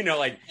bitch,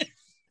 like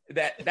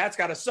that's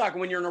got to suck.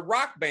 When you're in a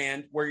rock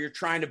band where you're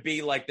trying to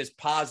be like this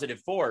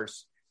positive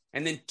force,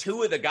 and then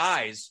two of the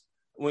guys,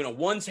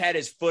 one's had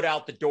his foot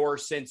out the door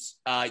since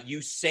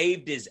you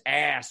saved his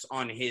ass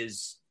on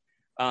his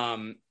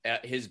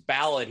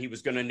ballot he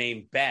was going to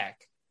name Beck.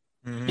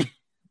 Mm-hmm.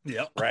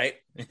 Yep. Right.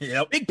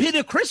 Yep. Big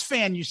Peter Chris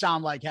fan. You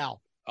sound like, Hal.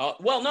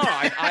 Well, no,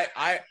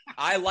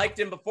 I liked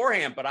him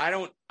beforehand, but I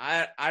don't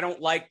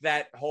like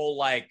that whole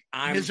like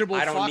miserable.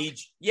 I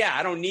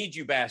don't need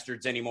you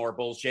bastards anymore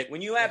bullshit.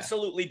 When you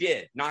absolutely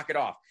did, knock it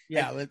off.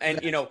 Yeah, and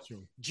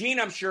true.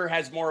 Gene, I'm sure,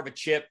 has more of a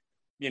chip,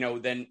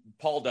 than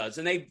Paul does,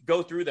 and they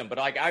go through them. But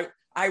like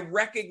I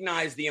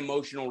recognize the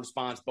emotional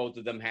response both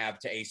of them have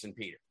to Ace and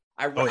Peter.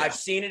 I've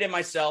seen it in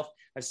myself.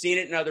 I've seen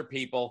it in other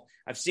people.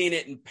 I've seen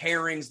it in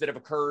pairings that have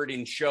occurred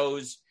in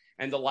shows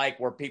and the like,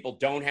 where people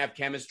don't have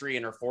chemistry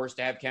and are forced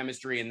to have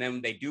chemistry, and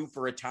then they do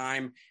for a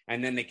time,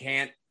 and then they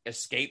can't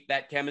escape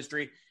that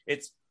chemistry.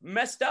 It's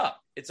messed up.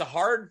 It's a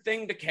hard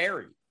thing to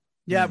carry.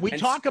 Yeah, we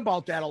talk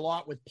about that a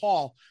lot with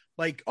Paul.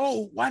 Like,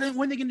 when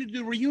are they going to do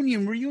the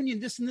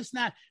reunion, this and this and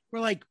that? We're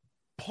like,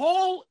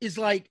 Paul is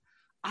like,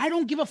 I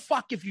don't give a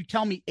fuck if you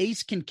tell me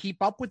Ace can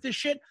keep up with this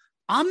shit.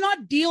 I'm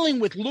not dealing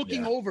with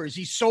looking over. Is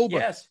he sober?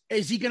 Yes.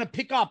 Is he going to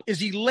pick up? Is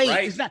he late?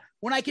 Right. Is that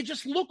when I could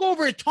just look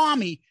over at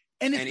Tommy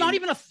and it's not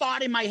even a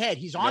thought in my head.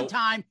 He's on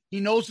time. He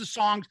knows the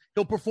songs.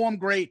 He'll perform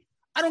great.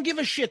 I don't give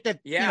a shit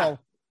that,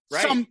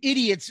 some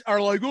idiots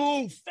are like,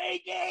 oh,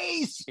 fake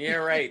Ace. Yeah.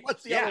 Right.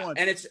 What's the other one?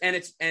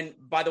 And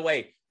by the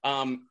way,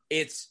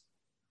 it's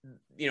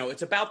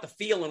about the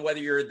feel and whether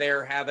you're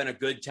there having a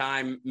good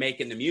time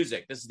making the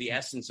music. This is the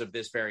essence of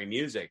this very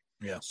music.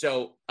 Yeah.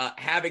 So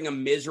having a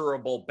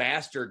miserable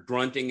bastard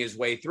grunting his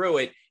way through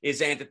it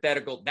is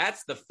antithetical.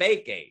 That's the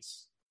fake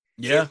Ace.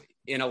 Yeah.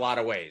 In a lot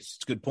of ways.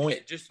 It's a good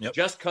point.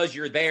 Just because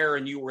you're there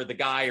and you were the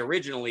guy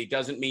originally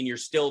doesn't mean you're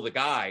still the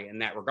guy in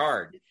that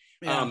regard.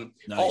 Yeah.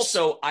 Nice.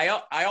 Also, I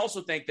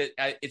also think that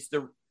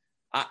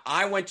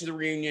I went to the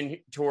reunion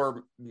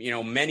tour,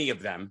 many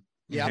of them.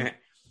 Yeah.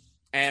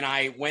 And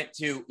I went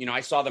to, I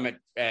saw them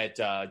at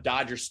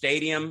Dodger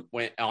Stadium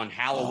on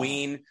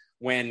Halloween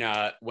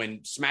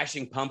when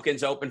Smashing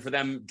Pumpkins opened for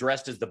them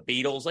dressed as the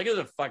Beatles. Like, it was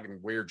a fucking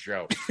weird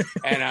show.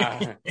 And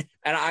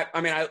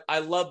I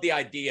love the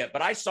idea,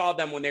 but I saw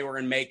them when they were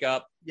in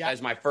makeup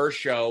as my first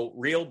show,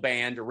 real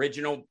band,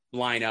 original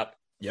lineup.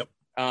 Yep.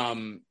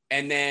 And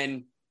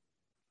then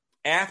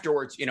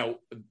afterwards,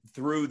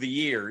 through the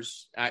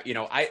years, I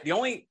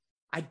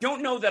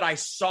don't know that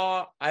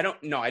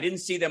I didn't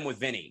see them with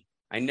Vinny.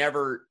 I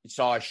never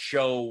saw a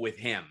show with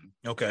him.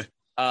 Okay.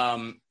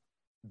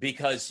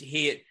 Because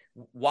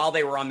while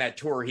they were on that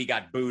tour, he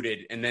got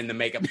booted and then the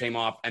makeup came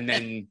off and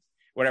then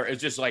whatever. It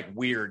was just like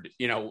weird,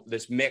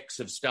 this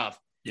mix of stuff.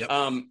 Yep.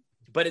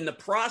 But in the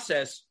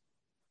process,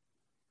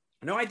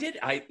 I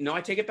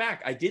take it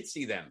back. I did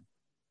see them.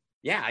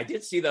 Yeah, I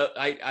did see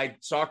I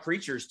saw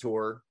Creatures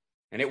tour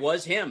and it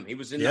was him. He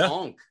was in the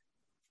Honk.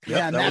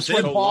 Yeah, and that's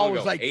when Paul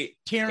was like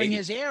tearing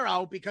his hair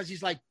out because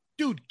he's like,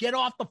 dude, get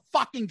off the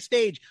fucking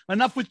stage.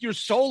 Enough with your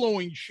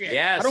soloing shit.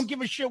 Yes. I don't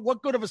give a shit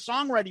what good of a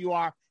songwriter you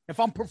are. If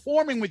I'm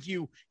performing with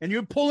you and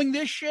you're pulling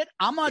this shit,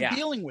 I'm not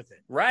dealing with it.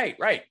 Right.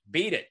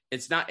 Beat it.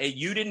 It's not,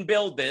 you didn't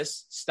build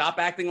this. Stop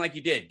acting like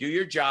you did. Do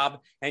your job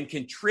and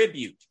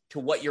contribute to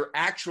what you're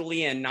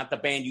actually in, not the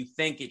band you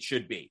think it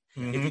should be.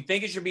 Mm-hmm. If you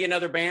think it should be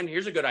another band,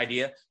 here's a good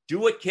idea. Do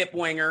what Kip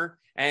Winger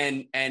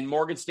and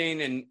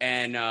Morgenstein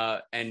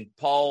and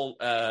Paul.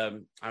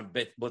 I'm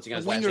blitzing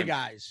his last name.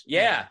 Guys.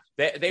 Yeah,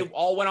 they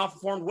all went off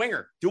and formed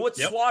Winger. Do what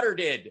Slaughter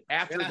did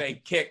after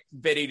they kicked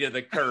Vinny to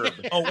the curb.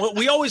 Well,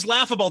 we always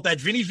laugh about that.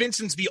 Vinnie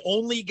Vincent's the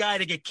only guy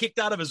to get kicked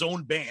out of his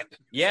own band.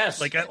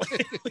 Yes,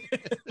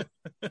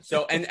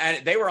 So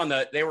and they were on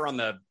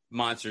the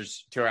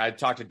Monsters tour. I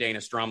talked to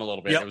Dana Strum a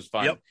little bit. It was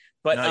fun.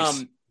 But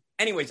nice.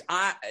 Anyways,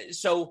 I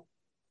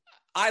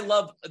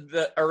love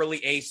the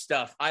early Ace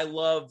stuff. I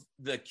love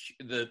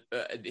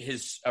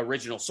his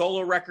original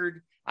solo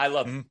record. I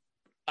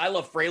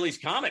love Fraley's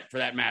Comet for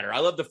that matter. I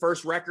love the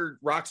first record,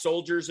 Rock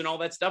Soldiers, and all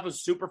that stuff. It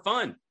was super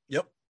fun.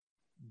 Yep.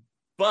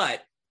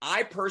 But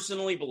I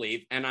personally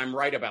believe, and I'm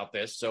right about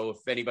this, so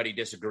if anybody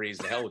disagrees,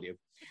 the hell with you,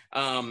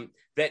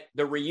 that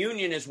the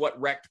reunion is what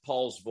wrecked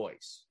Paul's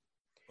voice.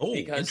 Oh,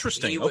 because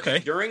interesting. Okay.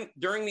 During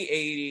the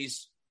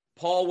 80s,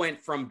 Paul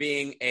went from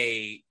being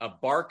a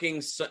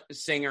barking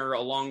singer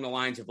along the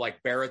lines of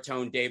like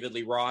baritone David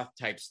Lee Roth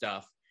type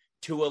stuff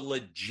to a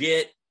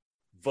legit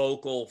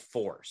vocal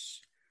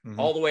force,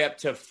 all the way up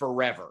to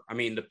Forever. I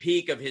mean, the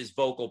peak of his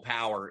vocal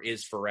power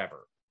is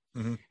Forever.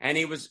 And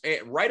he was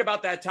right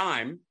about that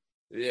time.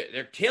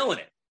 They're killing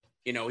it.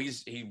 You know,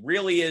 he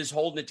really is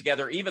holding it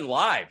together, even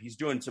live. He's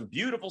doing some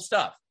beautiful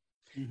stuff.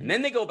 And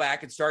then they go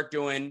back and start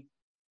doing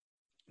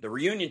the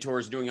reunion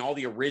tours, doing all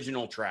the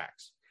original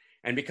tracks.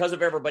 And because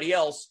of everybody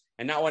else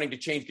and not wanting to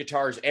change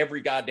guitars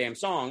every goddamn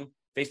song,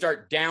 they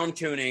start down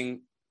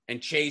tuning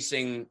and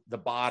chasing the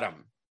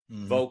bottom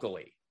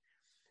vocally.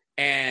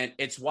 And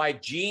it's why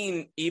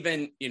Gene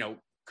even,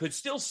 could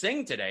still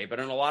sing today, but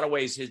in a lot of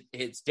ways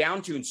it's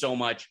down tuned so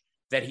much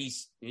that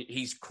he's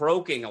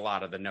croaking a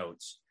lot of the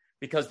notes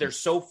because they're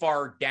so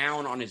far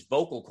down on his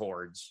vocal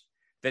cords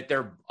that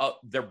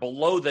they're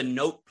below the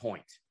note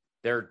point.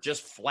 They're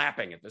just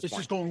flapping at this point. This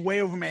is going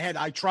way over my head.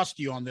 I trust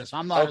you on this.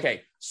 I'm not.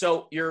 Okay.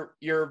 So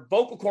your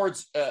vocal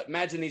cords,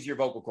 imagine these are your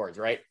vocal cords,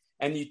 right?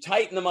 And you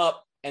tighten them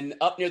up, and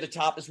up near the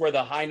top is where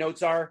the high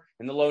notes are,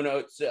 and the low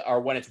notes are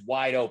when it's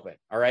wide open.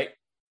 All right.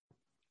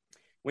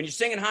 When you're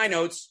singing high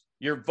notes,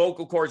 your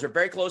vocal cords are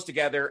very close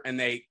together and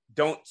they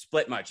don't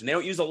split much, and they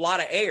don't use a lot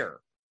of air.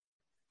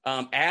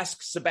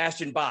 Ask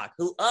Sebastian Bach,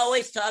 who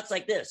always talks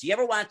like this. You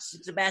ever watch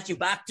Sebastian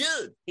Bach?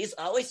 Dude, he's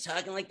always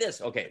talking like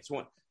this. Okay.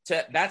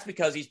 That's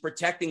because he's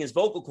protecting his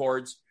vocal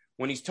cords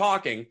when he's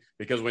talking,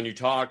 because when you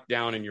talk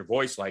down in your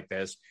voice like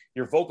this,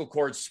 your vocal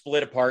cords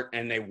split apart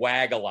and they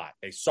wag a lot.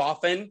 They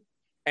soften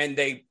and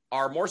they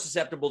are more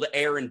susceptible to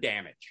air and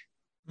damage.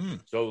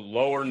 So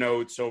lower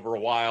notes over a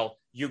while,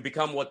 you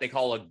become what they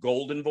call a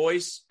golden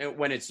voice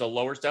when it's the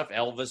lower stuff.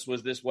 Elvis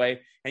was this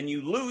way, and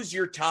you lose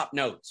your top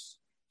notes.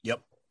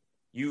 Yep.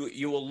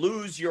 You will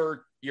lose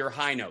your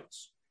high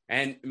notes.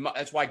 And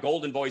that's why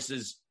golden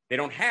voices, they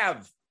don't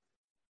have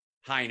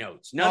high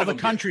notes. None all of the them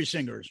country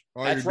singers.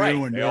 That's right.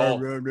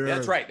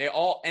 That's right.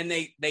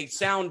 They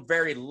sound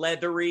very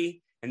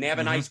leathery and they have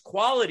a nice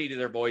quality to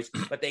their voice,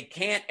 but they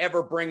can't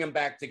ever bring them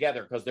back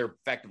together because they're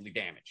effectively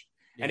damaged.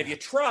 Yeah. And if you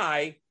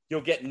try,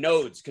 you'll get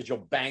nodes because you'll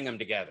bang them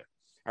together.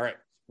 All right.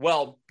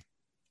 Well,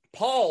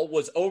 Paul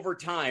was over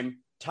time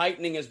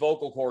tightening his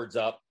vocal cords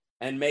up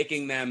and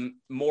making them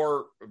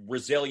more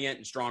resilient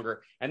and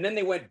stronger. And then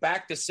they went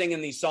back to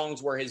singing these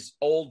songs where his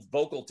old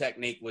vocal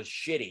technique was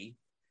shitty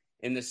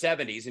in the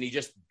 70s, and he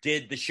just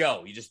did the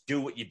show. You just do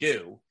what you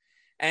do.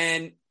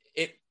 And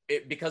it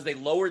because they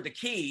lowered the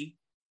key,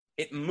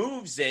 it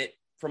moves it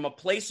from a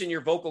place in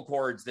your vocal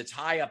cords that's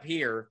high up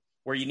here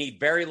where you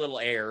need very little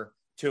air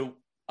to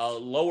a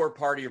lower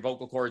part of your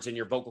vocal cords, and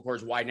your vocal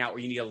cords widen out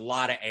where you need a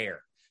lot of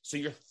air. So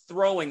you're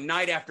throwing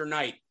night after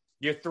night,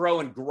 you're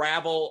throwing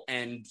gravel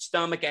and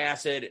stomach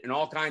acid and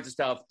all kinds of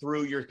stuff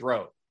through your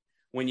throat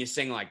when you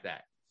sing like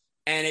that.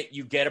 And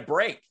you get a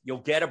break. You'll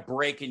get a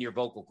break in your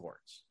vocal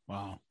cords.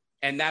 Wow.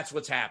 And that's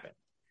what's happened.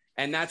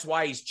 And that's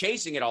why he's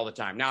chasing it all the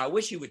time. Now, I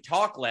wish he would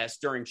talk less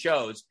during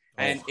shows.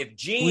 And if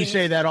Gene... We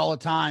say that all the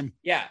time.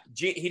 Yeah.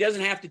 he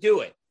doesn't have to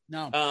do it.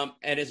 No.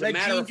 And as let a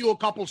matter Gene of... do a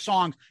couple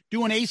songs.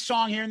 Do an Ace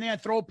song here and there.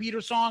 Throw a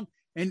Peter song.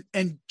 And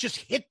just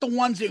hit the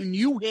ones that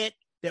you hit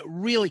that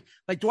really...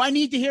 Like, do I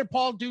need to hear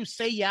Paul do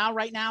Say Yeah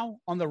right now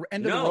on the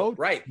end of the road?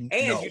 Right.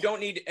 And you don't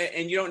need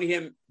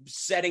him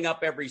setting up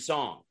every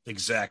song.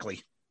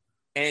 Exactly.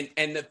 And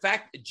the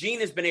fact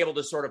Gene has been able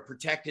to sort of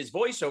protect his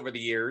voice over the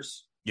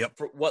years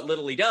for what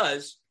little he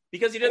does,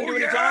 because he doesn't do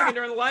any talking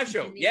during the live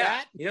show.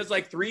 Yeah. He does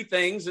like 3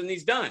 things and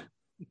he's done.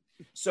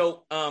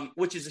 So,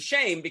 which is a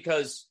shame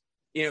because,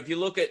 if you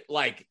look at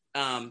like,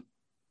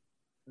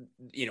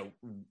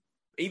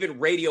 even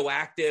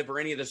Radioactive or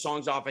any of the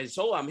songs off his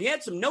solo album, he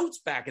had some notes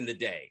back in the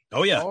day.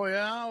 Oh yeah.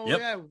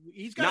 Yeah.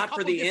 He's got Not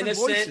for the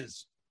innocent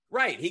voices.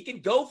 Right. He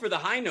can go for the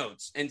high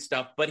notes and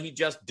stuff, but he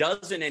just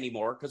doesn't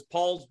anymore because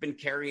Paul's been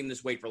carrying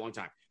this weight for a long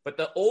time. But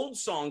the old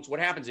songs,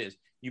 what happens is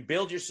you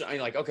build your song.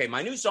 You're like, okay,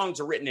 my new songs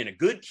are written in a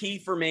good key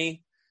for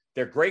me.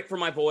 They're great for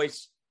my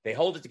voice. They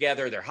hold it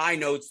together. They're high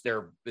notes.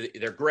 They're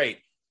great.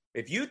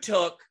 If you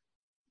took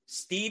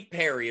Steve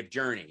Perry of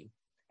Journey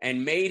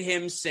and made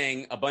him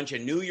sing a bunch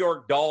of New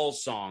York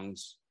Dolls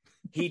songs,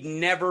 he'd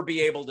never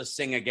be able to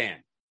sing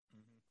again.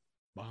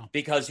 Wow.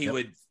 Because he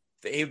would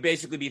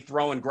basically be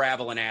throwing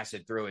gravel and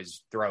acid through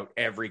his throat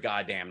every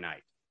goddamn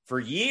night for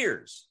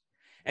years.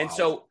 And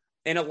so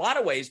in a lot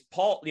of ways,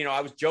 Paul,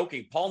 I was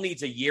joking, Paul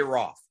needs a year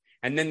off.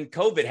 And then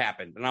COVID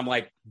happened. And I'm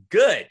like,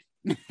 good.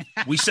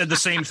 We said the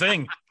same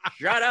thing.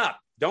 Shut up.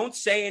 Don't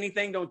say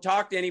anything. Don't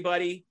talk to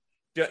anybody.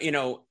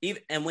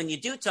 And when you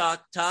do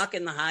talk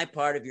in the high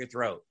part of your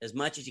throat as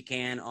much as you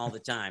can all the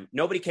time.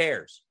 Nobody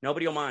cares.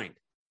 Nobody will mind.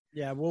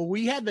 Yeah. Well,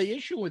 we had the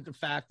issue with the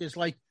fact is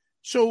like,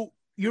 so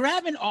you're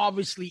having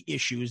obviously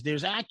issues.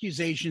 There's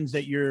accusations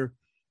that you're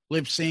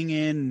lip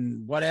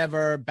singing,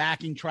 whatever,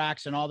 backing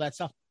tracks and all that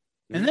stuff.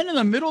 Mm-hmm. And then in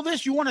the middle of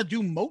this, you want to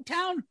do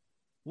Motown?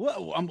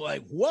 Whoa. I'm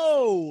like,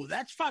 whoa,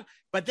 that's fuck.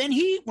 But then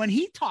when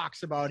he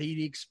talks about it,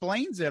 he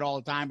explains it all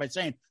the time by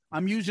saying,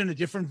 I'm using a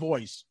different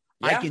voice.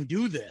 Yeah. I can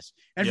do this.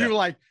 And people are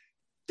like,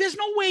 there's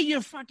no way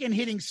you're fucking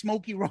hitting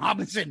Smokey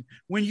Robinson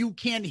when you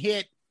can't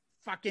hit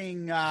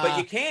fucking but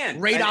you can.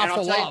 Right off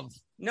the love.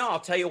 I'll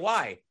tell you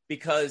why.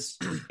 Because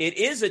it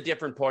is a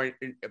different part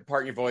in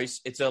your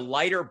voice. It's a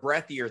lighter,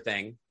 breathier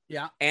thing.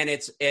 Yeah. And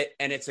it's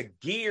a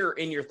gear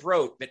in your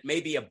throat that may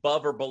be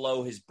above or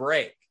below his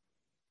break.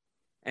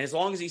 And as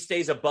long as he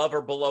stays above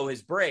or below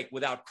his break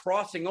without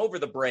crossing over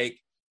the break,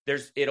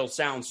 it'll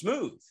sound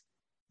smooth.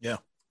 Yeah.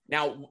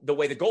 Now, the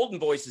way the Golden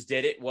Voices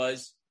did it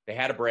was they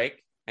had a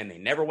break and they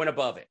never went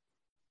above it.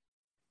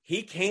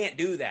 He can't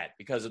do that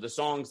because of the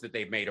songs that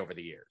they've made over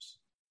the years.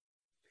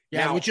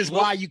 Yeah, now, which is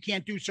why you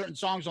can't do certain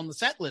songs on the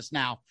set list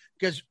now,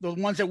 because the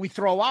ones that we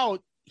throw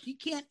out, he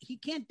can't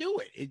do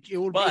it. It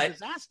would be a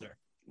disaster.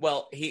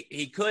 Well,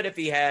 he could if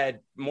he had,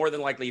 more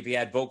than likely, if he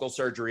had vocal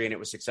surgery and it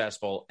was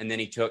successful, and then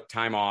he took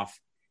time off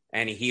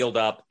and he healed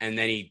up and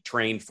then he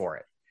trained for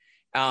it.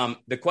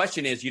 The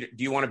question is, do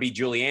you want to be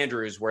Julie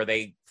Andrews where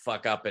they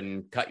fuck up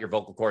and cut your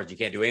vocal cords? You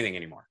can't do anything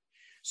anymore.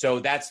 So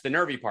that's the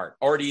nervy part.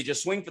 Or do you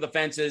just swing for the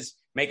fences,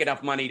 make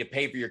enough money to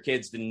pay for your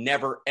kids to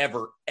never,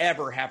 ever,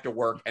 ever have to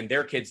work, and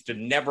their kids to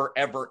never,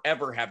 ever,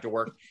 ever have to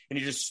work? And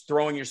you're just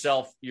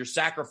you're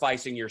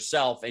sacrificing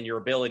yourself and your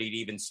ability to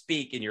even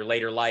speak in your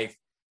later life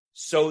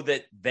so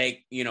that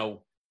they,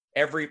 you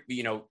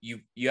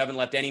haven't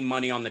left any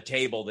money on the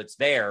table that's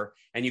there,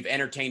 and you've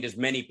entertained as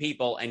many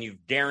people, and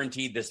you've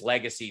guaranteed this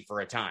legacy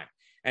for a time.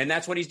 And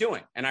that's what he's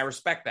doing. And I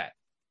respect that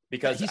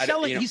because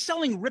he's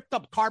selling ripped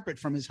up carpet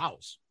from his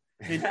house.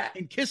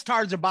 And Kiss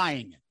Tards are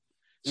buying it.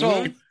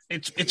 So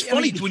it's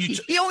funny when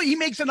he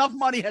makes enough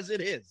money as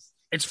it is.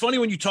 It's funny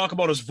when you talk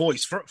about his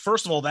voice.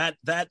 First of all, that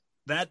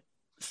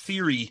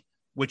theory,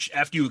 which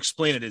after you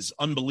explain it, is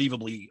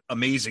unbelievably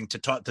amazing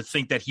to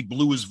think that he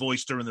blew his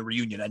voice during the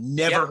reunion. I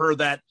never heard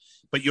that,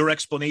 but your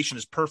explanation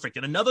is perfect.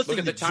 And another thing,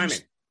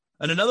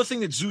 another thing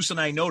that Zeus and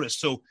I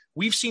noticed. So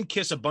we've seen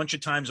Kiss a bunch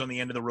of times on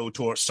the End of the Road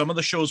tour. Some of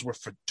the shows were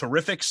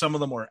terrific. Some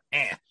of them were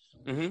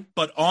Mm-hmm.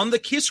 But on the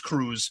Kiss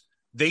cruise,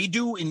 they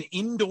do an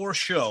indoor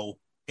show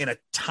in a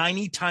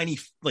tiny,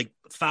 like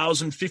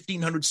 1,000,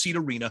 1,500 seat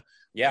arena.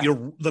 Yeah.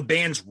 The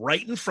band's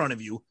right in front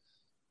of you.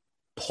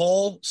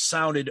 Paul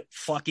sounded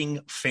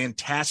fucking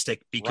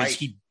fantastic because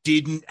he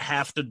didn't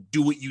have to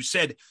do what you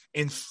said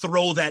and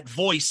throw that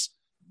voice,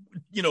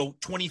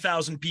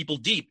 20,000 people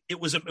deep. It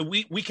was,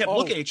 we kept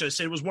looking at each other and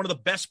said it was one of the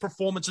best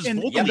performances.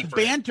 And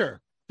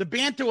the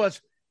banter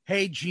was,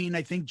 hey, Gene,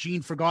 I think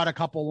Gene forgot a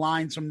couple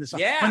lines from this.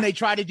 Yeah. When they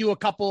tried to do a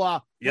couple,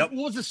 what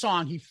was the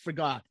song he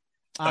forgot?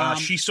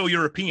 She's So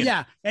European.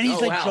 Yeah. And he's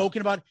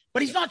joking about it,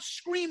 but he's not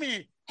screaming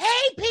it.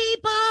 Hey,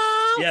 people.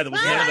 Yeah, there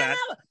was none of that.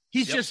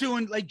 He's just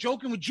doing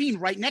joking with Gene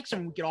right next to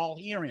him. We could all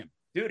hear him.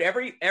 Dude,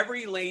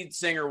 every lead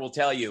singer will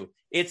tell you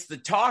it's the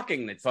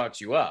talking that fucks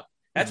you up.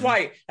 That's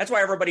why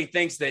everybody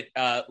thinks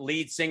that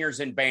lead singers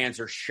in bands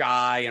are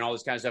shy and all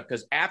this kind of stuff.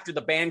 Because after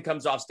the band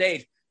comes off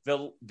stage,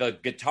 the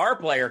guitar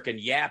player can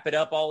yap it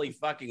up all he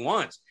fucking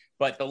wants,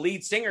 but the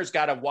lead singer's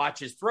got to watch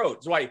his throat.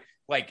 That's why,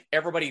 like,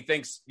 everybody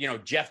thinks,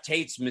 Jeff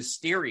Tate's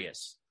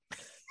mysterious.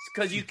 It's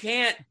because you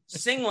can't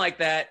sing like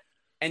that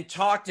and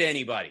talk to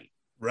anybody.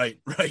 Right.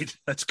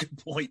 That's a good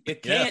point. You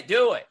can't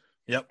do it.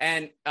 Yep.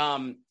 And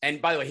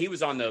by the way, he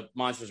was on the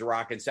Monsters of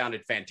Rock and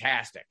sounded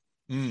fantastic.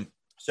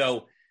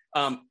 So,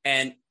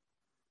 and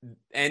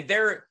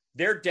they're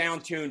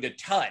down-tuned a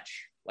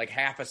touch, like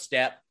half a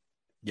step.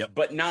 Yep.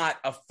 But not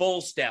a full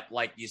step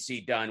like you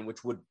see done,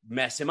 which would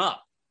mess him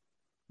up.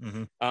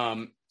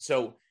 Mm-hmm.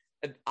 So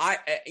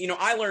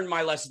I learned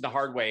my lesson the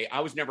hard way. I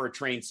was never a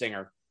trained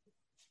singer,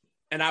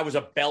 and I was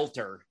a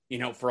belter,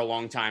 for a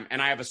long time.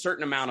 And I have a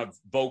certain amount of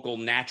vocal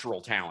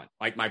natural talent.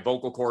 Like my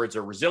vocal cords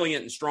are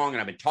resilient and strong, and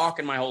I've been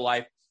talking my whole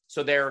life.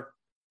 So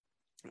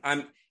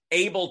I'm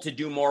able to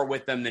do more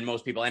with them than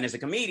most people. And as a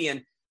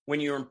comedian,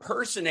 when you're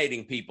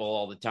impersonating people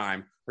all the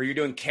time, or you're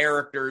doing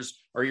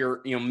characters, or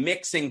you're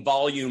mixing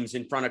volumes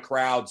in front of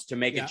crowds to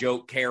make a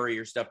joke carry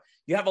or stuff,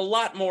 you have a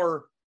lot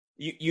more.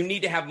 You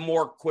need to have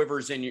more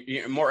quivers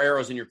in more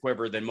arrows in your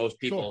quiver than most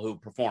people who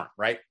perform,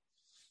 right?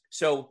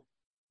 So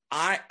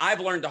I've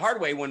learned the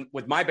hard way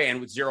with my band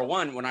with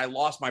 01, when I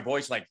lost my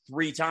voice like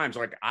 3 times,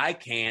 like I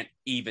can't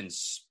even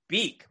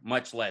speak,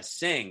 much less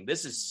sing.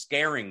 This is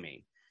scaring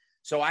me.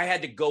 So I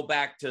had to go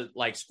back to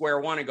like square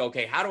one and go,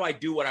 okay, how do I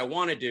do what I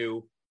want to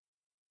do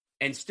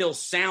and still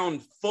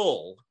sound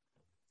full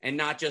and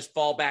not just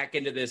fall back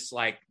into this,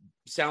 like,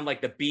 sound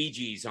like the Bee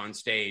Gees on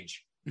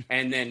stage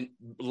and then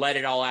let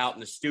it all out in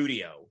the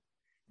studio,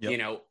 you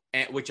know,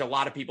 which a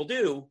lot of people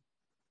do.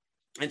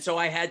 And so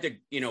I had to,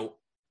 you know,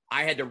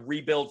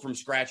 rebuild from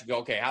scratch and go,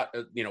 okay, how,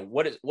 you know,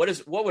 what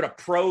would a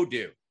pro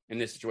do in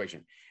this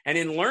situation? And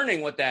in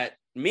learning what that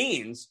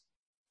means,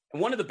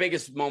 and one of the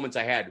biggest moments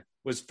I had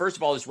was, first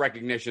of all, this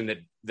recognition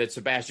that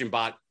Sebastian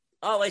Bach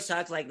always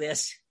talks like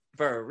this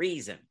for a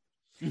reason.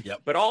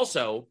 Yep. But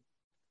also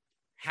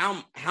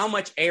how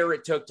much air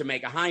it took to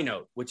make a high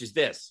note, which is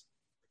this.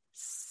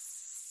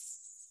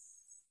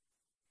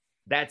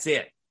 That's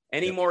it.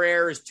 Any more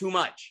air is too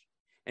much.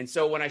 And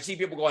so when I see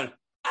people going,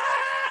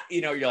 you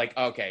know, you're like,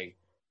 okay,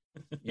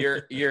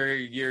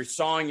 you're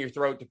sawing your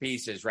throat to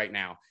pieces right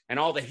now. And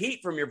all the heat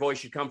from your voice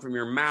should come from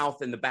your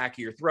mouth and the back of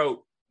your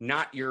throat,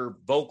 not your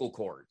vocal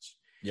cords.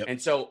 Yep. And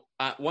so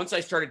once I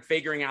started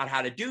figuring out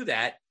how to do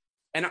that,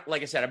 and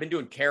like I said, I've been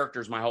doing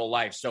characters my whole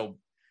life. So,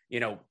 you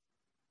know,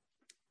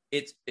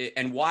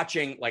 and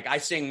watching, like I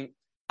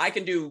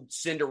can do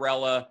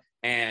Cinderella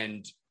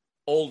and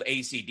old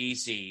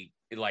AC/DC,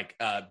 like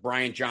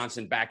Brian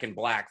Johnson, Back in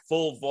Black,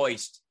 full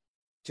voiced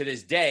to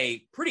this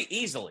day pretty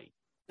easily.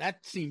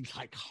 That seems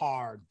like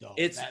hard though.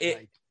 It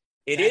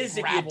is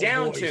if you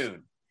down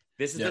tune.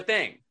 This is the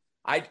thing.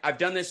 I've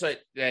done this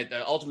at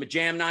the Ultimate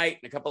Jam Night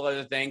and a couple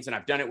other things, and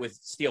I've done it with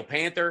Steel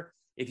Panther.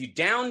 If you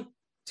down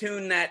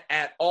tune that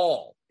at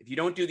all, if you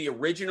don't do the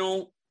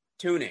original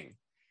tuning,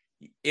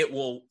 it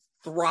will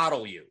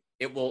throttle you.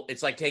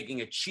 It's like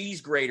taking a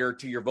cheese grater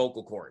to your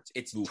vocal cords.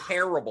 It's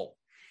terrible.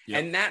 Yep.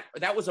 And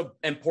that was an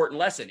important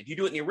lesson. If you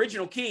do it in the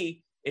original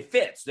key, it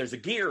fits. There's a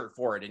gear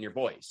for it in your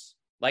voice,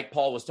 like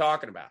Paul was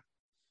talking about.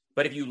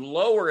 But if you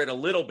lower it a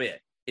little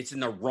bit, it's in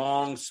the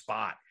wrong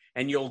spot,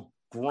 and you'll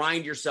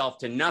grind yourself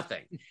to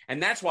nothing.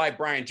 And that's why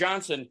Brian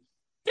Johnson,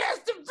 that's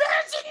the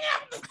version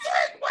of the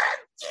thing what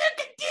you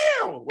can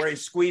do, where he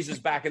squeezes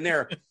back in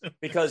there,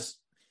 because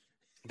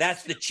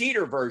that's the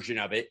cheater version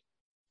of it.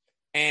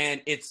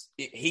 And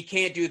he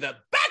can't do the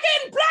Back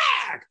in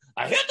Black,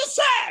 I hit the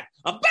sack,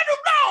 I'm better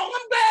wrong,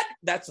 I'm bad.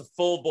 That's a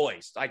full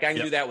voice. Like I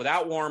can do that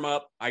without warm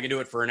up. I can do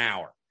it for an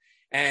hour.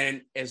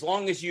 And as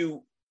long as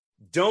you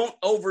don't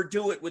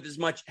overdo it with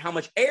how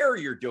much air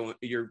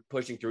you're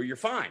pushing through, you're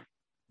fine.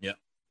 Yeah.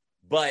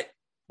 But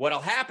what'll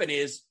happen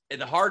is,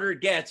 the harder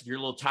it gets, if you're a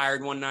little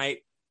tired one night,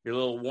 you're a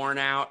little worn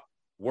out,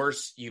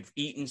 worse, you've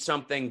eaten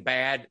something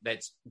bad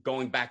that's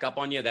going back up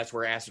on you. That's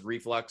where acid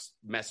reflux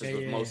messes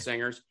with most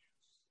singers.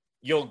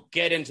 You'll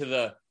get into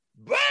the,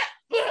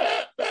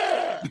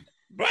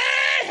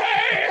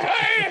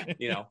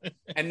 you know,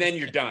 and then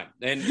you're done.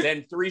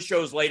 Then 3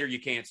 shows later, you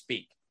can't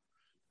speak.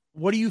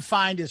 What do you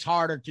find is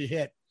harder to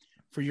hit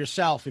for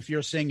yourself if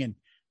you're singing?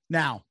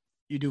 Now,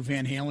 you do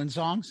Van Halen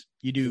songs,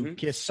 you do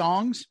Kiss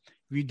songs.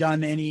 Have you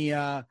done any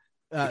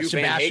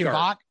Sebastian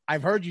Bach?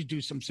 I've heard you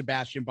do some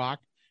Sebastian Bach.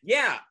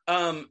 Yeah.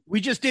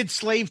 We just did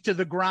Slave to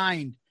the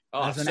Grind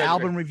as an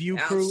album review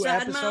crew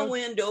episode. Outside my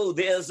window,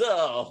 there's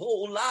a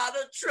whole lot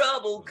of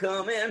trouble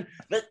coming.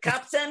 The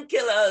cops and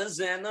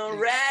killers and the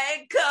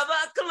rag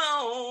cover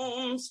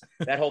clones.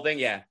 That whole thing,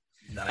 yeah.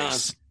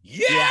 Nice.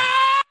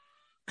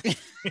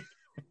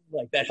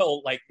 Like that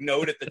whole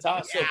note at the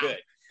top, so good.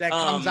 That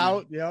comes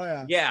out,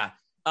 yeah.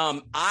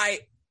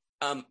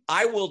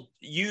 I will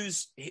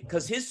use,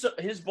 because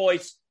his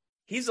voice,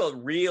 he's a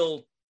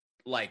real,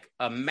 like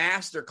a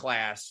master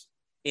class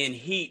in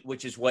heat,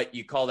 which is what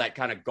you call that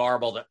kind of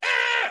garble, the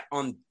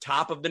on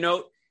top of the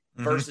note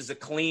versus a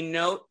clean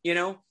note, you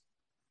know.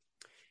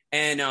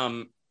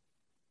 And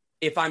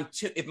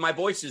if my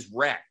voice is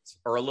wrecked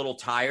or a little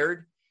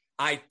tired,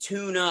 I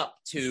tune up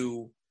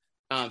to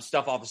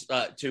stuff off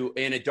to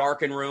In a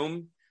Darkened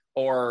Room,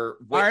 or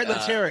all right,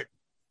 let's hear it.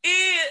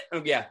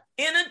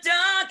 In a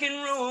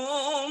darkened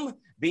room,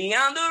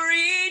 beyond the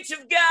reach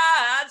of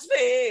God's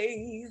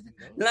faith,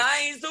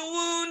 lies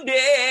the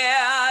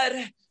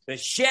wounded, the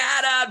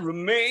shattered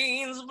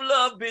remains of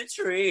love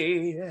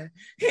betrayed, and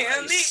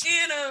the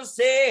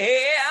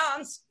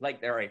innocence.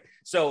 Like that, right?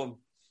 So,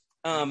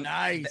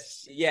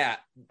 nice.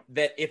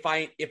 That if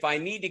I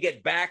need to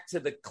get back to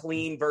the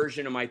clean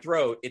version of my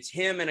throat, it's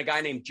him and a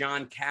guy named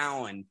John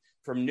Cowan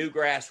from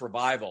Newgrass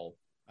Revival.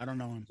 I don't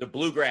know him. The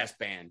bluegrass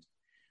band.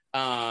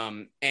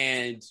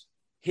 And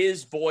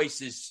his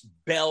voice is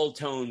bell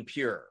tone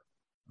pure.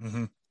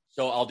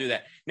 So I'll do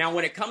that. Now,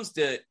 when it comes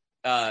to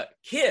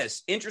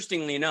Kiss,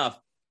 interestingly enough,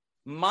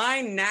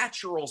 my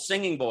natural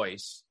singing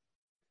voice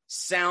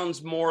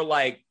sounds more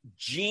like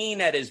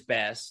Gene at his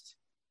best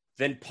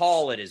than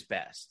Paul at his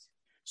best.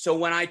 So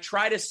when I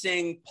try to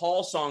sing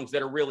Paul songs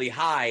that are really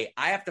high,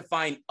 I have to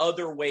find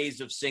other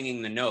ways of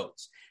singing the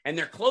notes. And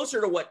they're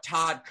closer to what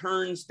Todd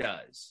Kearns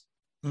does.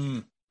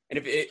 And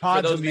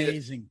Todd's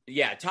amazing.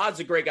 Todd's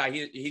a great guy.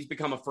 He's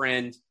become a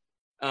friend.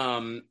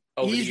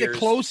 He's the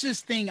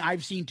closest thing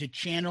I've seen to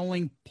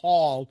channeling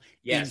Paul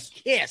in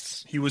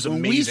Kiss. He was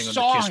amazing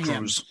on the Kiss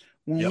cruise.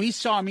 When we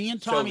saw, me and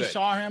Tommy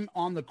saw him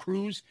on the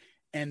cruise,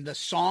 and the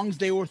songs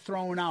they were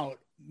throwing out,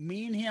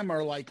 me and him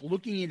are like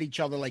looking at each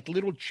other like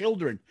little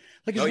children.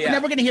 Like, we're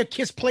never going to hear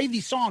Kiss play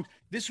these songs.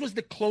 This was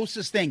the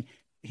closest thing.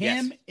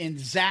 Him and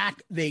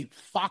Zach, they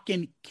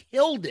fucking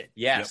killed it.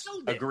 Yes,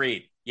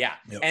 agreed. Yeah.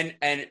 Yep.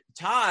 And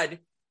Todd,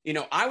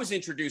 I was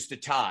introduced to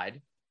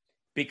Todd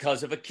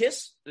because of a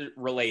Kiss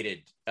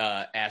related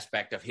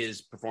aspect of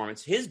his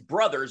performance. His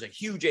brother's a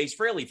huge Ace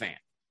Frehley fan.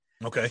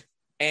 Okay.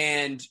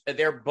 And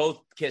they're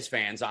both Kiss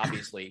fans,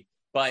 obviously,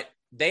 but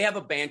they have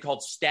a band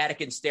called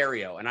Static and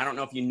Stereo. And I don't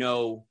know if you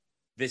know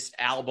this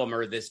album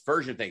or this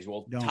version of things.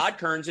 Well, Todd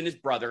Kearns and his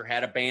brother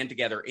had a band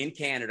together in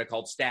Canada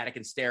called Static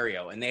and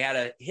Stereo. And they had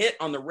a hit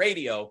on the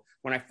radio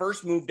when I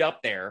first moved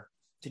up there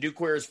to do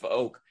Queer as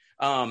Folk,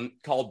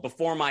 called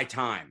Before My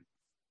Time.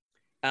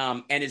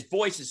 And his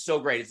voice is so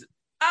great. It's,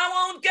 I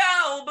won't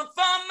go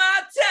before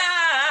my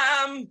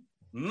time.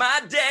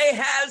 My day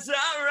has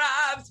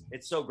arrived.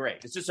 It's so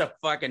great. It's just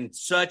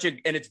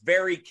and it's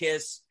very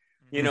Kiss,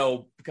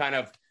 kind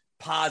of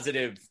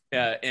positive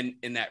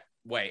in that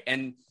way.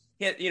 And,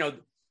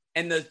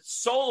 and the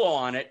solo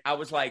on it, I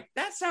was like,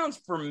 that sounds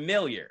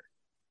familiar.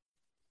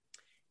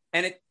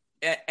 And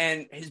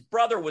his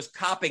brother was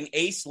copying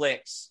Ace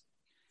licks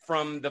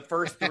from the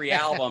first 3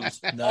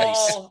 albums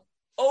all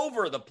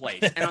over the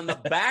place. And on the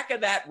back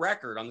of that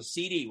record, on the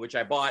CD, which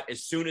I bought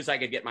as soon as I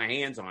could get my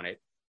hands on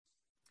it,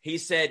 he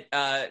said,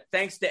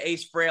 thanks to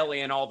Ace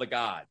Frehley and all the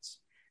gods.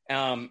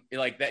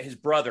 Like that, his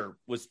brother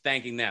was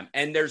thanking them.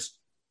 And there's,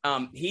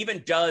 he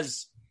even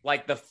does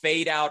like the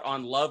fade out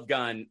on Love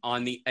Gun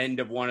on the end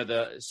of one of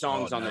the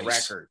songs on the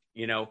record,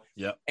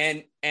 Yep.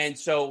 And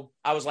so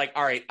I was like,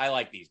 all right, I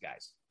like these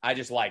guys. I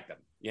just like them,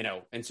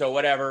 and so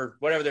whatever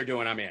they're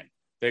doing, I'm in.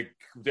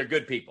 They're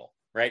good people.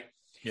 Right.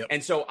 Yep.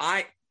 And so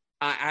I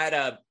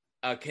had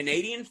a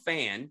Canadian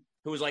fan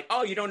who was like,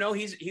 oh, you don't know,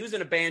 he was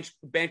in a band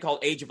called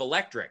Age of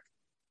Electric.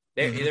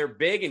 They're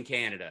big in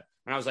Canada.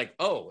 And I was like,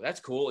 oh, that's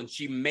cool. And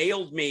she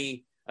mailed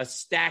me a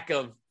stack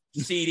of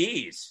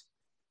CDs.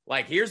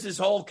 Like, here's this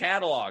whole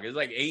catalog. It's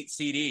like 8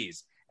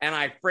 CDs. And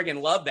I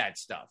friggin' love that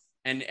stuff.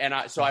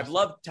 So I've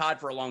loved Todd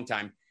for a long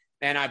time.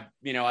 And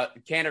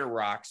Canada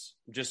rocks,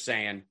 just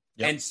saying.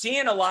 Yep. And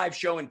seeing a live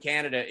show in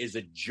Canada is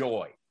a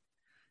joy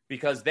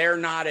because they're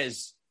not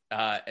as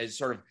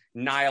sort of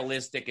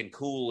nihilistic and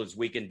cool as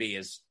we can be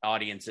as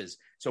audiences.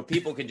 So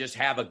people can just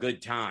have a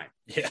good time.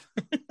 Yeah.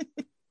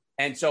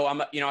 And so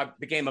I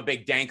became a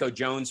big Danko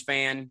Jones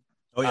fan.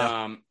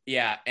 Oh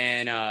yeah.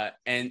 And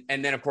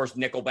then of course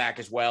Nickelback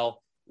as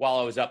well while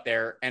I was up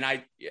there. And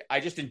I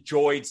just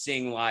enjoyed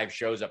seeing live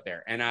shows up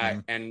there.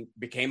 And and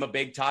became a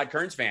big Todd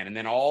Kearns fan. And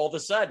then all of a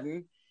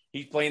sudden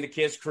he's playing the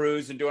Kiss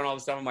Cruise and doing all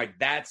this stuff. I'm like,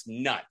 that's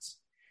nuts.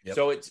 Yep.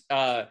 So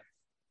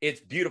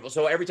it's beautiful.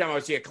 So every time I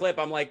would see a clip,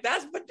 I'm like,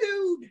 that's my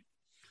dude.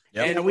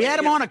 Yep. And we had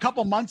him on a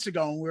couple months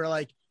ago and we were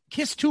like,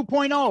 Kiss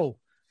 2.0,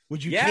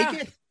 would you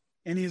take it?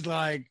 And he's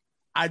like,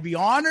 I'd be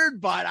honored,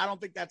 but I don't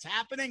think that's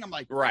happening. I'm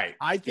like, right.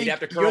 I think he'd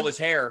have to curl his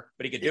hair,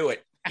 but he could do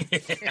it.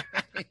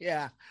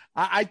 Yeah.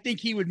 I think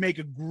he would make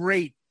a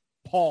great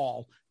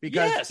Paul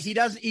because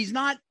it's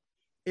not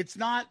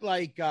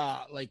like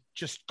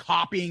just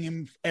copying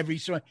him every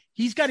song.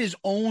 He's got his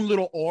own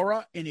little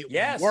aura and it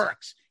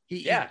works.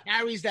 He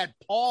carries that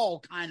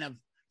Paul kind of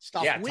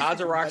stuff. Yeah.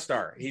 Todd's a rock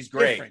star. He's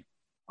great. Different.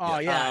 Oh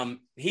yeah.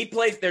 He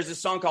plays, there's a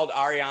song called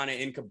Ariana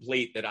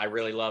Incomplete that I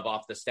really love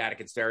off the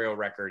Static and Stereo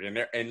record.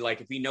 And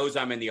like, if he knows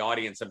I'm in the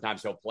audience,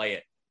 sometimes he'll play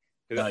it.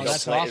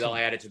 They'll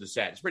add it to the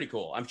set. It's pretty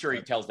cool. I'm sure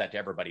he tells that to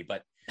everybody,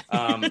 but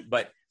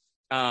that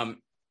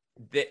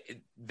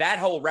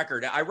whole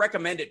record, I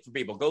recommend it for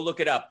people. Go look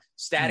it up.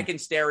 Static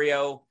and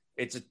Stereo.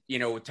 It's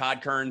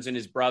Todd Kearns and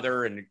his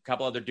brother and a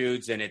couple other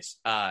dudes. And it's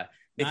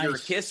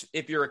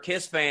if you're a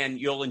Kiss fan,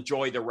 you'll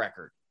enjoy the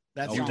record.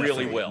 You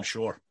really will.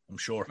 I'm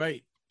sure.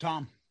 Right.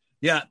 Tom.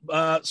 Yeah.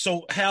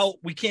 So Hal,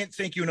 we can't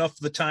thank you enough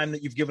for the time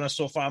that you've given us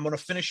so far. I'm going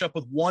to finish up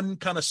with one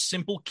kind of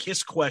simple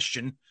Kiss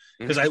question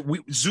because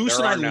Zeus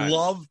and I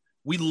love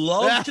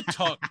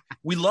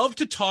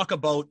to talk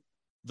about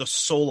the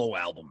solo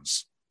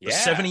albums, the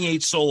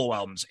 78 solo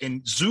albums,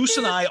 and Zeus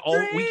and I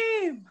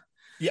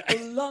a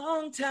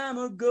long time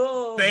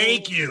ago.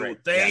 Thank you.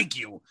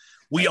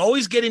 We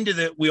always get into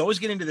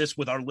this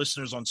with our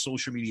listeners on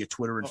social media,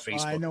 Twitter and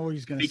Facebook. I know what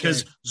he's going to say.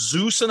 Because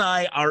Zeus and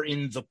I are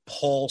in the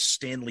Paul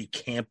Stanley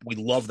camp. We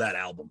love that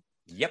album.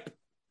 Yep.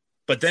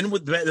 But then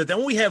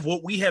we have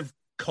what we have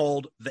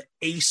called the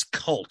Ace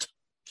cult.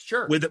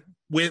 Sure.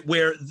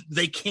 Where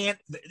they can't.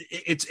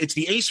 It's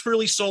the Ace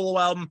Frehley solo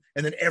album,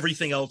 and then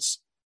everything else,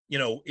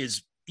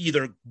 is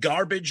either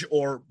garbage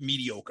or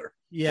mediocre.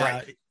 Yeah.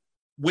 Right?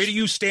 Where do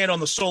you stand on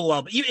the solo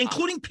album,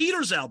 including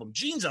Peter's album,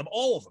 Gene's album,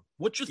 all of them?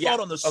 What's your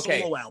thought on the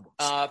solo albums?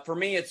 For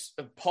me, it's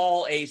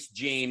Paul, Ace,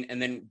 Gene, and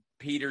then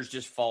Peter's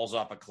just falls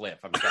off a cliff.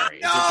 I'm sorry.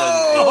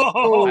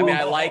 No! I mean,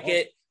 I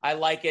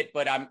like it,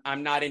 but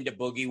I'm not into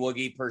boogie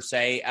woogie per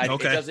se.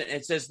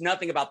 It says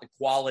nothing about the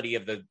quality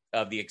of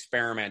the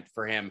experiment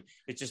for him.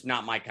 It's just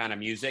not my kind of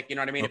music. You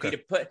know what I mean? Okay.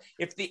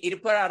 If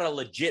he'd put out a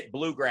legit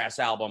bluegrass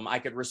album, I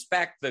could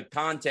respect the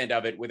content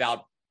of it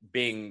without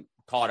being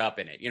caught up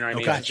in it. You know what I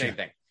mean? It's the same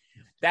thing.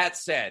 That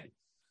said,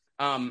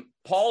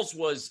 Paul's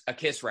was a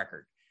Kiss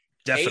record.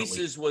 Definitely.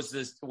 Ace's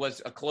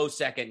was a close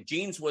second.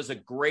 Gene's was a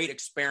great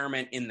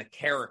experiment in the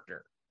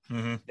character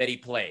that he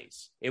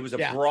plays. It was a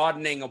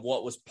broadening of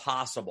what was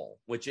possible,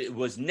 which it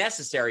was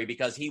necessary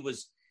because he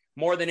was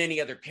more than any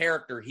other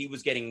character. He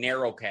was getting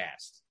narrow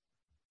cast,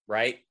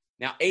 right?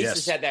 Now, Ace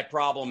has had that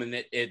problem in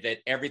that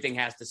everything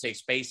has to say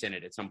space in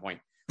it at some point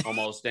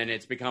almost. And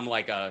it's become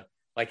like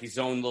his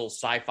own little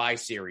sci-fi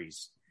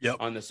series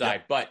on the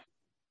side. But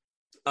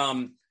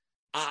the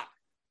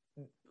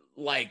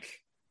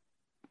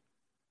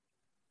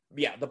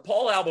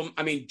Paul album,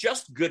 I mean,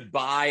 just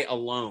Goodbye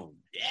alone.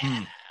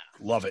 Yeah.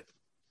 Love it.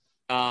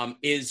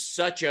 Is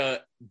such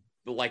a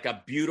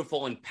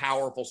beautiful and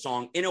powerful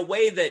song in a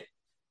way that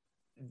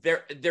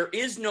there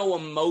is no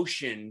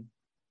emotion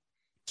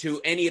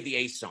to any of the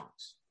Ace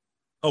songs.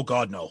 Oh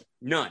God, no.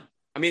 None.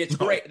 I mean, it's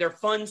great. They're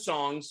fun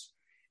songs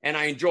and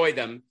I enjoy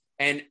them.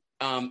 And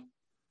In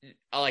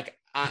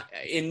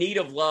Need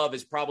of Love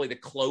is probably the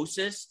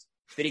closest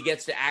that he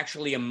gets to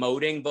actually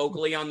emoting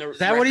vocally on the Is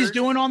that record. What he's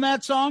doing on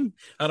that song?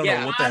 I don't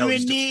know what the hell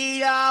he's doing.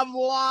 I'm in need of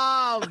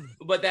love.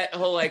 But that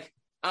whole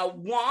I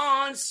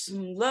want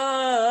some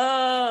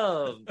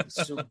love,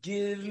 so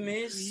give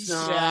me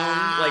some.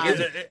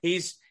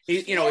 He's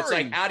it's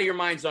like out of your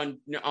mind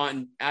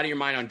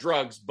on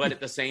drugs, but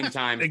at the same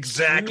time,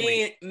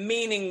 exactly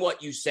meaning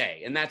what you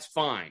say, and that's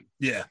fine.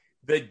 Yeah,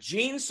 the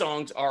Gene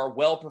songs are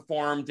well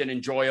performed and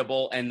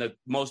enjoyable, and the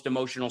most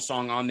emotional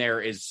song on there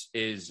is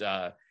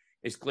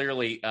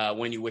clearly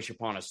When You Wish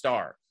Upon a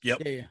Star.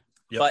 Yep. Yeah.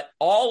 But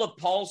all of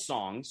Paul's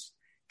songs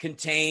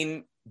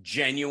contain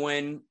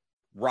genuine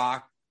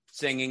rock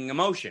singing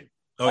emotion.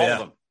 All of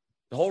them.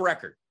 The whole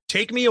record.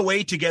 Take Me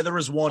Away, Together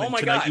as One, and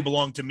Tonight You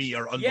Belong to Me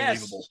are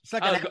unbelievable.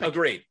 Yes.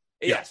 Agreed.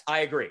 Yes, I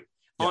agree.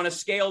 Yep. On a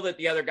scale that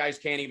the other guys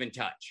can't even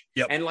touch.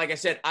 Yep. And like I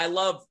said, I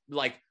love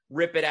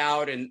Rip It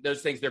Out and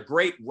those things. They're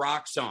great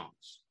rock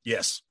songs.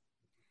 Yes.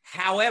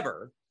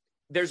 However,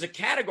 there's a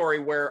category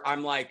where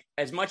I'm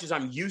as much as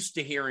I'm used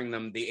to hearing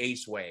them the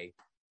Ace way,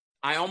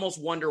 I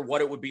almost wonder what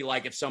it would be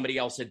like if somebody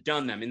else had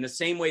done them. In the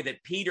same way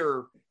that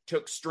Peter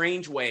took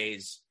Strange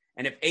Ways,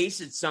 and if Ace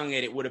had sung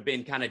it, it would have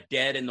been kind of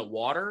dead in the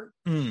water.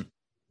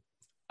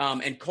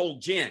 And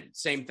Cold Gin,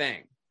 same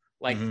thing.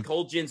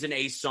 Cold Gin's an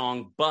Ace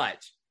song,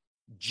 but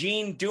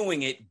Gene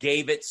doing it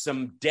gave it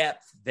some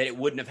depth that it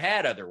wouldn't have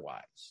had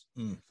otherwise.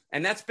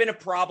 And that's been a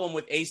problem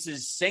with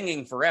Ace's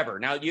singing forever.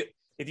 Now,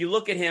 if you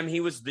look at him, he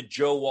was the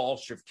Joe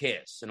Walsh of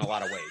Kiss in a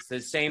lot of ways. The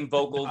same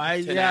vocal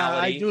tonality. Yeah,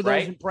 I do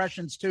those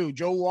impressions too.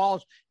 Joe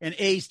Walsh and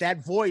Ace,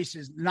 that voice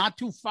is not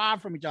too far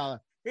from each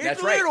other.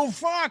 It's a little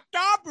fucked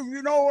up, if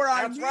you know what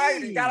I mean. That's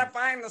right. You got to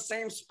find the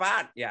same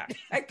spot. Yeah.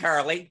 Hey,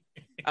 Carly.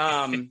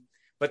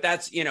 But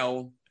that's, in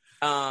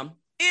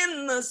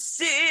the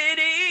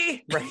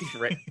city.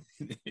 Right.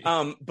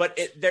 But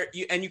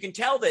you can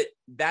tell that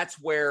that's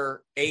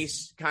where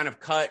Ace kind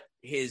of cut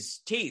his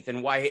teeth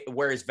and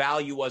where his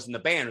value was in the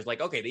band. It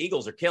was okay, the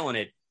Eagles are killing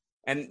it.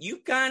 And you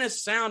kind of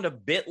sound a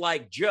bit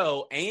like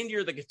Joe, and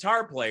you're the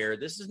guitar player.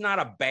 This is not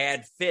a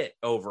bad fit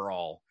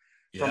overall.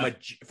 Yeah.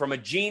 From a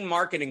Gene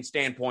marketing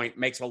standpoint,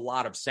 makes a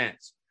lot of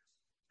sense.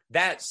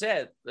 That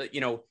said,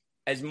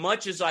 as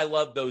much as I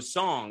love those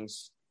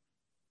songs,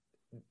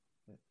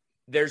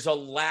 there's a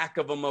lack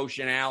of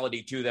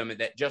emotionality to them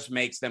that just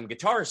makes them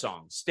guitar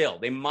songs. Still,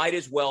 they might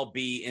as well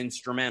be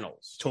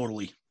instrumentals.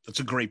 Totally. That's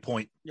a great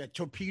point. Yeah,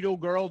 Torpedo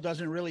Girl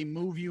doesn't really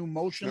move you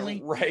emotionally.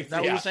 Right. Is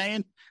that what you're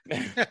saying?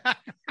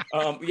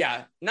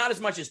 Yeah, not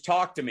as much as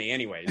Talk to Me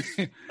anyways.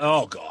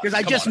 Oh, God. Because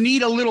I just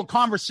need a little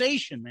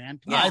conversation, man.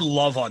 I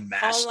love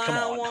Unmasked. All Come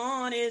I on.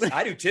 want is...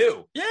 I do,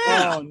 too.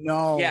 Yeah. Oh,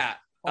 no. Yeah.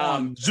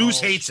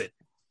 Zeus hates it.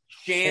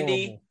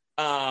 Shandy.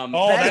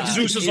 That's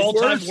Zeus's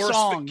all-time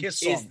worst Kiss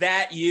song. Is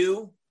That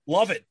You?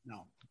 Love it.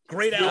 No.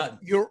 Great album.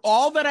 You're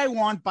All That I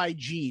Want by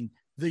Gene.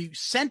 The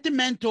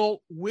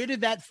sentimental, where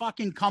did that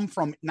fucking come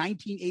from?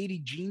 1980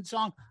 Gene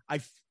song.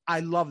 I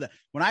love that.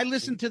 When I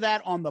listen to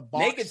that on the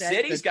box Naked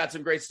City's got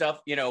some great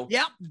stuff, Yep,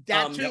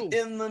 that too.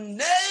 In the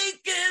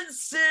Naked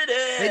City.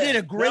 They did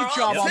a great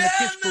job on the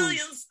Kiss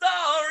Cruise.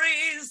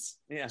 Stories.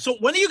 Yeah. So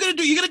when are you going to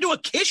do? You're going to do a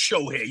Kiss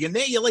show here. You're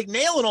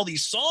nailing all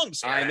these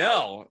songs here. I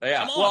know.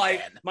 Yeah. Come on,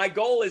 my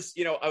goal is,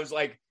 I was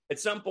at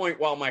some point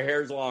while my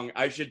hair's long,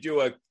 I should do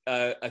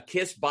a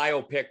Kiss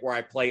biopic where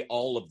I play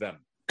all of them.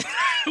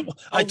 We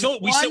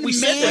said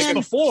this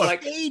before.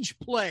 Stage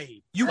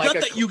play. You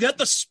got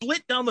the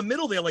split down the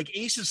middle there, like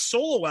Ace's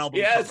solo album.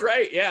 Yeah, cover. That's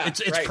right. Yeah, it's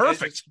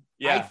perfect.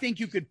 I think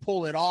you could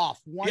pull it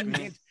off. One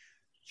man,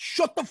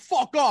 shut the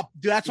fuck up.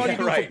 That's all you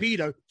do for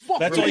Peter.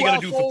 That's all you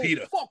got to do for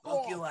Peter.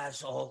 Fuck you,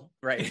 asshole.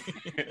 Right.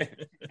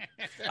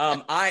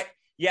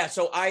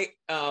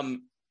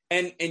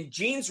 And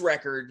Gene's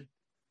record,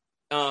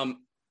 I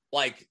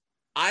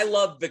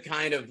love the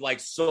kind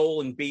of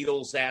soul and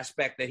Beatles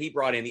aspect that he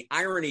brought in. The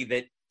irony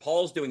that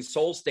Paul's doing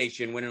Soul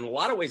Station when in a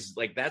lot of ways,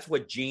 that's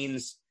what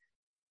Gene's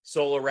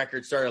solo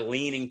record started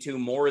leaning to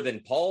more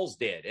than Paul's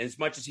did. And as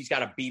much as he's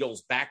got a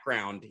Beatles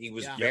background, he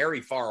was very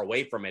far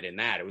away from it in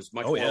that. It was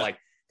much more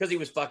because he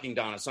was fucking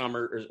Donna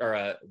Summer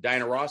or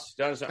Diana Ross.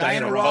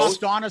 Diana Ross,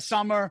 Donna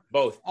Summer.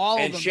 Both. All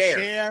and of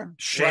them.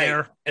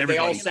 Cher. Right. And they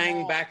all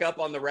sang back up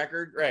on the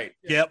record. Right.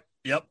 Yep.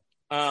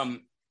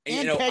 And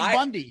Peg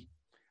Bundy.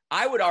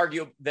 I would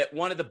argue that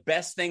one of the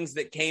best things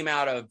that came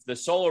out of the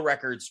solo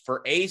records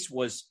for Ace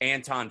was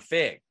Anton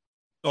Fig.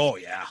 Oh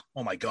yeah.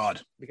 Oh my God.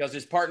 Because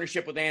his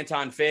partnership with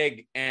Anton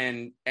Fig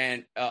and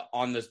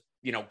on the,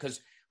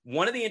 because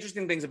one of the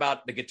interesting things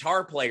about the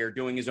guitar player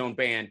doing his own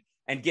band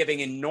and giving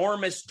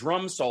enormous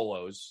drum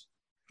solos,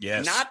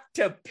 not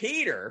to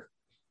Peter,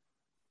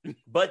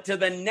 but to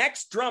the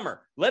next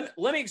drummer. Let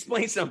me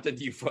explain something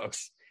to you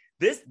folks.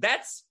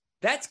 That's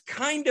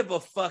kind of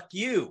a fuck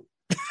you.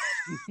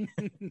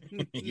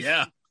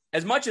 Yeah.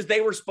 As much as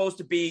they were supposed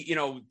to be,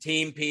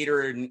 Team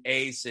Peter and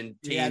Ace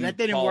and Team that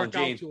didn't Paul work and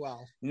James. out too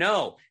well.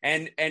 No,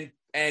 and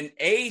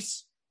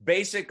Ace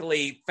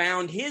basically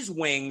found his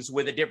wings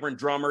with a different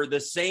drummer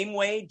the same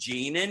way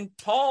Gene and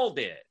Paul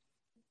did.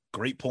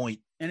 Great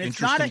point. And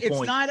it's not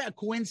a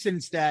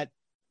coincidence that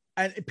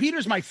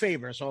Peter's my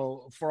favorite.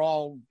 So for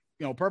all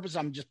purpose,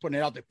 I'm just putting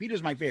it out there.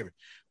 Peter's my favorite,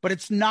 but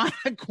it's not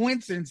a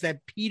coincidence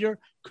that Peter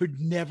could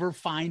never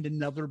find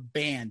another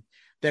band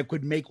that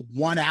could make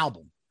one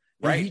album.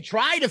 Right. And he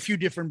tried a few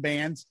different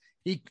bands.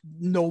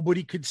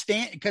 Nobody could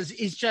stand because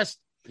he's a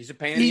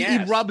pain in the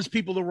ass. He rubs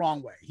people the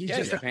wrong way. He's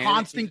just a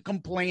constant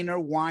complainer,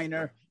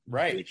 whiner,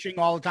 bitching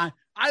all the time.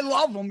 I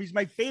love him. He's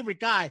my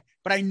favorite guy,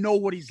 but I know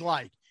what he's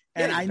like.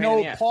 And I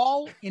know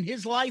Paul in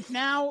his life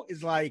now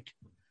is like,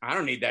 I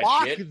don't need that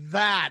shit. Fuck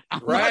that.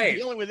 I'm not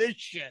dealing with this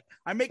shit.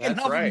 I make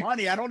enough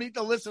money. I don't need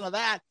to listen to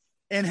that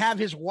and have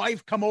his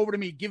wife come over to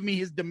me, give me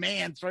his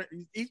demands.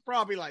 He's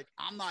probably like,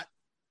 I'm not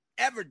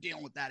ever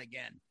dealing with that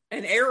again.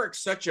 And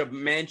Eric's such a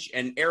mensch,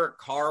 and Eric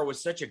Carr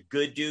was such a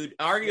good dude.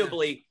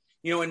 Arguably,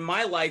 in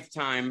my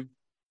lifetime,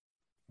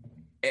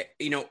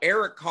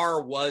 Eric Carr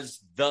was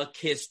the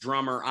Kiss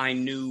drummer I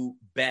knew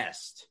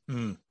best.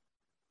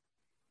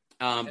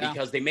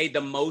 Because they made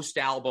the most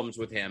albums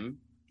with him.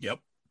 Yep.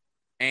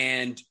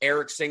 And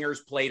Eric Singers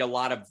played a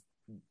lot of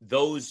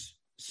those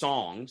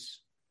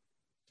songs.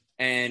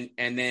 And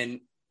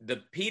then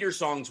the Peter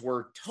songs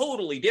were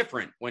totally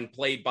different when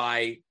played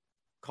by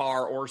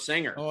Carr or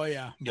Singer. Oh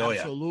yeah.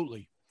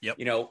 Absolutely. Yep.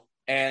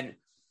 And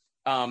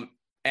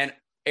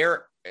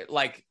Eric,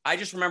 I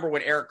just remember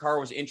when Eric Carr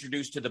was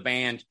introduced to the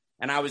band,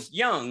 and I was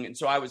young, and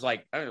so I was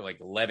like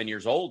 11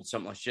 years old,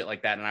 something like shit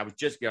like that, and I was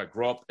just gonna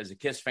grow up as a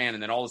Kiss fan,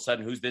 and then all of a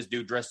sudden, who's this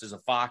dude dressed as a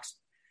fox?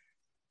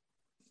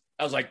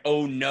 I was like,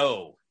 oh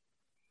no.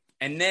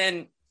 And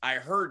then I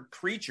heard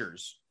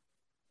Creatures,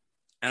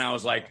 and I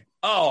was like,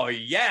 oh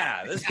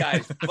yeah, this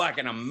guy's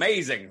fucking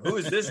amazing. Who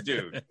is this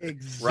dude?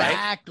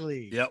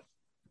 Exactly. Right? Yep.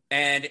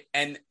 And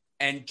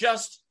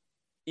just,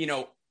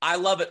 I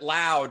Love It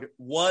Loud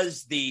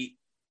was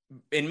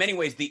in many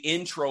ways the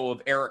intro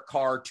of Eric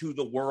Carr to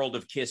the world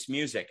of Kiss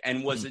music.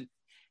 And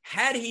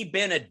had he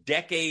been a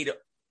decade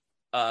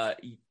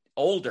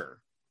older,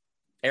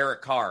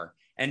 Eric Carr,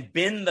 and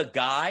been the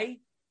guy,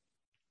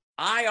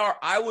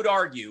 I would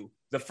argue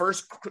the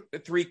first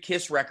 3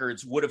 Kiss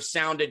records would have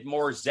sounded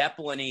more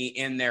Zeppelin-y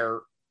in their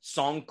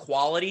song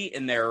quality,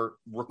 in their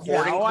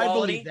recording quality. I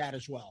believe that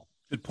as well.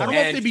 I don't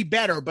know if they'd be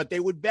better, but they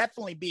would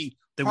definitely be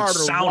harder,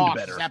 sound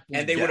better.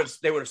 Zeppelin. And they would have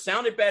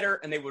sounded better,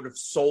 and they would have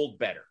sold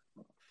better.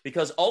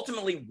 Because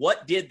ultimately,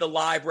 what did the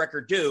live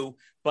record do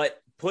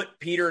but put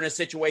Peter in a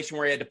situation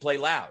where he had to play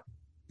loud?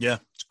 Yeah,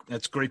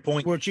 that's a great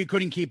point. Which he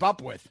couldn't keep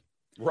up with.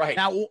 Right.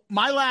 Now,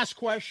 my last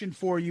question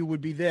for you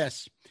would be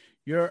this.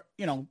 You're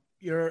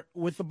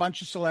with a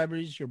bunch of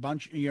celebrities.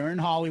 You're in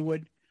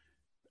Hollywood.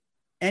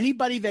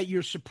 Anybody that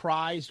you're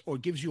surprised or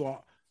gives you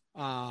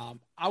I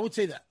would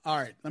say that, all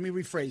right, let me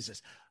rephrase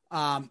this.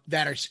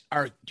 That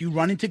do you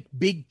run into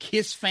big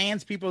Kiss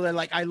fans, people that are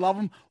like, I love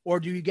them, or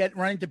do you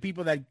run into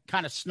people that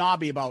kind of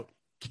snobby about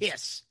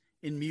Kiss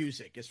in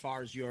music as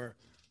far as your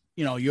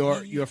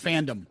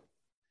fandom?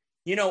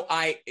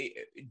 I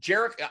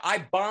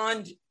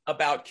bond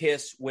about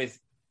Kiss with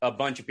a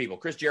bunch of people.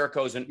 Chris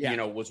Jericho's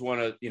was one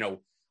of,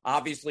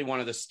 obviously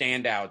one of the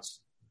standouts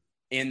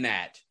in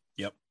that.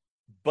 Yep.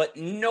 But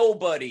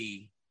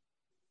nobody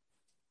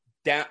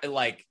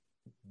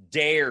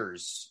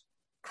dares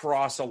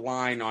cross a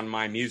line on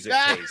my music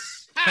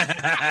taste.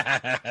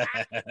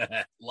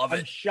 Love it.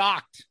 I'm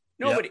shocked.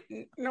 Nobody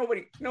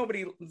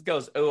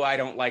goes, oh, I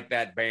don't like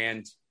that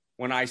band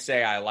when I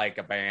say I like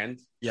a band.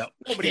 Yep.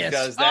 Nobody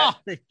does that.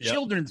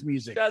 Children's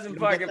music. Doesn't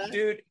fucking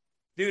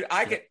dude,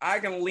 I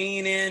can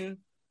lean in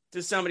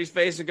to somebody's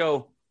face and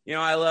go,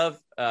 I love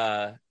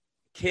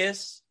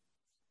Kiss,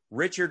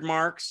 Richard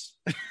Marx,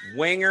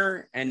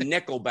 Winger, and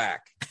Nickelback.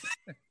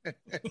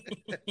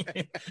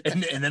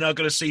 and they're not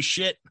going to say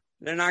shit.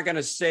 They're not going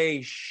to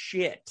say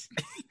shit.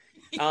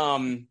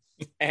 And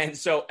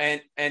so,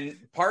 and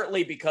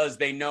partly because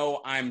they know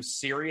I'm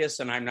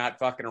serious and I'm not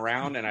fucking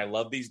around and I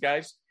love these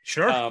guys.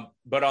 Sure.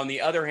 But on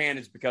the other hand,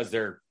 it's because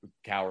they're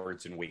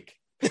cowards and weak.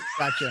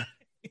 Gotcha.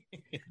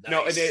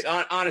 Nice.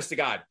 No, honest to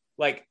God,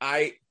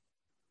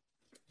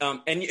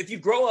 and if you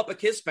grow up a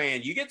Kiss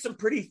fan, you get some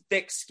pretty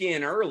thick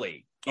skin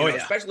early. You know,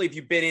 especially if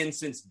you've been in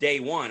since day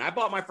one. I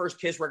bought my first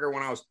Kiss record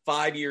when I was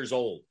 5 years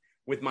old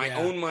with my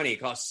own money. It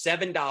cost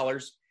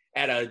 $7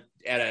 at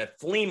a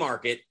flea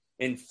market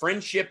in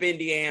Friendship,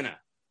 Indiana.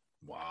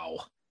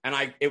 Wow. And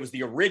it was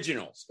the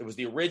originals. It was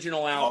the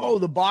original album. Oh,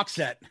 the box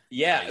set.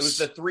 Yeah, Nice. It was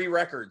the 3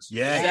 records.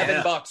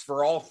 Yeah, $7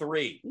 for all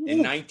 3 in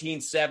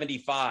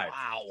 1975.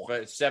 Wow.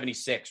 But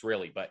 76,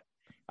 really. But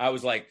I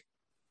was like,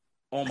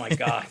 oh my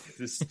God,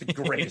 this is the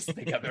greatest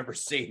thing I've ever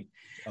seen.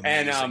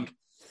 Amazing. And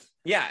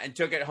and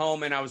took it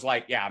home, and I was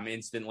like, I'm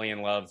instantly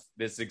in love.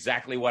 This is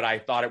exactly what I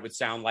thought it would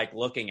sound like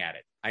looking at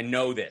it. I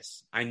know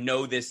this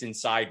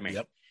inside me.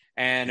 Yep.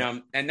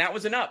 And that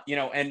was enough, you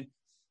know, and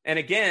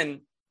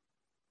again,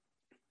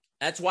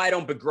 that's why I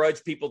don't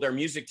begrudge people their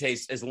music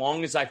taste as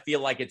long as I feel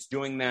like it's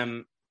doing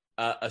them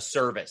a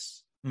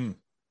service. Yeah.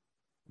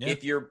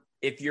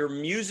 If your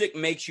music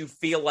makes you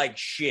feel like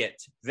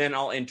shit, then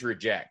I'll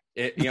interject.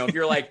 You know, if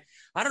you're like,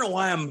 I don't know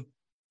why I'm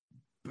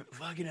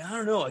fucking, I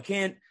don't know,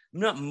 I'm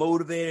not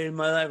motivated in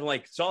my life. I'm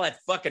like, it's all that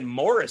fucking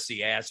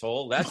Morrissey,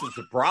 asshole. That's what's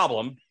the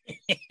problem.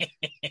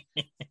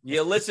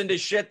 You listen to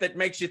shit that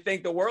makes you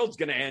think the world's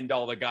going to end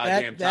all the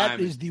goddamn time. That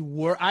is the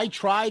word. I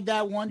tried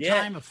that one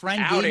time. A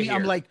friend gave me.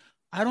 I'm like,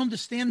 I don't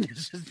understand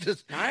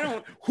this. I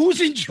don't.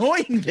 Who's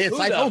enjoying this?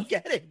 I don't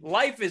get it.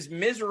 Life is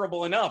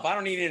miserable enough. I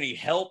don't need any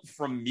help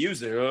from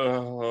music.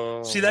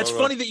 See, that's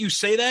funny that you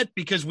say that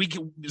because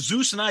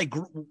Zeus and I,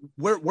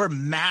 we're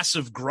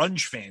massive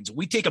grunge fans.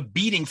 We take a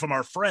beating from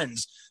our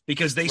friends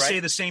because they say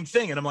the same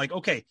thing, and I'm like,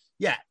 okay,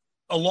 yeah.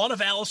 A lot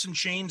of Alice in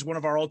Chains, one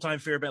of our all-time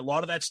favorite bands, a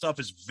lot of that stuff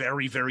is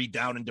very, very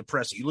down and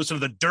depressing. You listen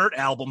to the Dirt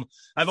album.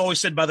 I've always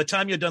said by the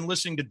time you're done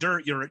listening to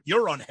Dirt,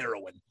 you're on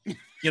heroin.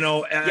 You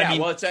know,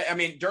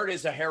 Dirt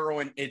is a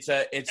heroin. It's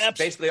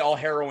basically all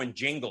heroin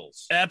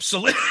jingles.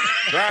 Absolutely.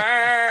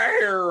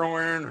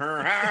 Heroin.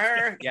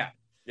 Yeah.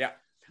 You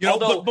know,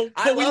 but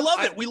we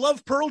love it. We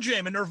love Pearl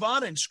Jam and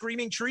Nirvana and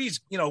Screaming Trees.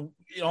 You know,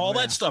 all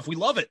that stuff. We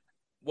love it.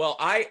 Well,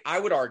 I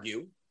would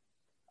argue,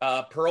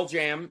 Pearl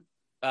Jam,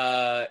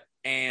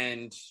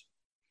 and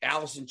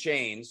Alice in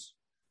Chains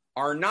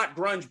are not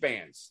grunge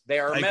bands. They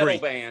are metal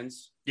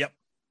bands. Yep.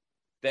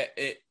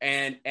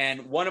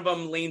 And one of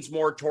them leans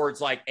more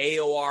towards like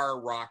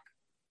AOR rock,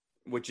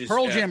 which is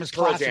Pearl Jam is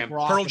classic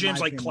rock. Pearl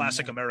Jam's like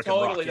classic American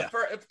rock. Totally.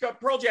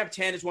 Pearl Jam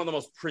 10 is one of the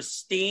most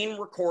pristine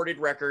recorded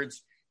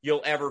records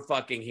you'll ever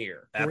fucking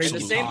hear. Absolutely.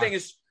 And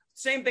the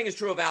same thing is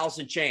true of Alice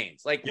in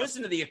Chains. Like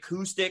listen to the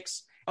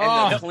acoustics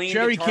and the clean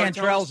Jerry guitar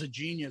Cantrell's tones. a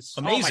genius.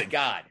 Amazing. Oh my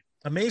God.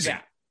 Amazing.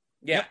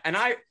 Yeah. Yep. And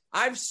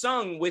I've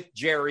sung with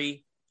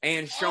Jerry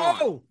and Sean.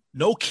 Oh,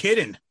 no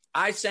kidding.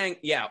 I sang,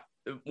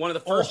 one of the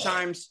first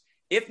times,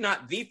 if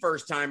not the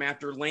first time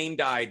after Lane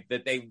died,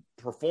 that they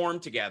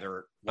performed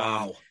together.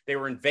 Wow. They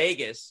were in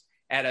Vegas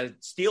at a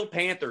Steel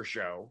Panther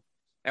show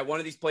at one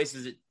of these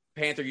places that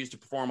Panther used to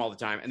perform all the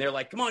time. And they're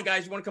like, come on,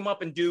 guys, you want to come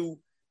up and do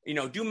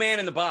Man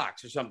in the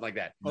Box or something like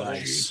that.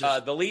 Nice.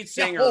 The lead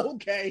singer,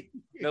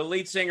 the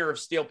lead singer of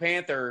Steel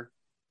Panther,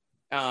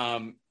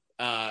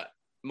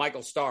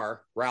 Michael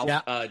Starr,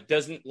 Ralph,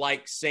 doesn't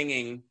like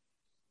singing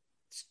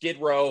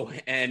Skid Row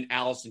and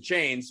Alice in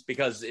Chains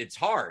because it's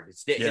hard.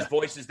 His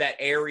voice is that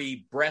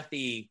airy,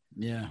 breathy,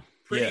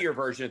 prettier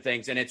version of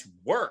things, and it's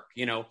work,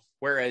 you know,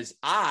 whereas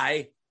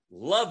I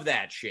love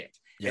that shit.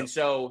 Yep. And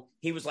so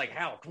he was like,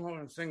 Hal, come on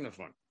and sing this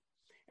one.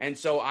 And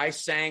so I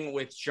sang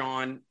with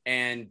Sean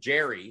and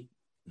Jerry.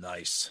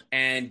 Nice.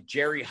 And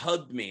Jerry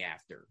hugged me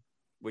after,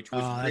 which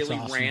was really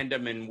awesome.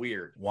 Random and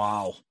weird.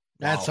 Wow.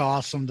 That's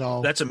awesome,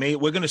 though. That's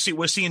amazing.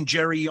 We're seeing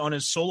Jerry on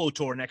his solo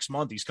tour next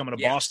month. He's coming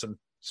to Boston.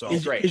 So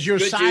is your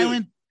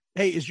silence?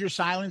 Hey, is your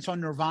silence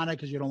on Nirvana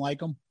because you don't like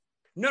them?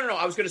 No.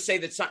 I was going to say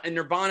that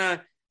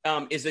Nirvana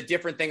is a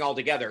different thing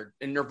altogether.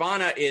 And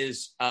Nirvana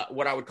is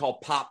what I would call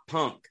pop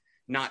punk,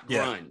 not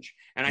grunge.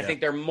 And I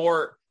think they're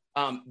more.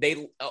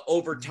 They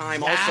over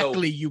time also.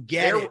 You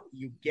get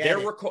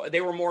it.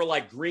 They were more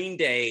like Green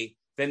Day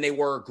than they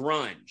were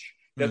grunge.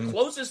 The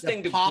closest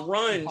thing to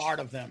grunge, part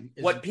of them,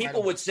 what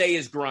people would say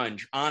is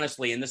grunge,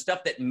 honestly, and the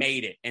stuff that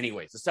made it,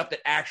 anyways, the stuff that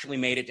actually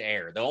made it to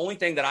air. The only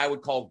thing that I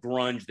would call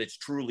grunge that's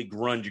truly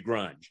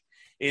grunge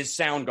is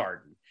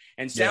Soundgarden.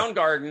 And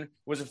Soundgarden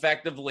was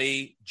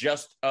effectively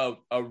just a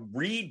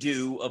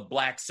redo of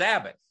Black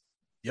Sabbath.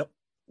 Yep.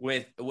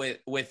 With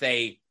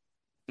a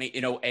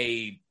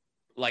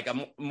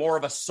more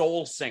of a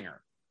soul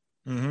singer.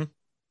 Mm-hmm.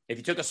 If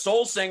you took a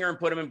soul singer and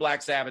put him in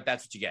Black Sabbath,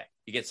 that's what you get.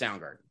 You get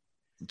Soundgarden.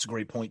 It's a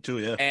great point too,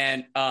 yeah.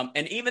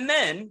 And even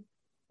then,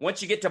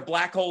 once you get to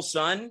Black Hole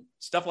Sun,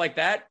 stuff like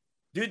that,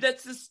 dude,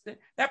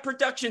 that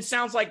production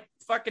sounds like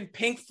fucking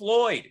Pink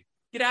Floyd.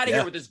 Get out of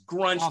here with this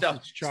grunge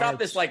stuff. Stop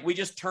this, like we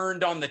just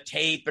turned on the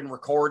tape and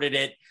recorded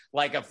it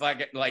like a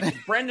fucking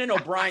Brendan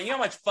O'Brien. You know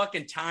how much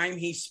fucking time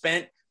he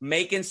spent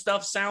making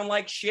stuff sound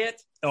like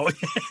shit? Oh,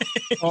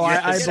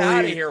 I get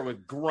out of here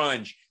with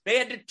grunge. They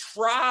had to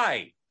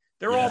try.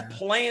 They're all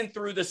playing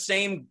through the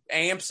same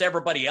amps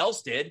everybody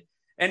else did.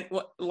 And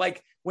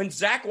like when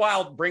Zakk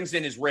Wylde brings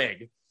in his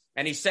rig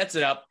and he sets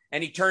it up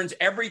and he turns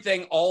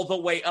everything all the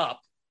way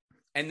up,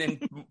 and then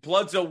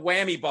plugs a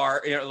whammy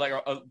bar,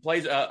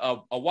 plays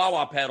a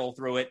wah-wah pedal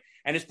through it,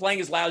 and is playing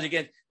as loud as he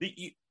can.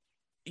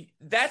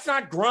 That's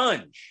not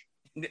grunge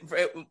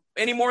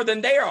any more than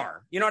they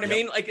are. You know what I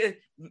mean?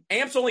 Like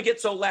amps only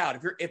get so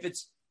loud.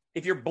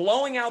 If you're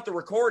blowing out the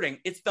recording,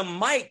 it's the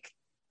mic,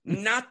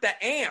 not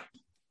the amp.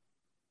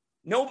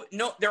 No,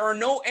 there are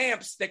no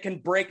amps that can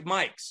break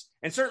mics,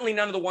 and certainly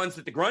none of the ones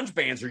that the grunge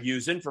bands are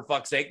using. For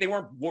fuck's sake, they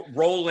weren't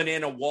rolling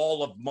in a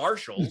wall of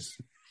Marshalls.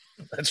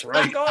 That's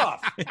right. Fuck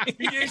off!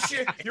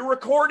 You're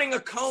recording a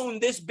cone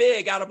this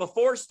big out of a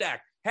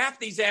 4-stack. Half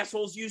these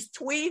assholes use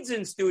tweeds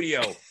in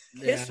studio.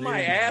 Kiss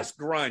my ass,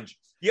 grunge.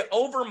 You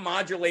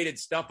overmodulated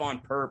stuff on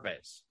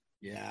purpose.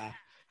 Yeah.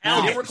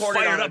 Hell, you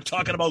recorded fired up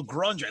talking about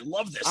grunge. I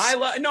love this. I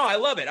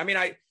love it. I mean,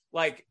 I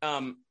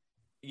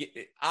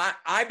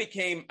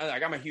became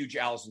like, I'm a huge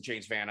Alice in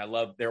Chains fan. I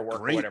love their work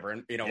or whatever.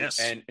 And,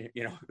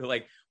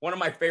 like one of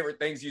my favorite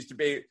things used to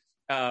be,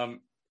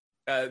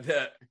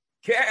 the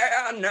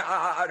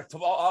cannot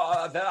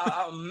for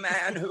the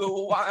man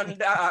who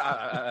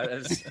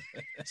wanders,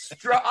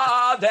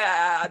 straw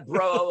that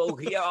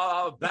broke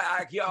your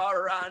back,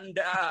 you're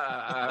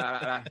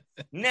under.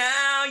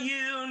 Now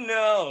you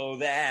know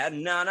that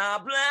none are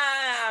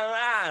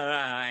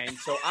blind.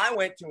 So I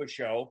went to a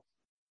show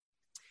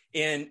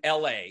in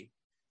LA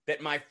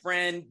that my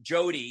friend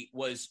Jody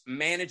was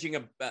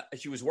managing.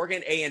 She was working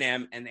at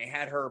A&M, and they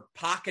had her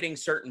pocketing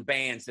certain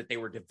bands that they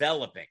were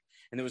developing.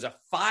 And there was a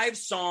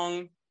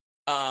 5-song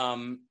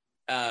or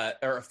a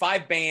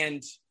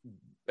 5-band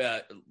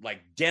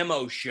like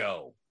demo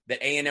show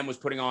that A&M was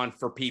putting on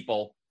for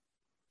people,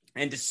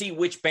 and to see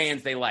which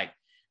bands they liked.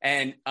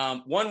 And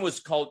one band was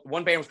called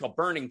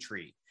Burning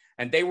Tree,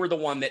 and they were the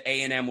one that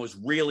A&M was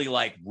really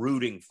like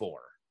rooting for.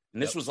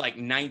 And this was like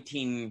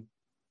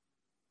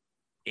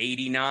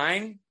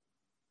 1989.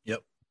 Yep.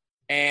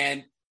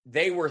 And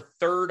they were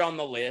 3rd on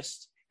the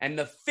list. And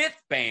the 5th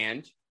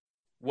band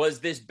was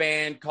this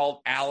band called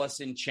Alice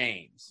in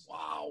Chains.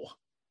 Wow.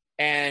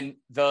 And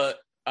the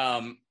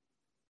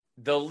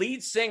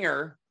lead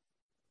singer,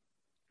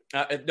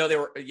 they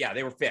were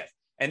 5th.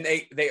 And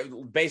they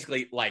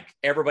basically, like,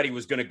 everybody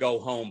was going to go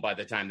home by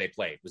the time they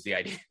played was the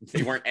idea.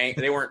 They weren't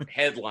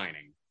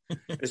headlining.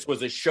 This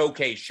was a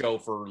showcase show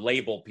for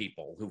label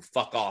people who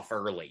fuck off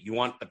early. You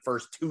want the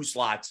first 2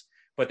 slots,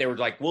 but they were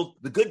like, well,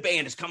 the good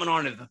band is coming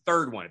on to the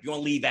 3rd one. If you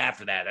want to leave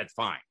after that, that's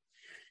fine.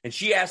 And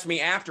she asked me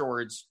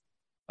afterwards,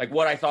 like,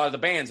 what I thought of the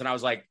bands. And I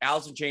was like,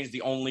 Alice in Chains is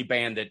the only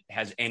band that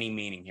has any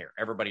meaning here.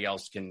 Everybody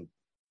else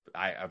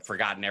I've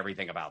forgotten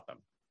everything about them.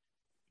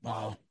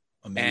 Wow.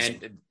 Amazing.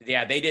 And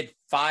yeah, they did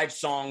 5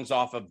 songs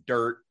off of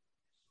Dirt.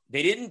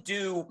 They didn't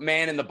do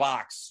Man in the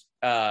Box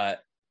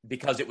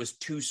because it was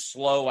too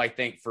slow, I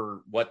think,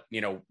 for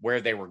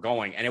where they were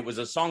going. And it was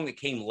a song that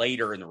came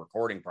later in the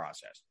recording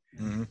process.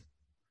 Mm-hmm.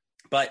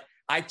 But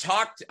I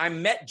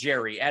met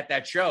Jerry at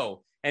that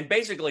show and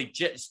basically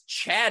just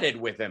chatted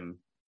with him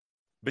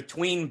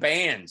between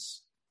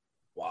bands.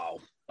 Wow.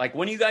 Like,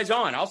 when are you guys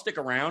on? I'll stick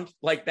around.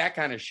 Like that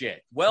kind of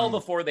shit. Well,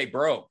 before they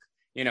broke,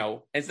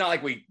 it's not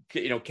like we,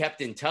 kept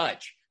in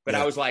touch, but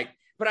I was like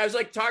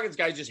talking to this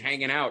guy just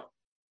hanging out.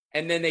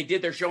 And then they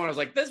did their show and I was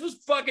like, this was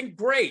fucking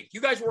great.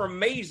 You guys were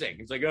amazing.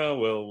 It's like, oh,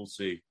 well, we'll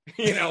see.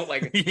 Yeah,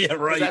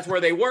 right. That's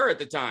where they were at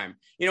the time,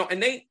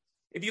 and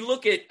if you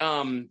look at,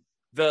 Blitzen,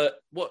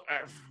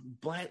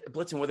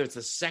 whether it's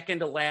the second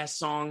to last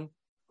song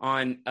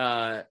on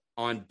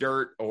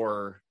Dirt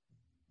or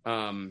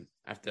are you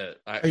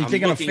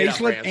thinking of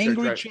Facelift,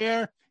 Angry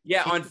Chair?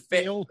 Yeah, on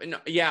Facelift,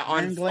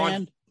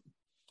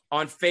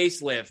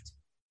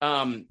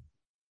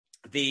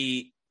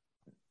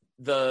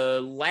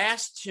 the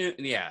last two,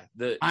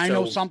 I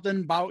know something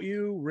about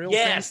you. Real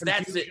yes,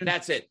 that's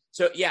it.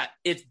 So yeah,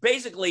 it's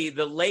basically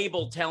the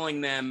label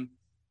telling them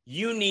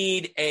you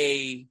need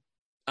an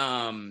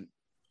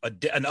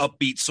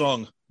upbeat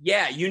song.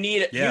 Yeah, you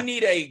need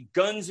a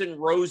Guns N'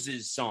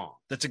 Roses song.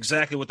 That's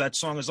exactly what that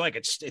song is like.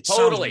 It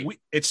totally.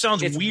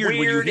 Sounds it's weird. When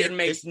you hear it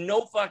makes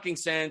no fucking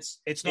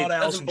sense. It's not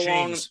Alice in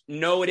Chains.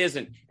 No, it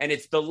isn't. And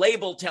it's the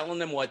label telling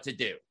them what to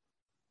do.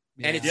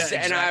 Yeah. And exactly.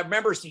 And I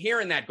remember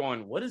hearing that,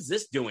 going, "What is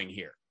this doing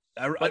here?"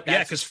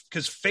 Because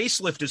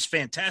Facelift is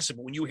fantastic,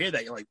 but when you hear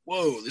that, you're like,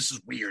 "Whoa, this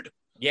is weird."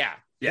 Yeah.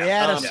 They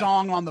had a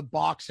song on the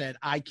box set,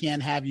 "I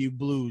Can't Have You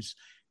Blues,"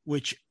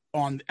 which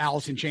on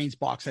Alice in Chains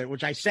box set,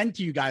 which I send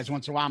to you guys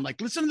once in a while. I'm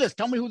like, listen to this.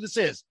 Tell me who this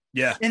is.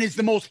 Yeah. And it's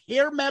the most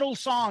hair metal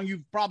song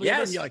you've probably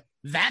heard. You're like,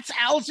 that's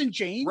Alice in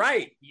Chains?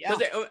 Right. Yeah.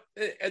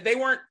 They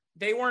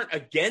weren't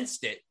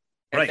against it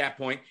at that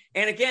point.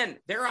 And again,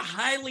 they're a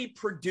highly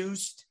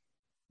produced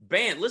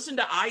band. Listen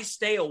to I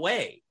Stay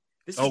Away.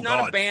 This is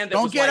not a band that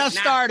Don't get us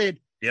started.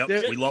 Yep.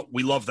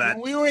 We love that.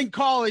 When we were in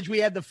college, we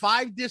had the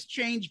 5-disc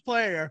change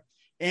player,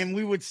 and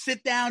we would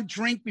sit down,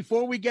 drink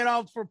before we get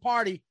out for a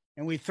party.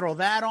 And we throw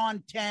that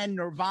on 10,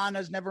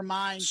 Nirvana's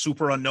Nevermind.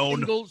 Super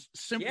Unknown.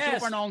 Super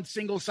Unknown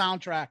single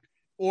soundtrack.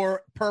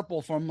 Or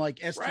Purple from like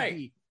STP.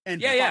 Right.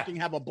 And fucking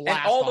have a blast.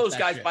 And all those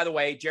guys, by the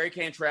way, Jerry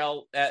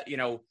Cantrell,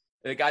 the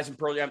guys in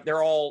Pearl Jam,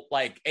 they're all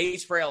like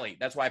Ace Frehley.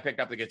 That's why I picked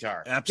up the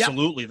guitar.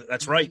 Absolutely. Yep.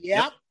 That's right.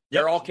 Yep.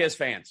 They're all Kiss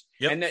fans.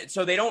 Yep. And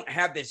so they don't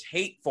have this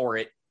hate for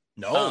it.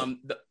 No.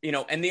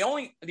 And the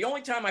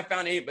only time I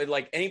found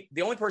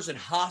the only person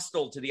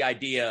hostile to the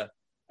idea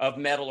of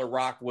metal or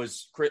rock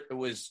was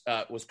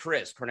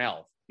Chris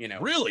Cornell,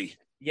 Really?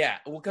 Yeah.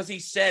 Well, because he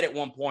said at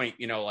one point,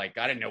 like,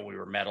 I didn't know we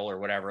were metal or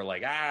whatever.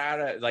 Like,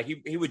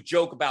 he would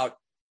joke about,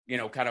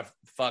 kind of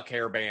fuck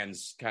hair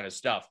bands kind of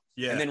stuff.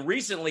 Yeah. And then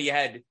recently you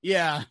had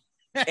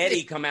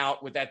Eddie come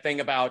out with that thing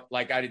about,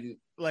 like, I didn't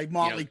like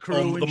Motley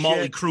Crue. The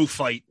Motley Crue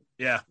fight.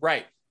 Yeah.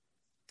 Right.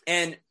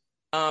 And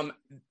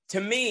to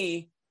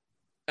me,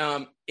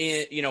 I'm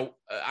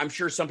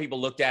sure some people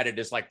looked at it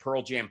as like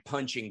Pearl Jam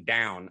punching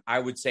down. I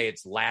would say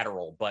it's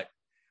lateral, but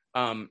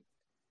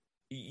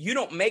you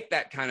don't make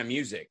that kind of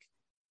music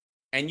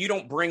and you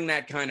don't bring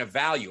that kind of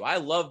value. I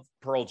love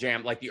Pearl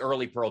Jam, like the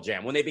early Pearl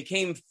Jam. When they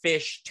became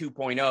Fish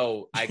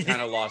 2.0, I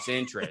kind of lost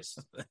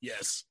interest.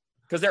 Yes.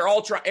 Because they're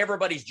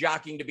everybody's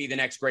jockeying to be the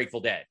next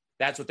Grateful Dead.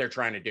 That's what they're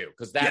trying to do,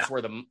 because that's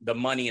where the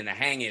money and the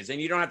hang is. And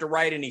you don't have to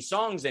write any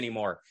songs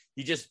anymore.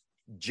 You just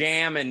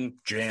jam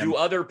do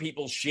other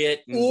people's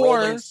shit.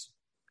 Or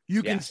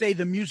you can say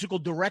the musical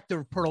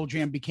director of Pearl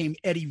Jam became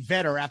Eddie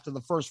Vedder after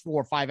the first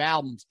 4 or 5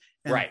 albums.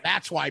 And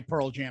that's why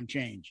Pearl Jam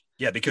changed.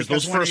 Yeah, because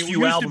those first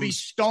few albums used to be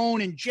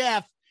Stone and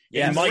Jeff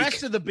and the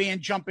rest of the band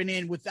jumping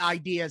in with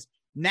ideas.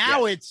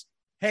 Now it's,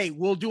 hey,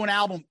 we'll do an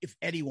album if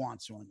Eddie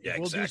wants one.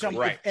 We'll do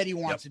something if Eddie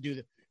wants to do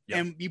that. Yep.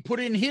 And you put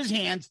it in his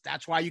hands.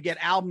 That's why you get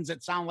albums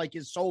that sound like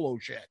his solo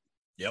shit.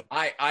 Yep.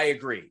 I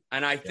agree.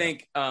 And I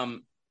think,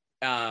 oh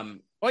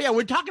yeah,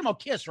 we're talking about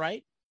Kiss,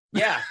 right?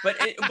 Yeah, but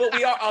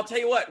we are. I'll tell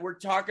you what, we're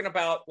talking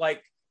about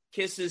like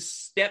Kiss's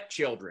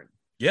stepchildren.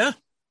 Yeah.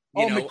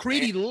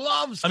 McCready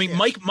loves. I mean,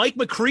 Mike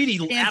McCready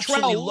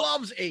absolutely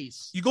loves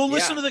Ace. You go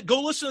listen to the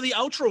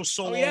outro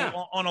solo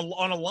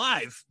on a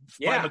live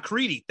by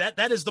McCready.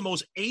 That is the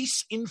most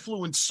Ace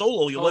influenced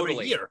solo you'll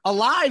ever hear.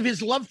 Alive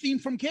is love theme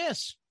from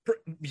Kiss.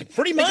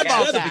 Pretty much.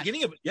 Yeah, the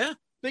beginning of it. Yeah.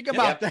 Think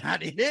about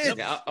that. It is.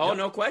 Oh,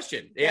 no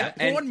question. Yeah.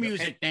 Porn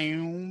music.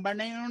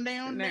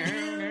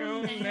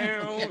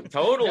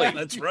 Totally.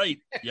 That's right.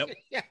 Yep.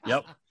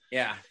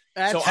 Yeah.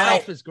 That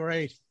stuff is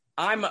great.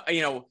 I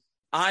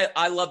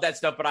love that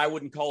stuff, but I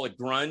wouldn't call it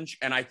grunge.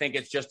 And I think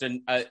it's just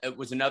it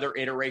was another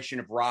iteration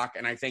of rock.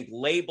 And I think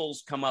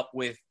labels come up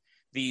with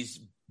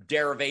these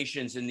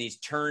derivations and these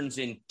turns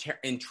in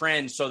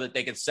trends so that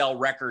they can sell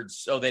records,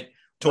 so that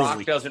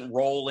rock doesn't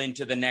roll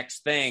into the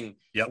next thing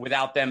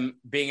without them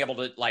being able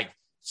to like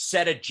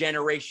set a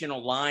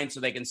generational line so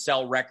they can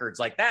sell records.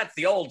 Like, that's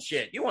the old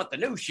shit. You want the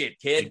new shit,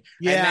 kid.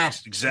 Yeah,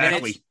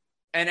 exactly.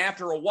 And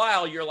after a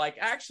while, you're like,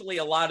 actually,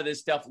 a lot of this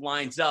stuff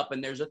lines up,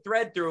 and there's a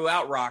thread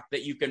throughout rock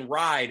that you can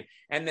ride,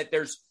 and that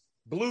there's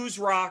blues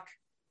rock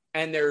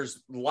and there's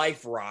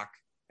life rock,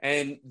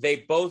 and they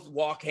both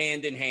walk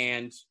hand in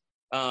hand,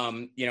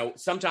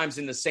 sometimes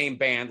in the same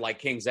band, like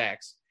King's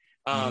X,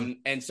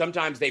 and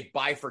sometimes they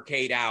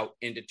bifurcate out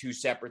into two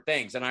separate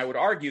things. And I would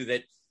argue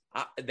that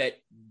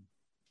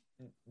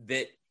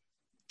that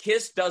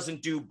Kiss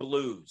doesn't do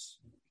blues.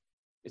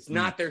 It's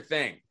not their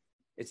thing.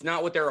 It's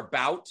not what they're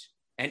about.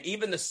 And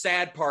even the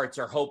sad parts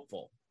are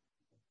hopeful.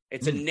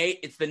 It's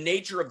it's the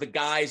nature of the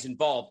guys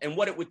involved and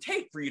what it would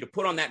take for you to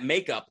put on that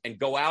makeup and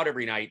go out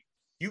every night.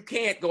 You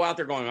can't go out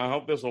there going, I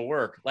hope this will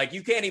work. Like,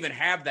 you can't even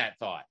have that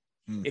thought.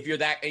 If you're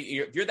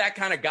that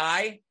kind of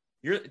guy,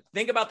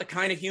 think about the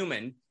kind of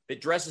human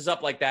that dresses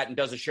up like that and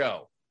does a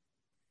show.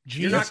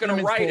 You're not going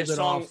to write a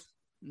song.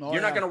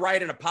 You're not going to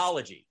write an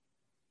apology.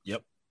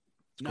 Yep.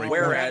 No,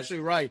 you're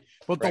absolutely right.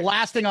 But the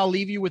last thing I'll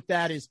leave you with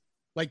that is,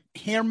 like,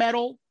 hair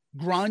metal,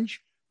 grunge.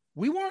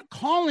 We weren't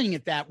calling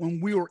it that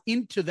when we were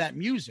into that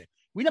music.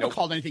 We never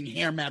called anything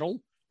hair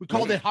metal. We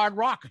called it hard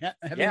rock,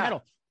 heavy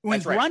metal.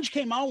 When grunge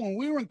came out when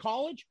we were in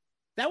college,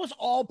 that was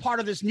all part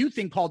of this new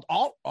thing called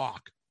alt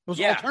rock. It was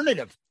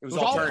alternative. It was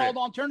all called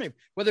alternative,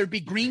 whether it be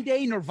Green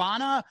Day,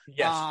 Nirvana.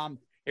 Yes.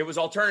 It was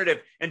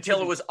alternative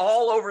until it was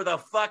all over the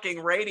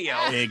fucking radio.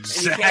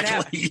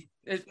 Exactly.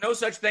 There's no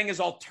such thing as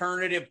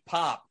alternative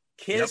pop.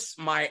 Kiss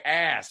my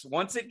ass.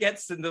 Once it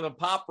gets into the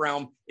pop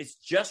realm, it's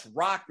just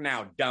rock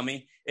now,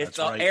 dummy. It's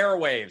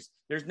airwaves.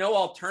 There's no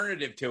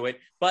alternative to it.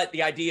 But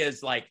the idea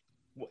is, like,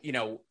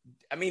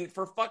 I mean,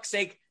 for fuck's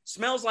sake,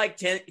 Smells Like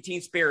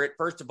Teen Spirit,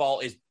 first of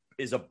all,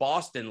 is a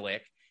Boston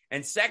lick.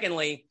 And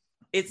secondly,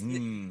 it's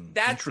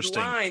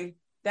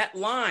that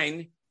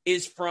line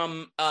is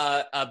from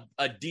a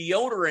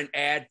deodorant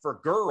ad for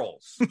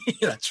girls.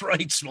 That's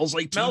right. Smells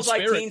Like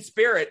Teen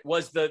Spirit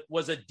was a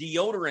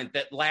deodorant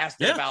that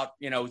lasted about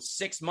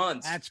 6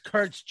 months. That's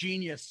Kurt's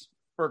genius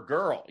for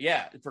girls.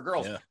 Yeah.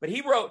 But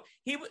it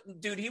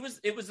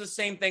was the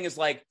same thing as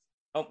like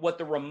what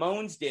the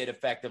Ramones did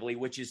effectively,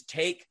 which is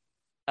take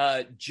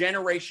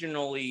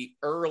generationally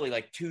early,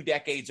 like 2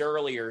 decades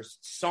earlier,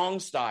 song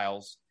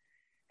styles,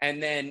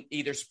 and then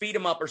either speed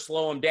them up or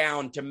slow them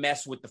down to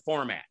mess with the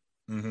format.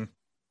 Mm-hmm.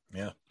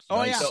 Yeah. Oh,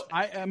 nice.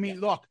 Yeah. I mean,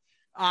 look,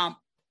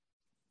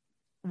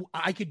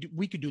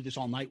 we could do this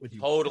all night with you.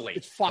 Totally.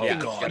 It's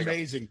fucking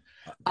amazing.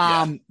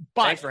 But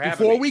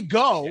before we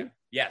go,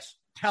 yes.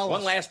 Tell one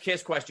us. last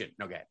Kiss question.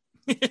 No, go ahead.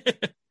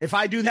 If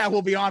I do that,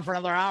 we'll be on for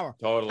another hour.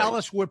 Totally. Tell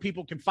us where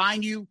people can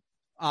find you,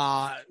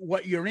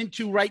 what you're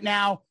into right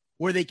now,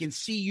 where they can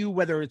see you,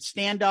 whether it's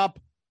stand up,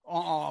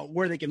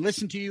 where they can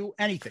listen to you,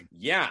 anything.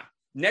 Yeah.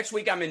 Next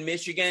week, I'm in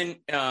Michigan,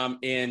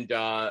 in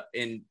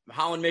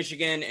Holland,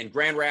 Michigan, and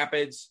Grand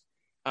Rapids,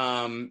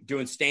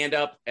 doing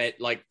stand-up at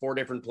like 4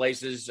 different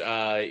places.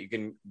 You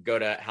can go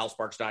to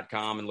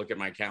halsparks.com and look at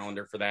my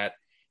calendar for that.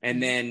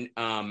 And then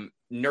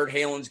Nerd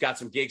Halen's got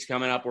some gigs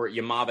coming up. We're at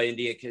Yamava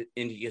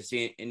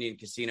Indian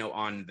Casino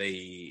on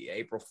the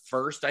April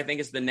 1st, I think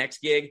is the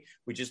next gig.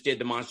 We just did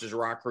the Monsters of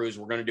Rock cruise.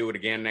 We're going to do it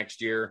again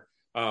next year.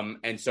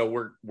 And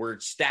so we're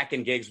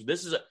stacking gigs.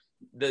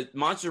 The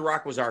Monsters of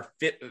Rock was our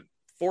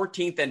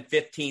 14th and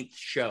 15th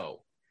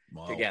show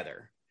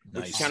together,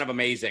 which is kind of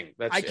amazing.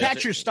 I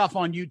catch your stuff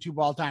on YouTube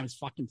all the time. It's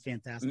fucking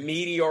fantastic.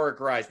 Meteoric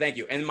rise. Thank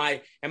you. And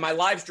my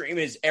live stream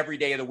is every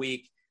day of the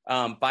week,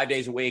 5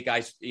 days a week.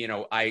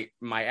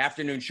 My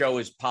afternoon show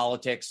is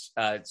politics.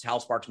 It's Hal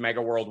Sparks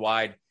Mega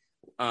Worldwide.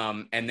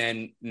 And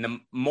then in the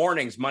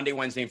mornings, Monday,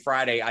 Wednesday, and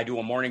Friday, I do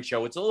a morning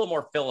show. It's a little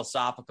more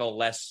philosophical,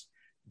 less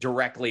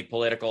directly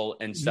political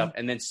and stuff. Mm-hmm.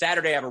 And then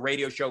Saturday, I have a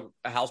radio show,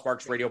 a Hal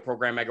Sparks radio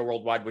program, Mega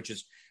Worldwide, which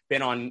has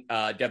been on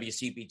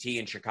WCPT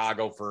in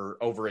Chicago for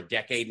over a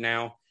decade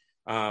now.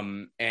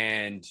 And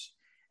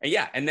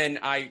then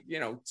I,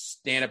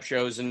 stand-up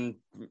shows and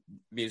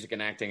music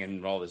and acting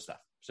and all this stuff.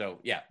 So,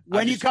 yeah.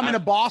 When are you coming to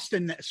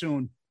Boston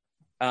soon?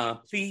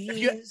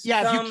 Please.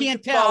 If you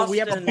can't tell, Boston, we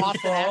have a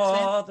Boston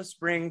accent. The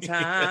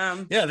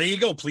springtime. Yeah, there you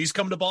go. Please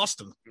come to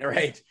Boston. All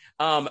right.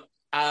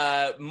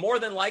 More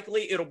than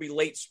likely, it'll be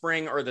late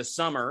spring or the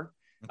summer.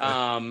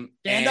 Okay.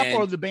 Stand up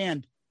or the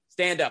band?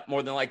 Stand up,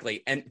 more than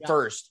likely. And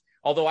first,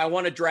 although I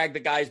want to drag the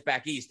guys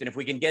back east. And if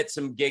we can get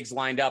some gigs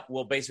lined up,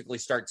 we'll basically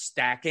start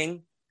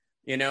stacking,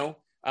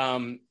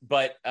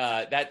 But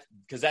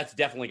because that's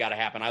definitely got to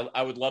happen.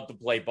 I would love to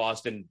play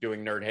Boston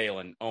doing Nerd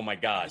Halen. Oh my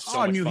gosh. So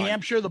much New fun.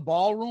 Hampshire, the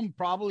ballroom,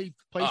 probably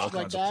places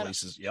like that.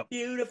 Places. Yep.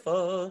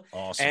 Beautiful.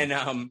 Awesome. And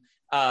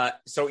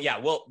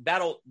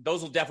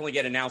those will definitely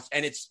get announced.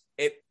 And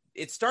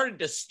it started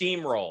to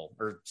steamroll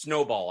or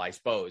snowball, I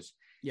suppose,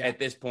 at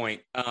this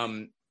point.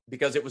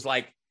 Because it was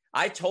like,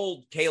 I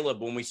told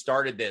Caleb when we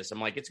started this, I'm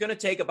like, it's going to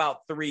take about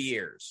 3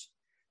 years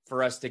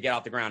for us to get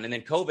off the ground. And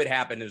then COVID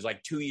happened. It was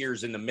like 2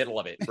 years in the middle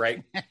of it.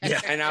 Right.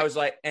 Yeah. And I was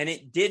like, and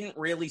it didn't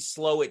really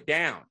slow it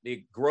down.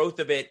 The growth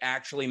of it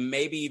actually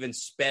maybe even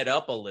sped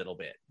up a little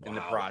bit in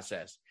the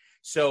process.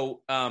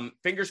 So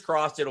fingers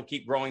crossed, it'll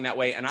keep growing that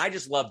way. And I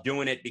just love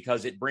doing it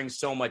because it brings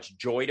so much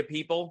joy to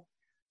people.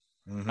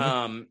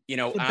 Mm-hmm.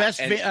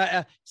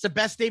 It's the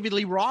best David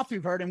Lee Roth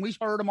we've heard. And we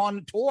heard him on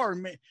the tour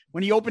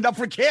when he opened up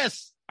for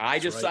Kiss. I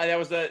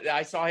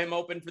saw him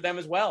open for them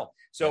as well.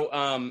 So,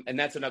 and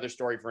that's another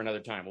story for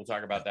another time. We'll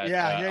talk about that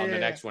on the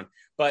next one.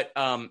 But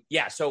so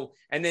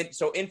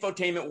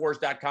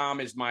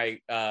infotainmentwars.com is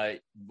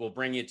will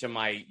bring you to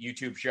my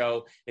YouTube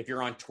show. If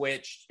you're on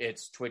Twitch,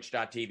 it's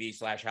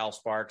twitch.tv/Hal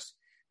Sparks.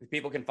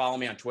 People can follow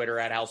me on Twitter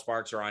at Hal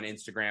Sparks or on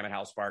Instagram at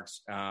Hal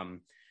Sparks.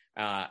 I'm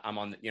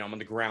on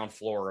the ground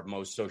floor of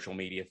most social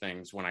media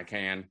things when I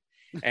can.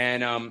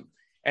 And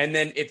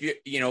then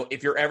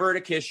if you're ever at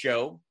a Kiss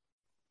show,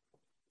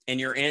 and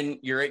you're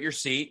at your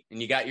seat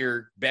and you got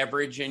your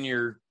beverage and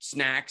your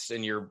snacks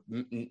and you're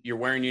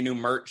wearing your new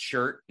merch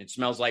shirt. It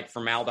smells like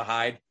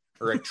formaldehyde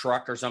or a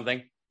truck or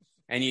something.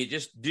 And you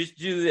just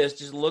do this,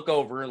 just look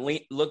over and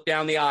look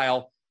down the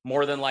aisle.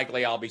 More than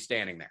likely I'll be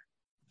standing there.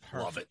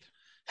 Perfect. Love it.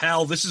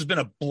 Hal, this has been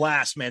a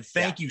blast, man.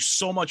 Thank you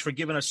so much for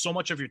giving us so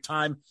much of your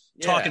time,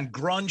 talking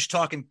grunge,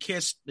 talking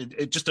Kiss.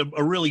 It just a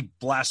really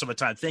blast of a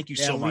time. Thank you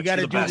so much. We got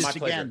to do this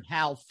again.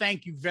 Hal,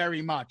 thank you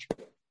very much.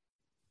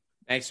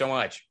 Thanks so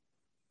much.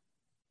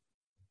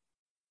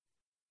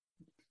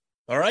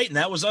 All right, and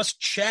that was us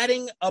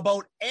chatting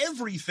about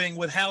everything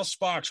with Hal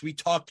Sparks. We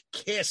talked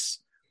Kiss.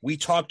 We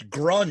talked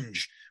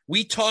grunge.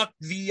 We talked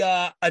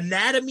the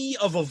anatomy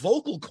of a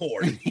vocal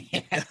cord.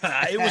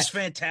 It was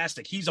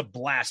fantastic. He's a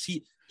blast.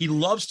 He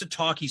loves to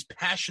talk. He's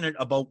passionate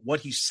about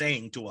what he's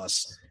saying to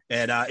us,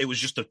 and it was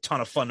just a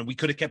ton of fun. And we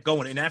could have kept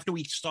going. And after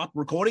we stopped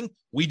recording,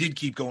 we did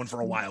keep going for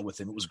a while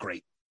with him. It was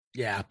great.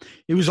 Yeah,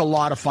 it was a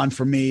lot of fun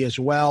for me as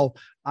well.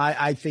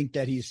 I think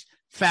that he's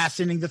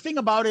fascinating. The thing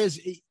about it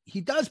is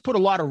he does put a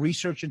lot of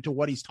research into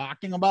what he's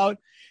talking about.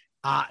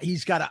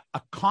 He's got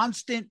a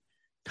constant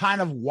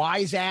kind of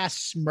wise ass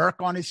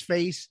smirk on his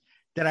face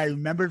that I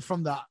remembered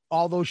from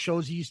all those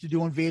shows he used to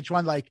do on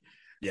VH1. Like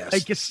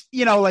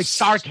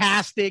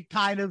sarcastic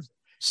kind of.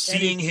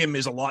 Seeing him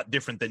is a lot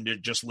different than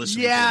just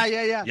listening.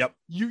 Yeah. Yep.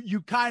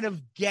 You kind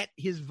of get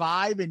his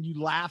vibe and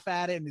you laugh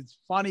at it and it's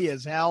funny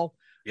as hell.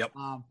 Yep.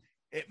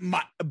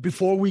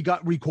 Before we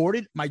got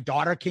recorded, my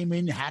daughter came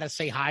in, had to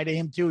say hi to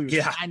him too. He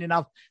was kind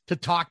enough to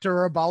talk to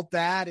her about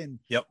that and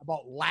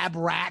about Lab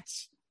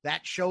Rats,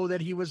 that show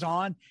that he was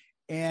on.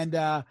 And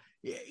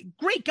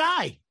great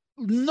guy,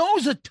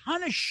 knows a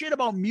ton of shit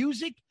about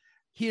music.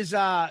 His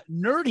Nerd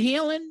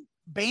Halen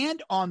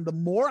band on the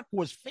Mork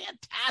was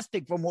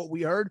fantastic from what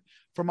we heard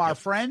from our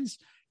friends.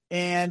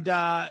 And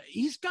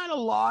he's got a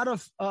lot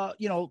of,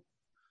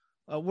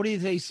 what do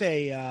they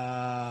say?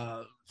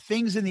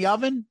 Things in the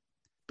oven,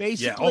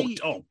 basically.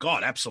 Yeah. Oh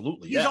God,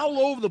 absolutely. He's all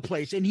over the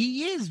place. And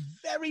he is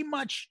very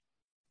much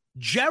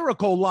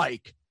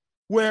Jericho-like,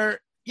 where,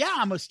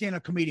 I'm a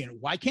stand-up comedian.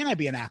 Why can't I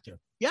be an actor?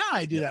 Yeah,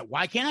 I do that.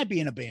 Why can't I be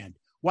in a band?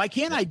 Why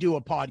can't I do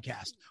a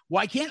podcast?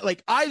 Why can't,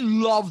 I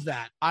love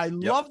that. I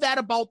love that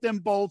about them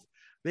both.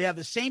 They have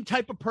the same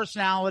type of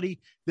personality.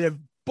 They're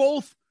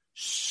both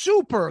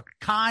super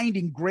kind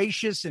and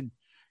gracious. And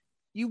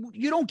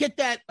you don't get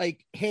that,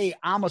 hey,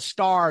 I'm a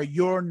star,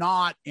 you're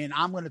not, and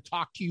I'm going to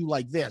talk to you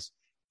like this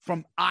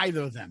from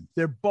either of them.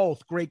 They're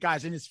both great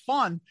guys. And it's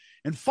fun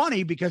and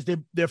funny because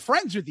they're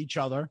friends with each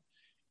other.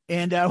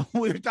 And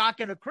we were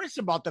talking to Chris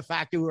about the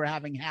fact that we were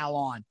having Hal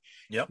on.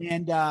 Yep.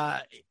 And,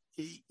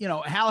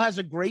 Hal has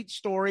a great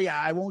story.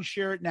 I won't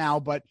share it now,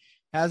 but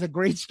has a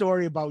great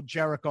story about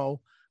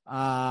Jericho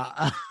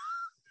on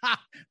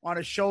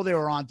a show they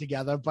were on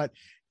together. But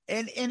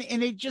and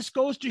it just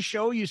goes to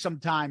show you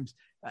sometimes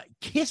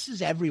Kiss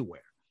is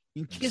everywhere.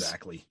 And Kiss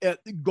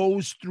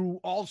goes through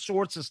all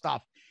sorts of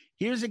stuff.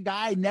 Here's a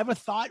guy I never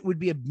thought would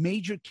be a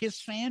major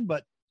Kiss fan,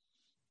 but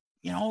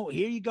here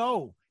you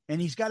go.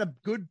 And he's got a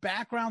good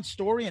background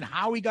story and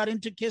how he got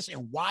into Kiss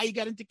and why he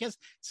got into Kiss.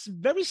 It's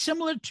very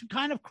similar to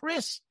kind of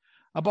Chris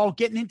about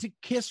getting into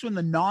Kiss in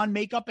the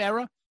non-makeup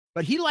era,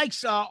 but he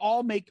likes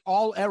all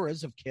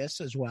eras of Kiss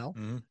as well.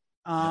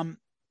 Mm-hmm.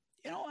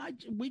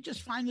 We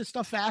just find this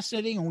stuff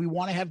fascinating, and we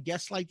want to have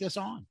guests like this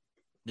on.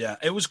 Yeah,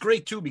 it was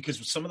great too,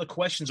 because some of the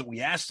questions that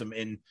we asked him,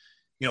 and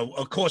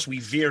of course we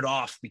veered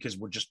off because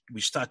we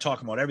start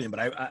talking about everything.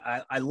 But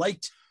I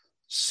liked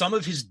some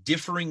of his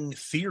differing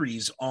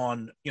theories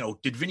on,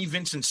 did Vinnie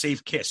Vincent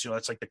save Kiss?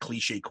 That's like the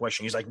cliche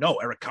question. He's like, no,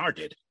 Eric Carr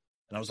did.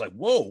 And I was like,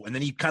 whoa. And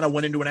then he kind of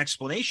went into an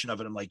explanation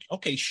of it. I'm like,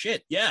 okay,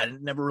 shit. Yeah, I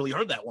never really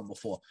heard that one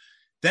before.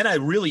 Then I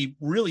really,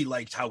 really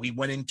liked how he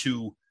went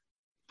into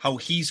how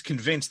he's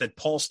convinced that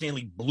Paul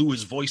Stanley blew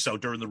his voice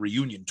out during the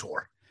reunion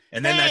tour.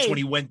 And then that's when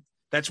he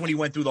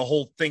went through the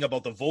whole thing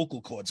about the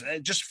vocal cords.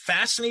 Just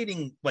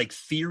fascinating,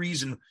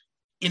 theories and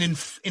an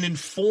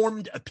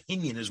informed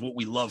opinion is what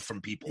we love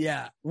from people.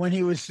 Yeah. When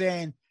he was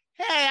saying,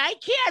 hey, I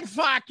can't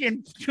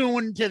fucking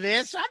tune to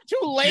this. I'm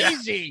too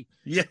lazy.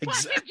 Yeah,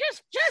 exactly.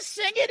 Just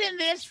sing it in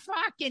this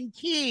fucking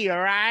key,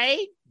 all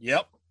right?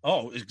 Yep.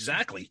 Oh,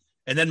 exactly.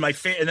 And then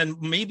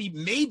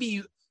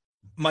maybe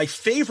my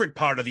favorite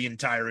part of the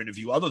entire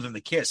interview, other than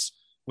the Kiss,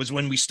 was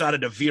when we started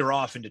to veer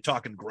off into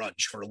talking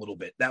grunge for a little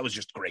bit. That was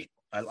just great.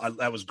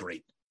 That was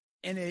great.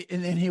 And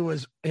then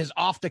his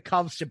off the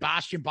cuff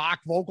Sebastian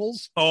Bach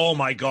vocals. Oh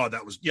my God,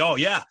 that was yeah.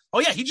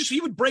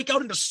 He would break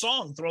out into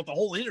song throughout the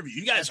whole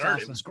interview. You guys heard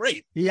it. It was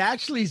great. He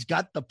actually's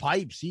got the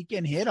pipes. He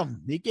can hit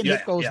them. He can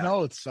hit those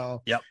notes.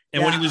 So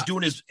And when he was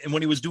doing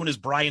his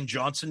Brian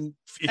Johnson,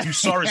 if you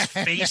saw his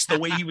face, the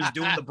way he was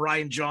doing the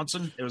Brian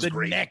Johnson, it was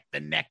great. The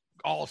neck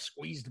all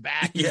squeezed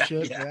back. And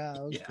shit. Yeah,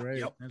 that was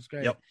great. Yep. That's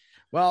great. Yep.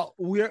 Well,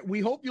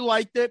 we hope you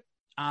liked it.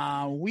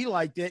 We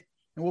liked it,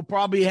 and we'll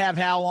probably have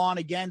Hal on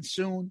again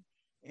soon.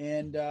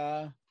 And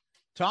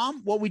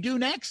Tom, what we do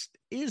next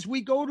is we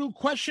go to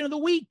Question of the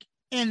Week,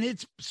 and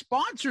it's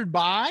sponsored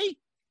by.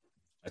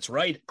 That's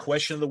right.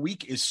 Question of the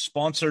Week is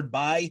sponsored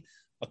by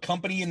a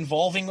company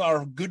involving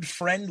our good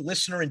friend,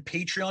 listener, and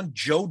Patreon,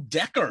 Joe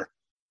Decker.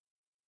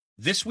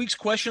 This week's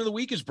Question of the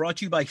Week is brought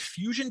to you by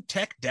Fusion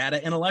Tech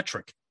Data and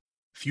Electric.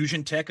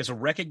 Fusion Tech is a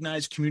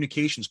recognized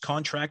communications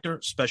contractor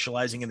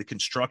specializing in the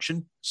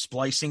construction,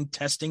 splicing,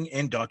 testing,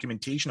 and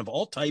documentation of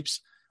all types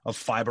of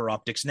fiber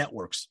optics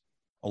networks.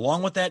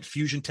 Along with that,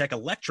 Fusion Tech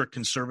Electric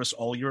can service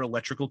all your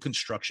electrical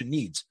construction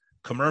needs,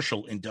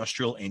 commercial,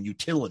 industrial, and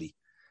utility,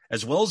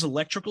 as well as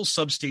electrical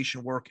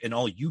substation work and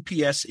all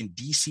UPS and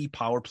DC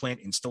power plant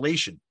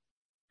installation.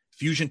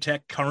 Fusion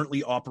Tech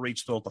currently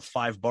operates throughout the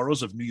 5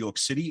 boroughs of New York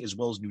City, as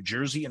well as New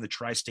Jersey and the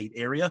tri-state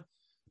area,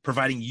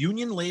 providing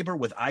union labor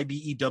with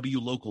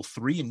IBEW Local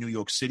 3 in New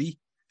York City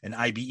and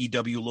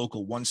IBEW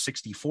Local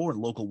 164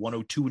 and Local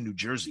 102 in New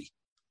Jersey.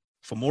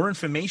 For more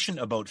information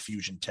about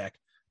Fusion Tech,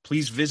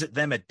 please visit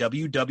them at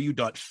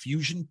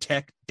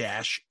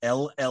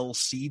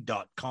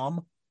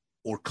www.fusiontech-llc.com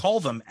or call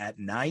them at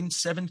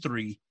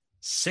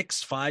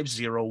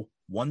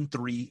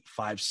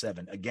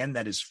 973-650-1357. Again,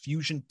 that is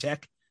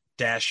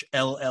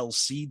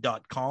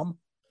fusiontech-llc.com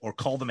or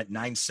call them at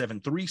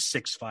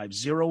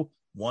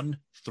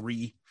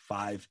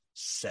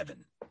 973-650-1357.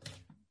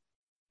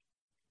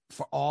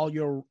 For all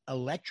your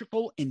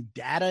electrical and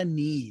data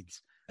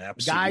needs.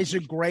 Absolutely. The guys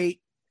are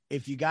great.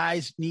 If you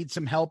guys need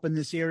some help in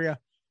this area,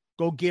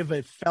 go give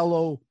a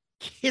fellow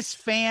Kiss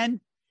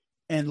fan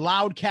and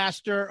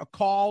Loudcaster a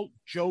call,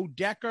 Joe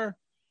Decker,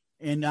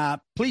 and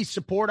please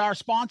support our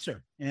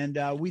sponsor. And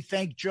we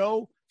thank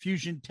Joe,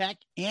 Fusion Tech,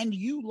 and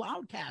you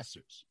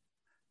Loudcasters.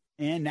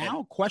 And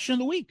now, Question of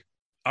the Week.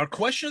 Our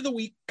question of the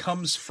week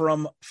comes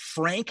from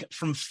Frank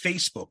from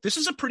Facebook. This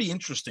is a pretty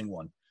interesting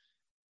one.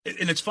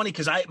 And it's funny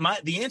because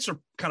the answer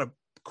kind of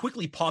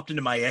quickly popped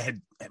into my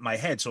head,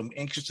 so I'm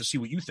anxious to see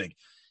what you think.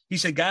 He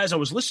said, guys, I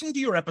was listening to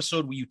your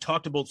episode where you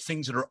talked about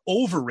things that are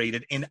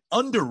overrated and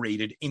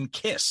underrated in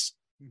Kiss.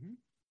 Mm-hmm.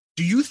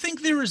 Do you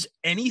think there is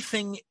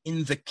anything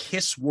in the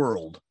Kiss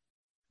world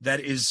that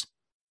is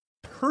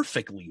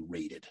perfectly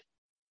rated?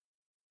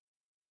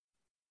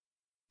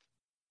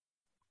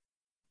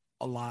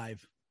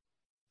 Alive.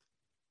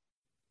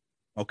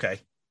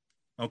 Okay.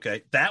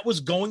 That was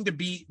going to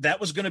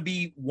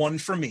be one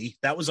for me.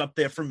 That was up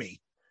there for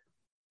me.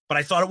 But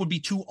I thought it would be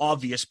too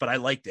obvious, but I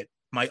liked it.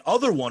 My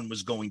other one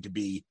was going to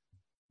be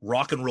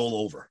Rock and Roll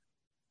Over.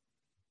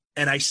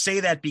 And I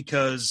say that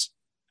because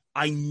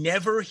I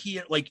never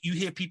hear, like, you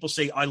hear people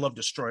say, I love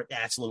Destroyer.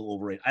 That's a little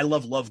overrated. I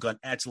love Love Gun.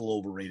 That's a little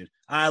overrated.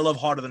 I love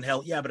Harder Than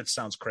Hell. Yeah, but it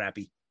sounds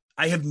crappy.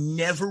 I have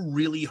never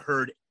really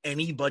heard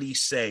anybody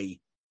say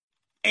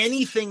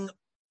anything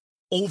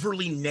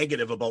overly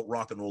negative about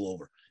Rock and Roll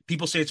Over.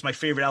 People say it's my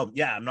favorite album.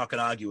 Yeah, I'm not going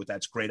to argue with that.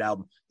 It's a great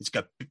album. It's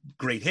got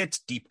great hits,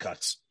 deep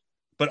cuts.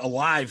 But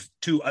Alive,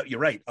 too, you're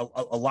right.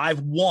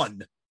 Alive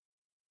 1,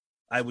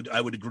 I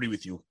would agree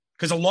with you.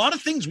 Because a lot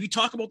of things, we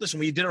talk about this and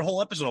we did our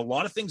whole episode, a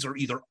lot of things are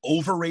either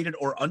overrated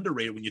or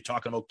underrated when you're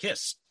talking about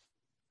Kiss.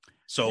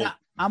 So yeah,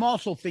 I'm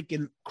also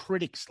thinking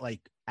critics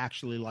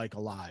actually like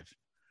Alive.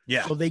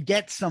 Yeah. So they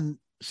get some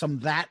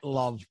that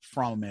love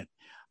from it.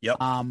 Yep.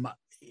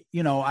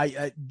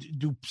 I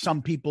do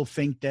some people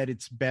think that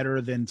it's better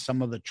than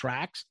some of the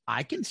tracks?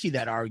 I can see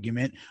that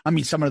argument. I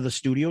mean, some of the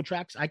studio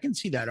tracks, I can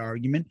see that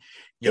argument.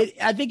 Yep.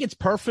 I think it's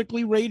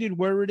perfectly rated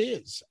where it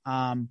is.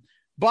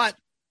 But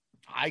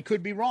I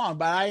could be wrong,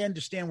 but I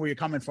understand where you're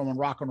coming from on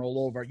Rock and Roll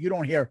Over. You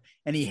don't hear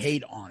any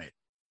hate on it.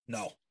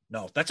 No.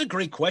 That's a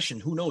great question.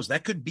 Who knows?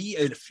 That could be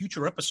a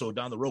future episode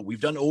down the road.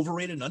 We've done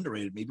overrated and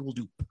underrated. Maybe we'll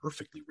do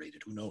perfectly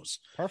rated. Who knows?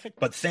 Perfect.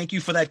 But thank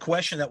you for that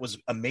question. That was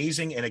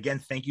amazing. And again,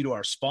 thank you to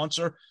our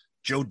sponsor,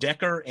 Joe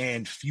Decker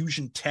and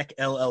Fusion Tech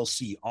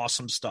LLC.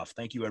 Awesome stuff.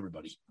 Thank you,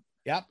 everybody.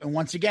 Yep. And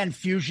once again,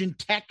 Fusion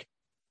Tech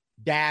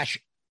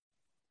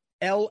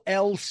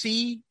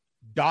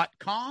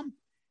LLC.com.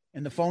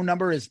 And the phone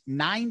number is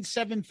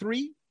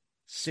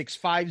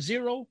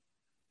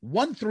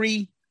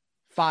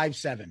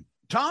 973-650-1357.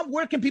 Tom,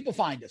 where can people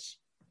find us?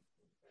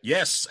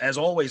 Yes, as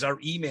always, our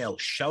email,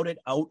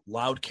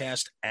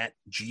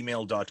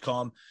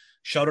 shoutitoutloudcast@gmail.com.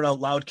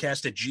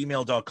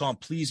 Shoutitoutloudcast@gmail.com.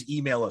 Please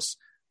email us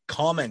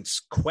comments,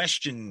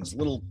 questions,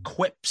 little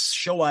quips,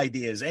 show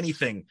ideas,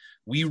 anything.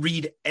 We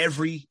read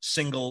every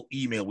single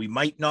email. We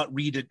might not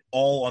read it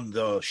all on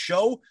the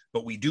show,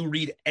 but we do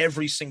read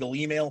every single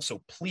email.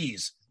 So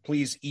please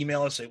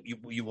email us.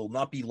 You will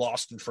not be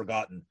lost and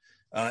forgotten.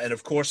 And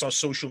of course, our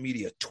social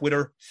media,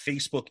 Twitter,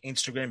 Facebook,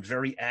 Instagram,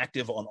 very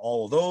active on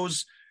all of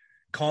those.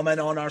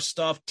 Comment on our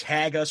stuff,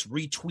 tag us,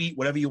 retweet,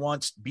 whatever you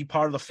want. Be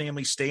part of the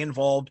family, stay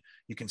involved.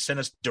 You can send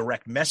us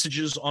direct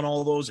messages on all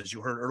of those. As you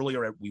heard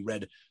earlier, we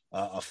read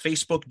a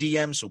Facebook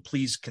DM, so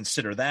please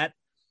consider that.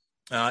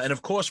 And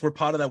of course, we're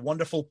part of that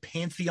wonderful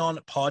Pantheon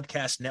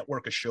podcast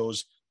network of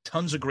shows.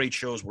 Tons of great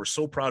shows. We're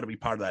so proud to be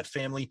part of that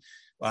family.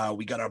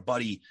 We got our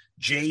buddy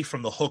Jay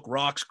from The Hook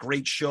Rocks,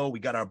 great show. We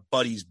got our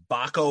buddies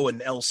Baco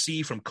and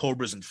LC from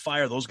Cobras and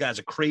Fire. Those guys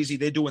are crazy.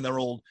 They're doing their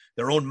own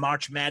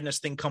March Madness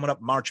thing coming up,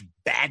 March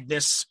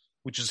Badness,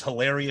 which is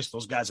hilarious.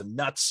 Those guys are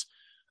nuts.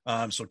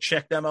 So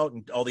check them out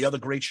and all the other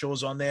great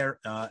shows on there.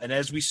 And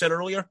as we said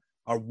earlier,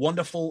 our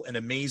wonderful and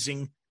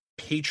amazing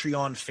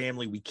Patreon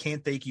family. We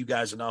can't thank you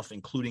guys enough,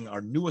 including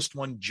our newest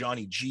one,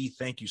 Johnny G.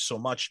 Thank you so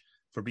much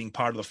for being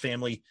part of the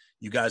family.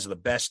 You guys are the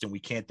best, and we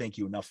can't thank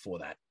you enough for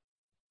that.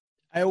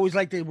 I always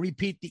like to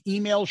repeat the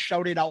email,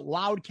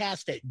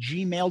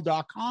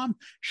 shoutitoutloudcast@gmail.com,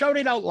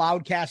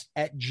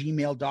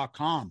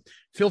 shoutitoutloudcast@gmail.com.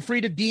 Feel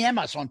free to DM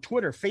us on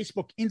Twitter,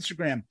 Facebook,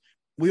 Instagram.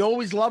 We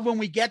always love when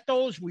we get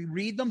those. We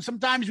read them.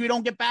 Sometimes we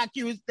don't get back to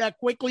you that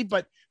quickly,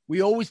 but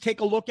we always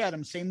take a look at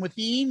them. Same with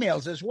the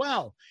emails as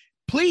well.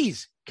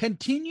 Please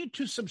continue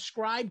to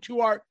subscribe to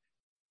our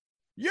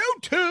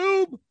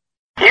YouTube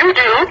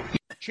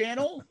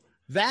channel.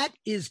 That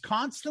is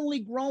constantly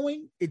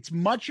growing. It's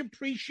much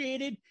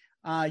appreciated.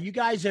 You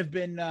guys have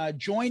been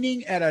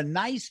joining at a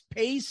nice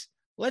pace.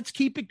 Let's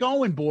keep it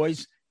going,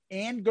 boys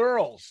and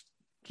girls.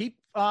 Keep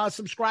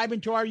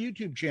subscribing to our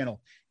YouTube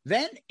channel.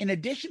 Then, in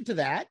addition to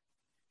that,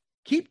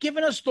 keep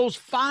giving us those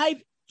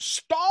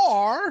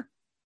 5-star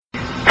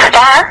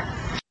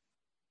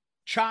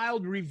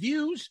child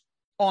reviews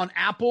on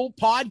Apple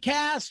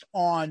Podcast,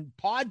 on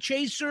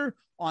Podchaser,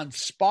 on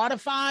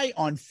Spotify,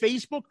 on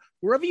Facebook.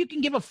 Wherever you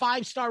can give a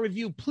 5-star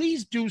review,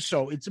 please do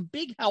so. It's a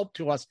big help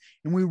to us,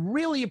 and we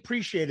really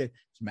appreciate it.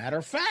 As a matter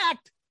of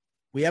fact,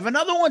 we have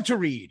another one to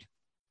read.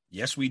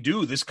 Yes, we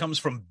do. This comes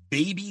from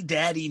Baby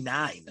Daddy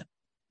 9.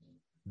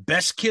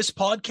 Best Kiss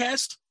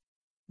podcast?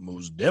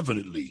 Most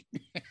definitely.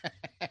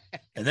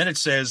 And then it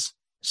says,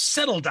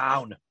 settle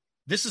down.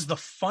 This is the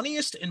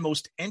funniest and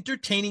most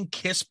entertaining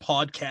Kiss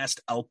podcast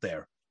out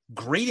there.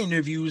 Great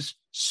interviews,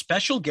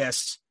 special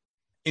guests,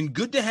 and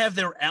good to have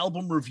their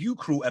album review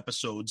crew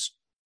episodes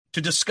to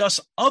discuss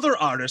other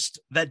artists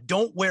that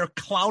don't wear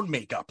clown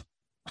makeup.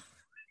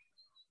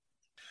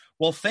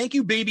 Well, thank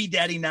you, Baby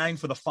Daddy 9,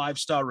 for the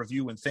 5-star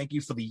review, and thank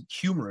you for the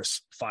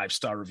humorous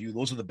 5-star review.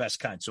 Those are the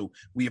best kind. So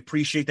we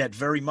appreciate that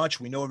very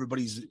much. We know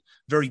everybody's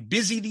very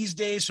busy these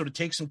days, so to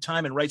take some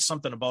time and write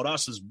something about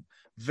us is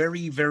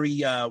very,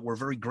 very, we're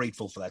very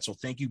grateful for that. So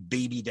thank you,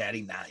 Baby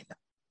Daddy 9.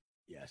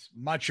 Yes,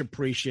 much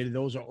appreciated.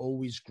 Those are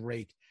always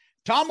great.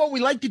 Tom, what we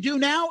like to do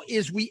now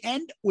is we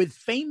end with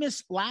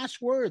famous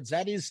last words.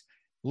 That is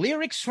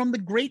lyrics from the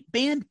great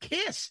band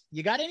Kiss.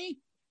 You got any?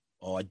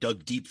 Oh, I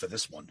dug deep for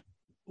this one.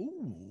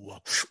 Ooh.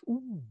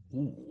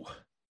 Ooh.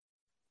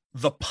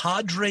 The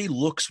Padre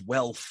looks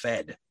well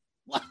fed.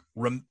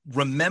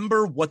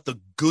 Remember what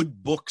the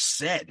good book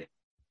said.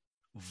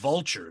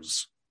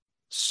 Vultures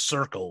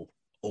circle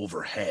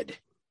overhead.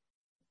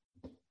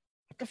 What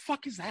the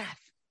fuck is that?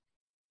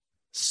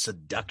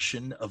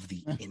 Seduction of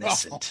the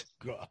innocent.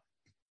 Oh, God.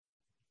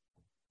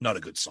 Not a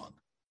good song.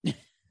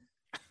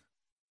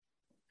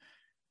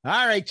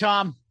 All right,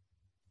 Tom.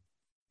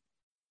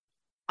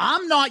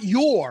 I'm not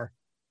your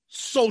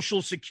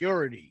Social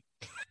Security.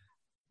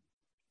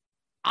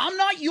 I'm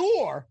not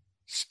your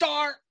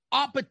star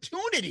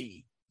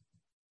opportunity.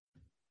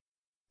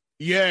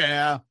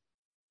 Yeah.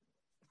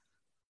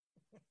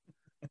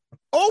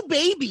 Oh,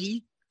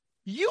 baby,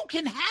 you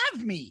can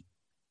have me.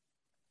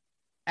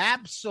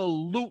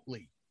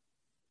 Absolutely.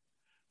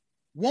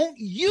 Won't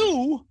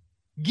you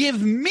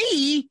give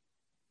me?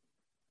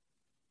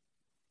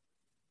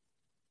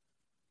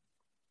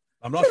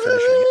 I'm not finishing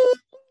it.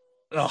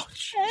 Oh,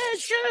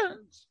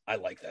 confessions. I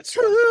like that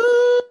song.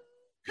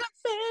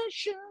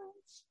 Confessions.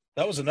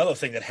 That was another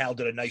thing that Hal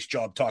did a nice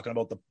job talking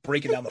about, the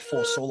breaking down the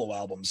 4 solo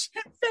albums.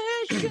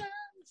 Confessions.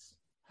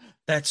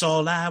 That's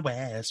all I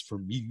ask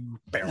from you.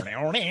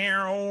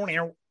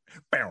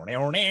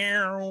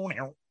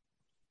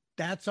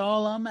 That's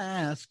all I'm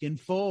asking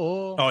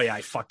for. Oh, yeah,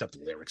 I fucked up the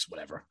lyrics,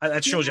 whatever.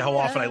 That shows you how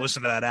often I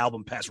listen to that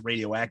album past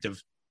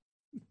Radioactive.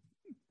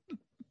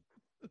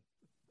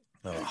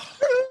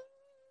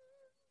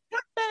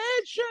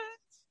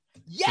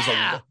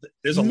 Yeah.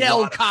 There's a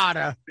Nell lot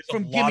Carter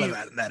from Gimme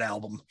that in that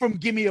album. From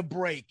Gimme a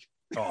Break.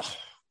 Oh,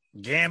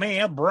 give me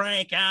a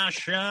break. I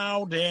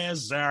sure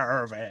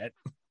deserve it.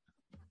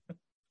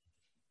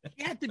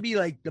 You have to be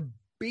like the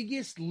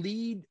biggest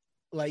lead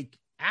like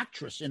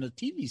actress in a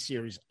TV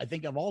series, I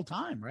think, of all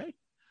time, right?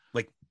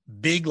 Like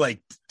big, like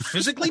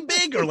physically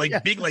big, or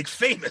like big, like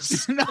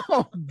famous?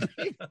 No,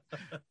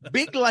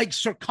 big like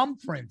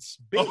circumference.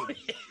 Big. Oh,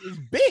 yeah. It's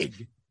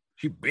big.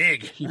 She's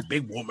big. She's a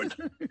big woman.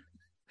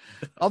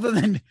 Other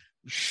than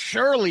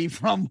Shirley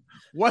from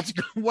What's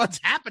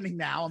Happening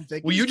Now, I'm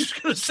thinking. Were you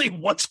just going to say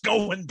What's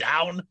Going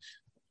Down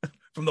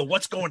from the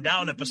What's Going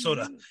Down episode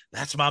of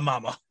That's My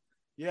Mama?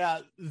 Yeah,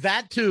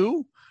 that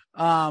too.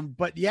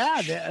 But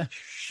yeah,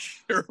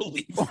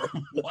 Shirley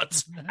from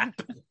What's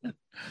Happening?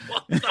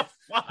 What the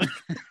fuck?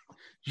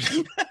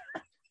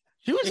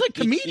 She was a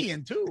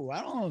comedian too.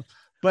 I don't know,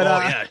 but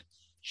yeah,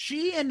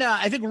 she and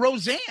I think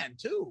Roseanne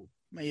too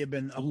may have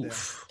been up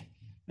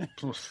there.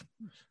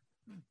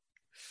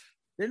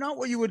 They're not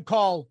what you would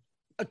call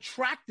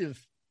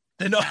attractive.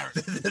 They're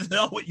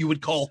not what you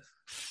would call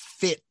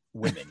fit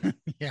women.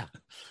 Yeah.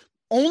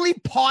 Only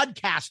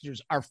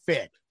podcasters are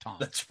fit, Tom.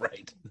 That's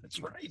right. That's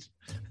right.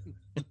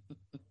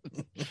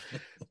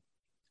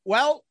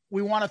 Well,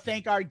 we want to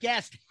thank our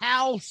guest,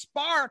 Hal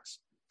Sparks,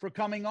 for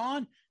coming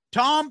on.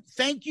 Tom,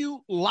 thank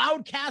you.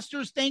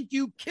 Loudcasters, thank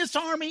you. Kiss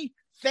Army,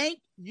 thank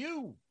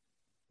you.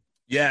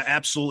 Yeah,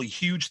 absolutely.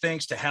 Huge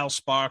thanks to Hal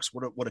Sparks.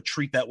 What a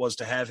treat that was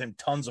to have him.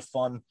 Tons of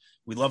fun.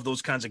 We love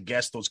those kinds of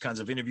guests, those kinds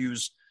of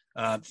interviews.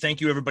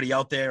 Thank you, everybody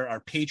out there, our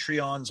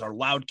Patreons, our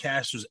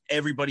Loudcasters,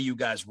 everybody. You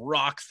guys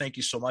rock. Thank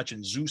you so much.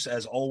 And Zeus,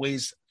 as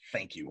always,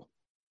 thank you.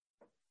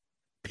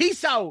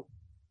 Peace out,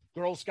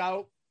 Girl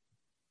Scout.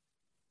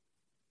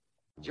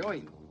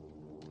 Joey,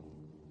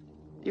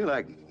 you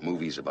like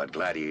movies about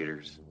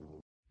gladiators?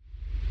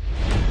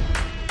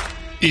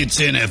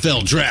 It's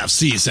NFL draft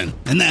season,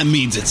 and that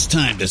means it's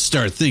time to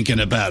start thinking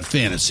about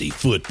fantasy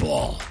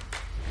football.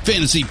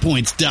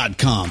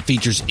 FantasyPoints.com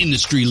features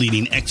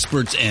industry-leading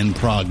experts and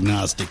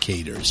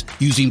prognosticators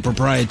using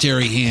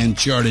proprietary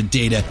hand-charted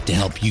data to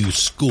help you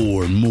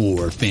score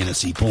more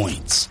fantasy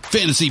points.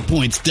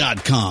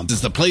 FantasyPoints.com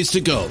is the place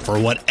to go for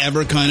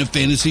whatever kind of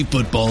fantasy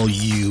football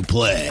you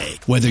play.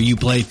 Whether you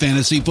play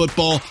fantasy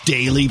football,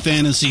 daily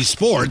fantasy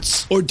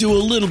sports, or do a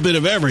little bit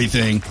of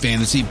everything,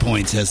 Fantasy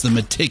Points has the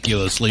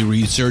meticulously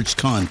researched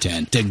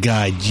content to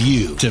guide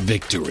you to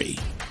victory.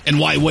 And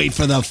why wait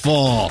for the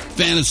fall?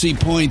 Fantasy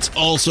Points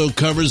also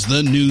covers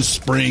the new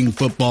spring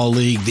football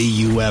league,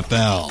 the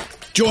UFL.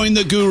 Join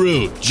the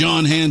guru,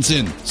 John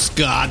Hansen,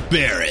 Scott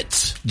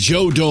Barrett,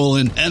 Joe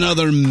Dolan, and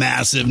other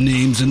massive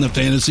names in the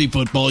fantasy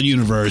football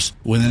universe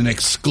with an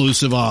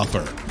exclusive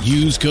offer.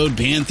 Use code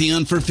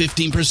Pantheon for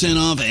 15%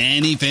 off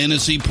any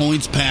Fantasy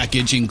Points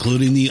package,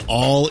 including the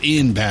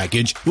all-in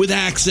package, with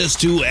access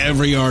to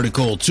every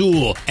article,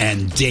 tool,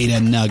 and data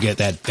nugget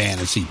that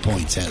Fantasy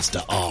Points has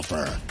to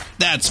offer.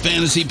 That's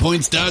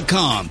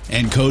FantasyPoints.com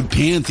and code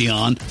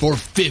Pantheon for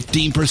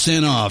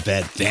 15% off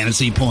at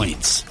Fantasy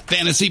Points.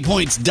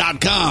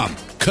 FantasyPoints.com,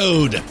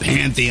 code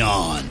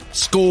Pantheon.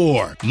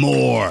 Score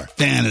more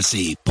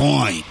fantasy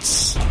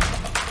points.